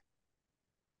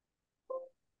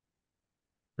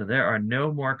 So there are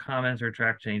no more comments or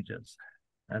track changes.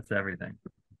 That's everything.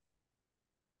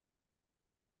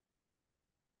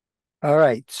 All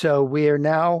right, so we're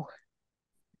now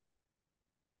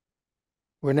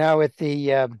at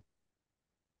the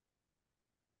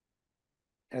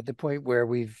point where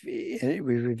we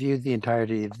reviewed the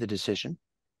entirety of the decision,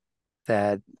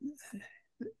 that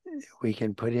we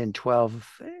can put in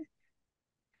 12,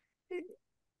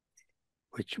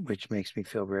 which makes me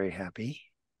feel very happy,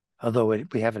 although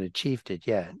we haven't achieved it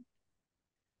yet.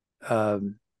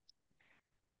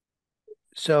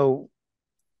 So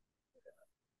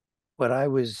what I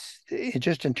was,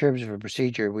 just in terms of a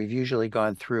procedure, we've usually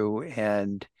gone through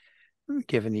and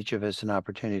given each of us an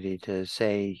opportunity to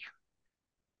say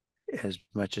as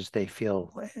much as they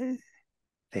feel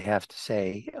they have to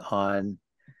say on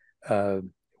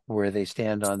where they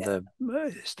stand on it,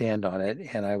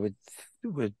 and I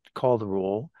would call the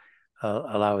roll,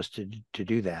 allow us to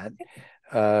do that,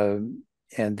 and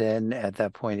then at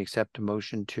that point accept a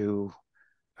motion to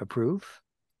approve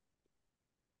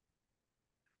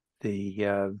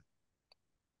the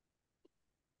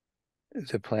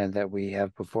plan that we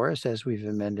have before us as we've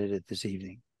amended it this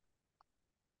evening.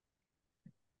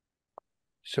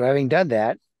 So having done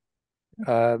that,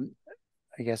 I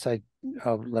guess let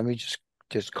me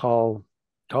just call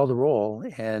the roll,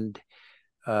 and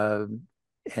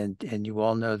you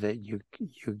all know that you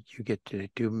get to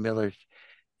do Miller.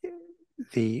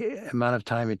 The amount of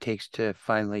time it takes to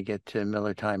finally get to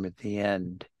Miller time at the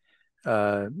end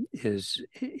is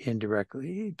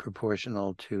indirectly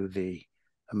proportional to the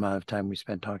amount of time we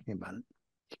spent talking about it.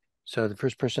 So the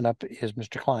first person up is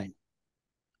Mr. Klein.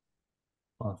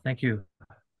 Well, thank you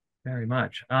very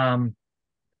much. So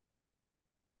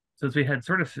as we had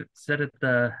sort of said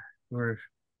we're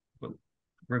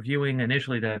reviewing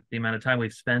initially the amount of time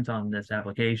we've spent on this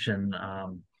application.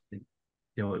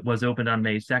 It was opened on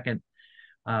May 2nd.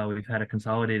 We've had a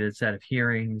consolidated set of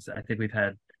hearings. I think we've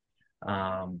had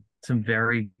some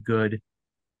very good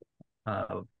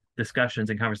discussions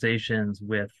and conversations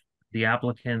with the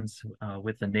applicants,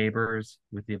 with the neighbors,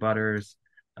 with the abutters,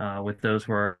 with those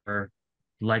who are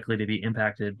likely to be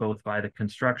impacted both by the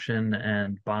construction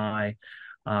and by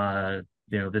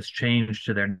this change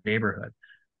to their neighborhood.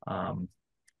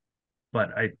 But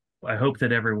I hope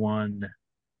that everyone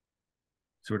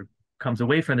sort of comes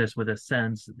away from this with a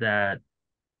sense that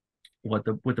what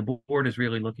the board is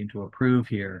really looking to approve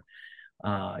here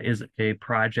is a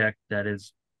project that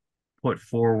is put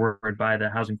forward by the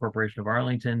Housing Corporation of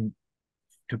Arlington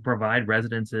to provide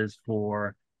residences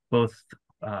for both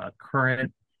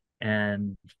current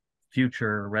and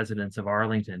future residents of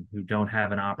Arlington who don't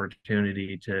have an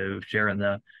opportunity to share in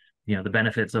the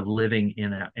benefits of living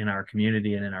in our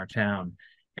community and in our town.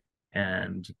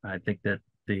 And I think that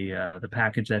the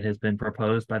package that has been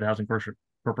proposed by the Housing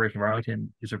Corporation of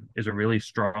Arlington is a really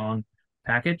strong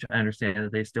package. I understand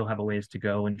that they still have a ways to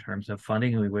go in terms of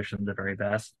funding, and we wish them the very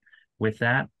best with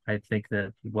that. I think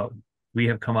that what we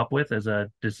have come up with as a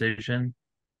decision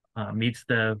meets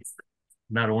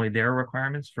not only their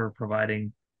requirements for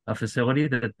providing a facility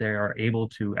that they are able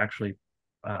to actually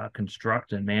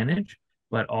construct and manage,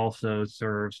 but also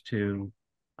serves to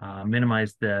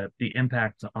minimize the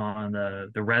impact on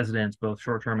the residents, both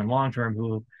short-term and long-term,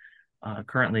 who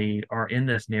currently are in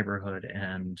this neighborhood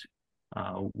and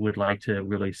would like to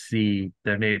really see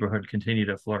their neighborhood continue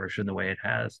to flourish in the way it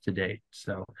has to date.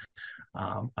 So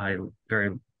I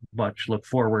very much look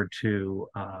forward to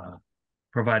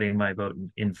providing my vote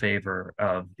in favor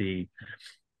of the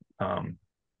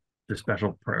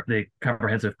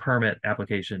comprehensive permit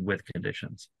application with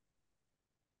conditions.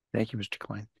 Thank you, Mr.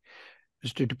 Klein.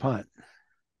 Mr. DuPont.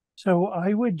 So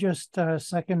I would just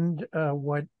second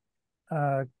what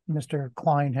Mr.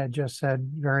 Klein had just said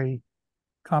very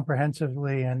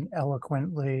comprehensively and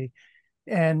eloquently,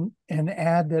 and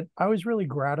add that I was really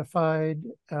gratified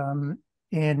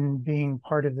in being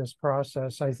part of this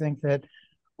process. I think that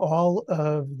all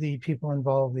of the people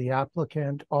involved, the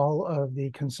applicant, all of the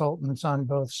consultants on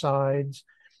both sides,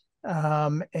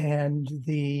 and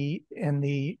the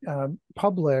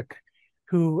public,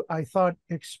 who I thought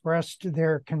expressed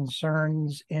their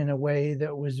concerns in a way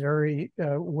that was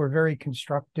were very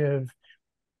constructive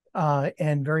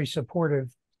and very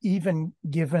supportive, even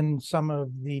given some of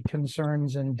the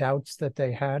concerns and doubts that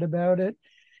they had about it.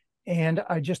 And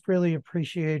I just really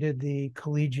appreciated the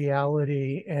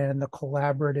collegiality and the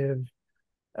collaborative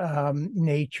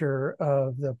nature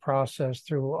of the process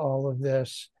through all of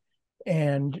this,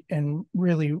 and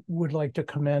really would like to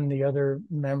commend the other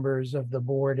members of the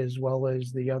board as well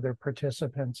as the other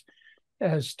participants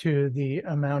as to the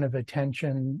amount of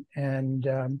attention and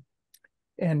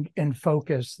and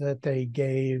focus that they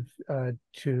gave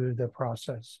to the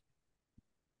process.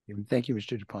 Thank you,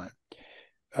 Mr. DuPont.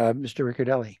 Mr.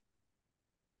 Riccardelli.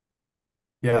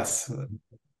 Yes,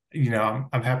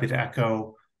 I'm happy to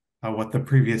echo what the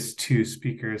previous two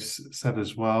speakers said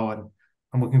as well, and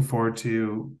I'm looking forward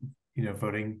to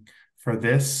voting for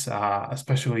this,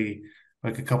 especially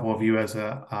like a couple of you as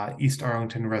a East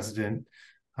Arlington resident.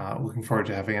 Looking forward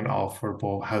to having an all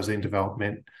affordable housing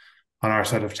development on our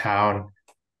side of town.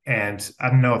 And I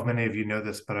don't know if many of you know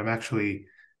this, but I'm actually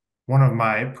one of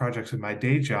my projects in my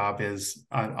day job is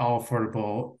an all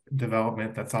affordable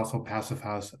development that's also passive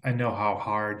house. I know how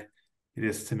hard it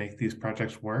is to make these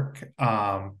projects work.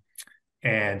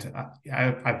 And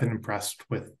I've been impressed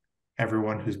with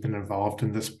everyone who's been involved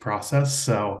in this process.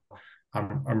 So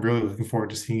I'm really looking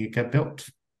forward to seeing it get built.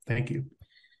 Thank you.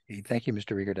 Thank you,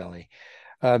 Mr. Riccardelli.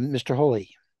 Mr. Holy.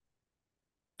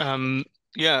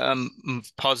 Yeah, I'm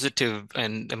positive,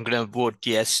 and I'm gonna vote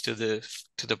yes to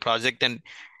the project. And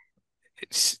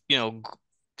it's,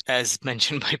 as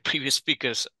mentioned by previous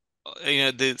speakers,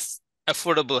 this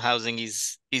affordable housing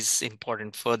is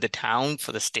important for the town,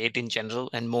 for the state in general,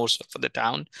 and more so for the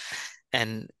town.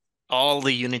 And all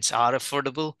the units are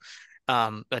affordable.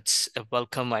 That's a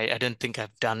welcome. I don't think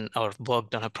I've done or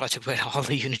worked on a project where all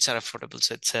the units are affordable.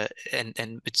 So it's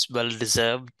and it's well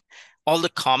deserved. All the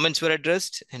comments were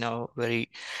addressed,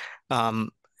 very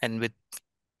and with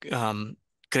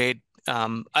great.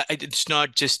 It's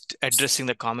not just addressing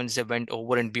the comments; they went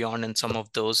over and beyond in some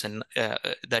of those, and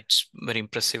that's very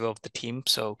impressive of the team.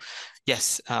 So,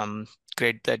 yes,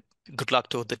 great. Good luck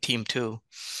to the team too,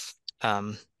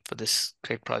 for this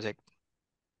great project.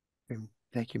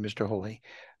 Thank you, Mr. Holy.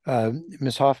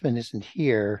 Ms. Hoffman isn't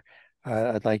here.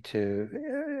 I'd like to.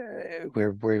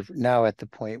 We're now at the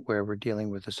point where we're dealing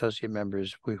with associate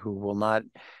members who will not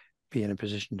be in a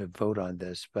position to vote on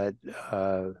this, but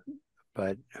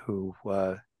who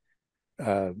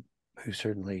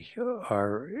certainly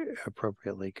are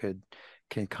appropriately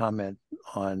can comment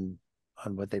on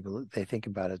what they think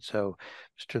about it. So,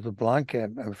 Mr. LeBlanc,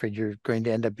 I'm afraid you're going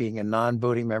to end up being a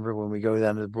non-voting member when we go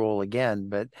down to the roll again,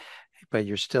 but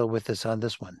you're still with us on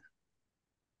this one.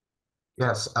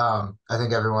 Yes, I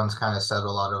think everyone's kind of said a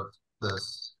lot of the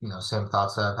same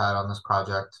thoughts that I've had on this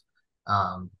project.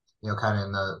 Kind of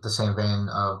in the same vein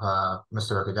of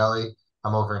Mr. Riccardelli.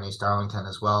 I'm over in East Arlington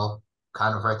as well,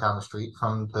 kind of right down the street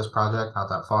from this project, not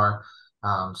that far.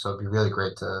 So it'd be really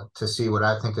great to see what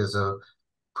I think is a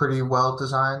pretty well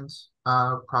designed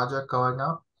project going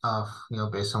up.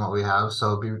 Based on what we have.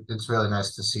 So it's really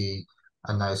nice to see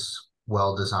a nice,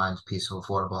 well designed piece of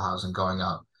affordable housing going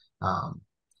up.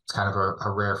 It's kind of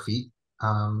a rare feat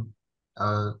in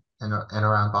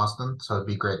around Boston. So it'd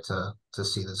be great to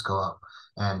see this go up.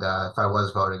 And if I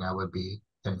was voting, I would be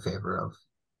in favor of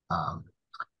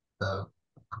the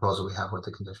proposal we have with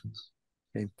the conditions.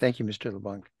 Okay, thank you, Mr.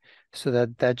 LeBlanc. So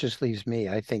that just leaves me.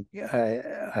 I think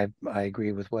I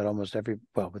agree with what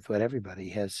with what everybody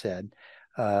has said.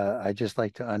 I just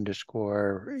like to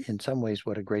underscore in some ways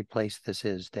what a great place this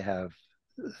is to have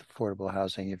affordable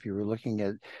housing. If you were looking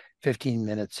at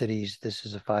 15-minute cities, this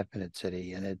is a 5-minute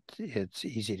city, and it's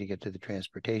easy to get to the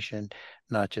transportation,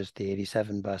 not just the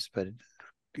 87 bus, but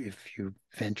if you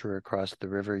venture across the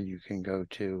river, you can go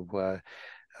to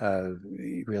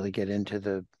really get into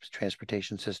the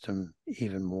transportation system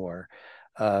even more.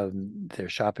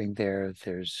 There's shopping there.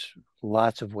 There's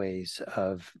lots of ways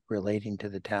of relating to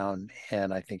the town,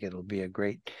 and I think it'll be a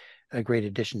great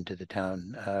addition to the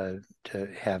town to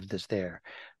have this there.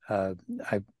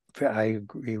 I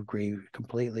agree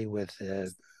completely with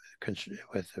the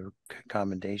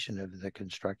commendation of the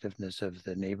constructiveness of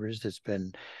the neighbors. It's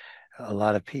been a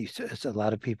lot of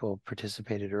people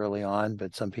participated early on,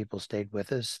 but some people stayed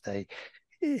with us. They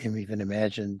even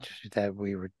imagined that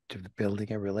we were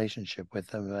building a relationship with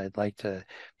them. I'd like to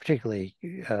particularly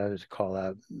call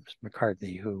out Ms.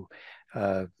 McCartney, who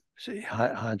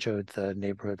honchoed the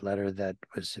neighborhood letter that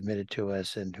was submitted to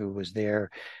us, and who was there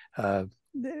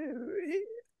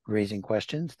raising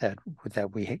questions that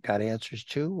we got answers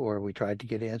to, or we tried to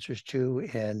get answers to,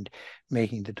 and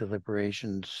making the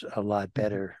deliberations a lot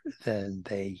better than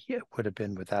they would have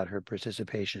been without her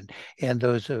participation, and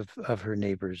those of her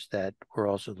neighbors that were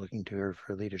also looking to her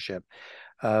for leadership.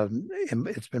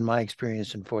 It's been my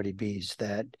experience in 40Bs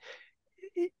that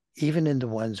even in the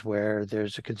ones where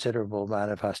there's a considerable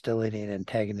amount of hostility and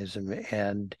antagonism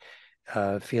and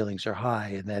feelings are high,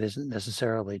 and that isn't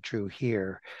necessarily true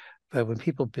here, but when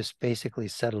people just basically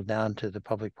settle down to the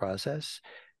public process,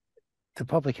 the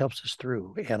public helps us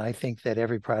through. And I think that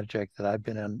every project that I've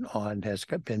been on has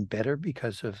been better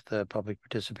because of the public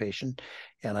participation.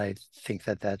 And I think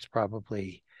that that's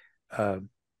probably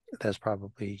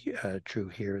true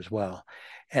here as well.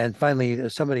 And finally,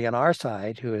 somebody on our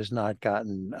side who has not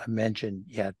gotten mentioned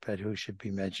yet, but who should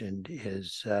be mentioned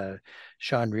is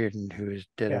Sean Reardon, who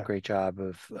did a great job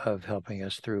of helping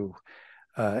us through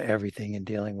everything and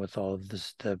dealing with all of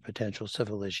the potential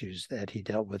civil issues that he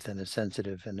dealt with in a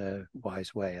sensitive and a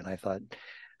wise way. And I thought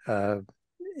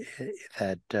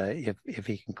that if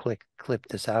he can clip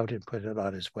this out and put it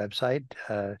on his website,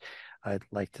 I'd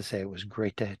like to say it was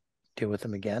great to deal with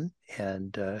him again.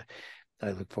 And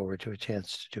I look forward to a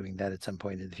chance to doing that at some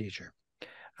point in the future.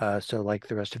 So like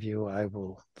the rest of you, I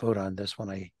will vote on this when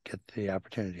I get the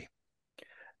opportunity.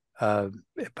 But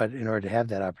in order to have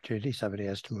that opportunity, somebody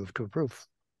has to move to approve.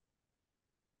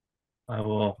 I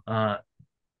will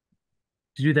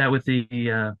do that with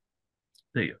the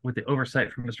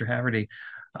oversight from Mr. Haverty.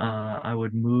 I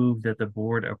would move that the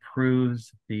board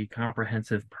approves the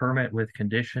comprehensive permit with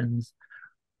conditions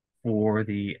for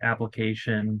the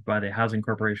application by the Housing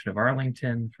Corporation of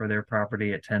Arlington for their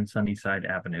property at 10 Sunnyside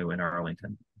Avenue in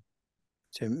Arlington.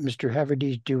 So, Mr.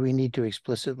 Haverty, do we need to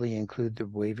explicitly include the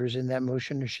waivers in that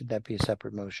motion, or should that be a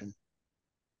separate motion?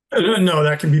 No,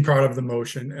 that can be part of the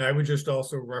motion. I would just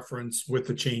also reference with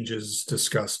the changes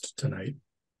discussed tonight.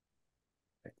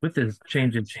 With the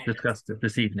changes discussed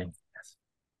this evening. Yes.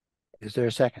 Is there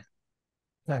a second?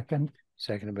 Second.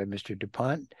 Seconded by Mr.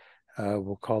 DuPont.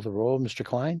 We'll call the roll. Mr.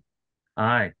 Klein?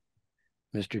 Aye.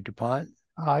 Mr. DuPont?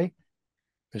 Aye.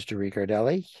 Mr.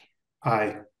 Ricardelli?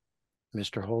 Aye.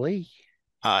 Mr. Holy?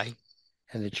 Aye.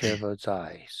 And the chair votes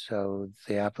aye. So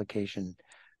the application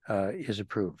is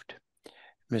approved.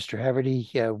 Mr. Haverty,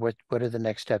 what are the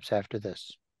next steps after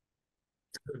this?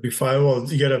 It'll be filed.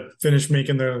 Well, you got to finish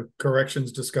making the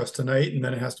corrections discussed tonight, and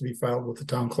then it has to be filed with the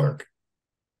town clerk.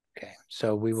 Okay,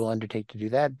 so we will undertake to do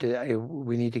that.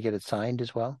 We need to get it signed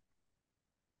as well?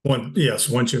 Yes,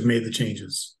 once you've made the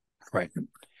changes. Right.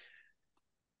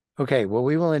 Okay, well,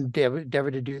 we will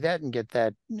endeavor to do that and get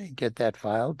that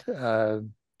filed.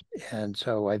 And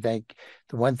so I think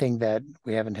the one thing that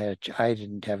I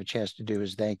didn't have a chance to do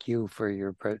is thank you for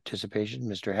your participation,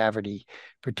 Mr. Haverty,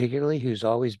 particularly, who's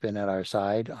always been at our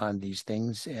side on these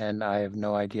things. And I have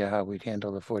no idea how we'd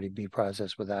handle the 40B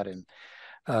process without him.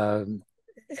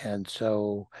 And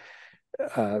so,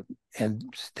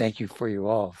 and thank you for you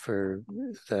all for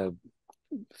the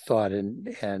thought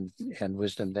and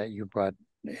wisdom that you brought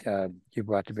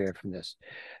to bear from this.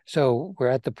 So we're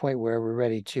at the point where we're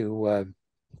ready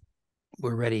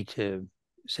to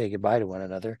say goodbye to one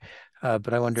another.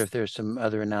 But I wonder if there's some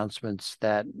other announcements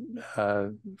that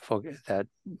that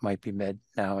might be made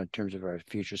now in terms of our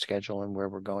future schedule and where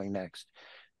we're going next.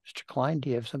 Mr. Klein, do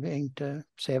you have something to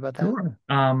say about that? Sure.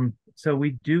 So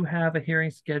we do have a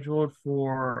hearing scheduled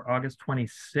for August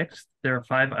 26th. There are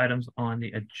 5 items on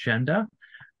the agenda.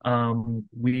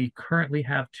 We currently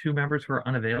have 2 members who are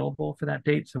unavailable for that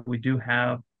date. So we do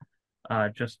have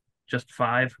just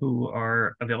 5 who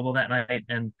are available that night.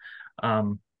 And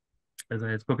as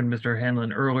I had spoken to Mr.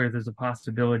 Hanlon earlier, there's a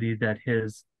possibility that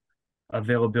his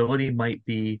availability might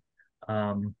be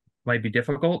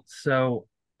difficult. So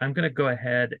I'm going to go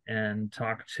ahead and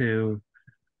talk to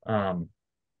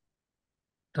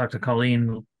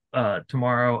Colleen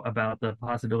tomorrow about the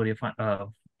possibility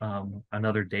of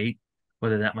another date,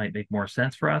 whether that might make more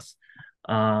sense for us,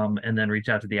 and then reach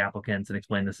out to the applicants and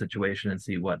explain the situation and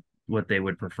see what they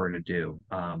would prefer to do,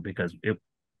 because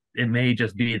it may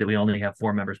just be that we only have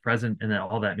 4 members present, and then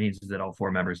all that means is that all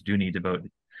 4 members do need to vote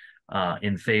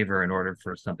in favor in order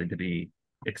for something to be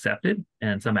accepted.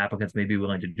 And some applicants may be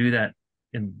willing to do that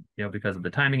because of the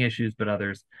timing issues, but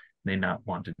others may not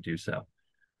want to do so.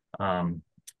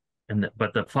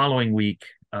 But the following week,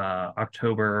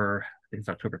 October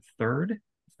 3rd,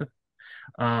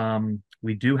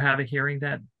 we do have a hearing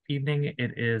that evening.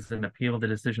 It is an appeal of the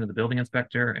decision of the building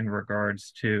inspector in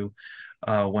regards to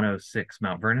 106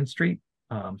 Mount Vernon Street.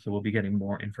 So we'll be getting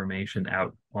more information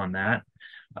out on that.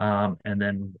 And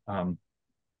then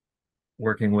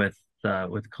working with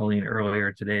Colleen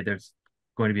earlier today, there's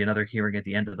going to be another hearing at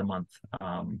the end of the month,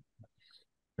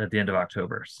 at the end of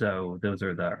October. So those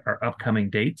are our upcoming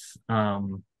dates. But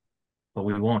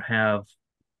we won't have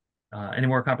any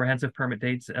more comprehensive permit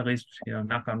dates, at least,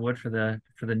 knock on wood, for the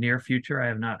near future. I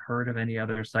have not heard of any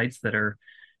other sites that are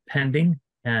pending.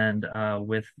 And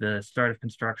with the start of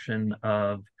construction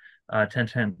of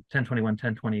 1021,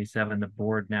 1027, the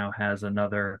board now has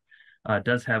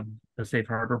does have a safe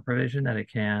harbor provision that it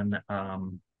can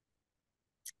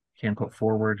put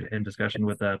forward in discussion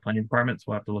with the planning department. So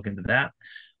we'll have to look into that.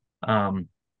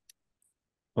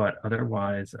 But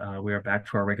otherwise, we are back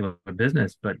to our regular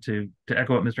business. But to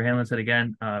echo what Mr. Hanlon said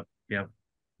again,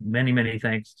 many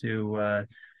thanks to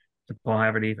Paul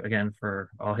Haverty again for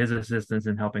all his assistance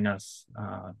in helping us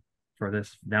for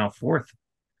this now fourth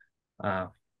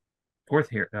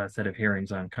set of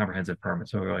hearings on comprehensive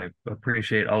permits. So I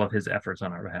appreciate all of his efforts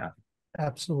on our behalf.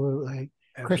 Absolutely.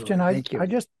 Absolutely. Christian, Thank you. I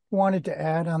just wanted to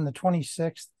add on the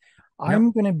 26th,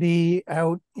 I'm going to be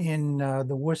out in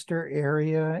the Worcester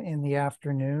area in the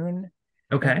afternoon.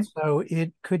 Okay. And so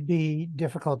it could be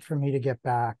difficult for me to get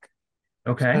back.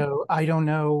 Okay. So I don't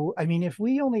know. I mean, if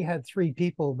we only had 3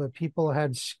 people, but people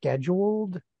had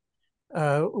scheduled,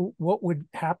 what would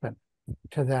happen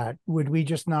to that? Would we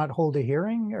just not hold a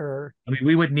hearing, or? I mean,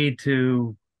 we would need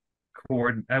to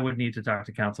I would need to talk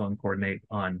to council and coordinate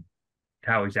on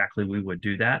how exactly we would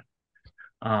do that.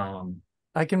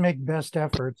 I can make best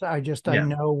efforts. I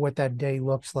know what that day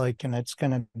looks like, and it's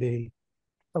going to be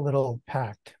a little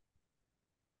packed.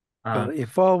 Well,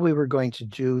 if all we were going to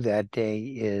do that day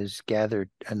is gather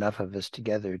enough of us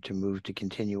together to move to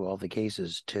continue all the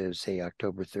cases to, say,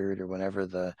 October 3rd or whenever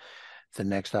the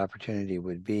next opportunity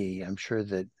would be, I'm sure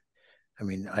that, I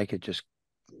mean, I could just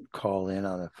call in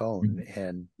on a phone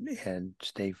and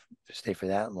stay for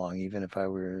that long, even if I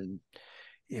were in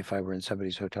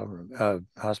somebody's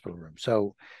hospital room.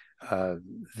 So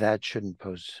that shouldn't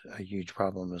pose a huge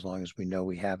problem as long as we know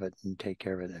we have it and take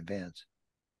care of it in advance.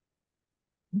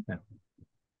 Okay.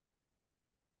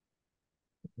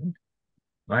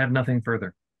 I have nothing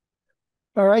further.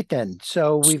 All right, then.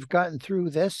 So we've gotten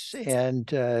through this, and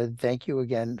thank you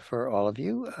again for all of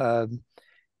you.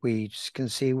 We can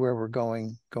see where we're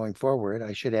going forward.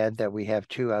 I should add that we have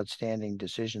 2 outstanding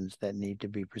decisions that need to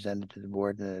be presented to the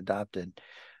board and adopted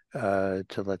to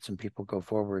let some people go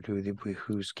forward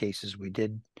whose cases we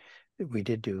did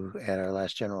do at our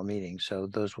last general meeting. So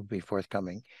those will be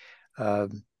forthcoming.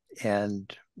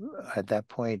 And at that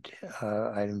point,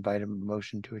 I'd invite a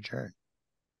motion to adjourn.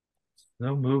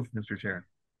 So moved, Mr. Chair.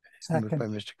 Moved by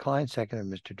Mr. Klein, seconded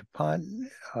by Mr. DuPont.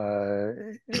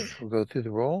 We'll go through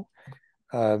the roll.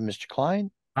 Mr.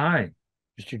 Klein? Aye.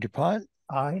 Mr. DuPont?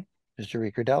 Aye. Mr.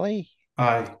 Riccardelli?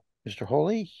 Aye. Mr.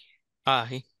 Holy?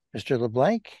 Aye. Mr.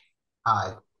 LeBlanc?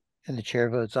 Aye. And the chair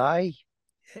votes aye.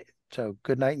 So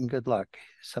good night and good luck.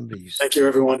 Somebody's. Thank you,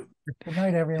 everyone. Good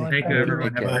night, everyone. Thank you,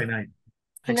 everyone. Take Have a care. great night.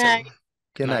 Thanks, night. everyone.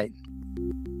 Good Night.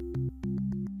 night.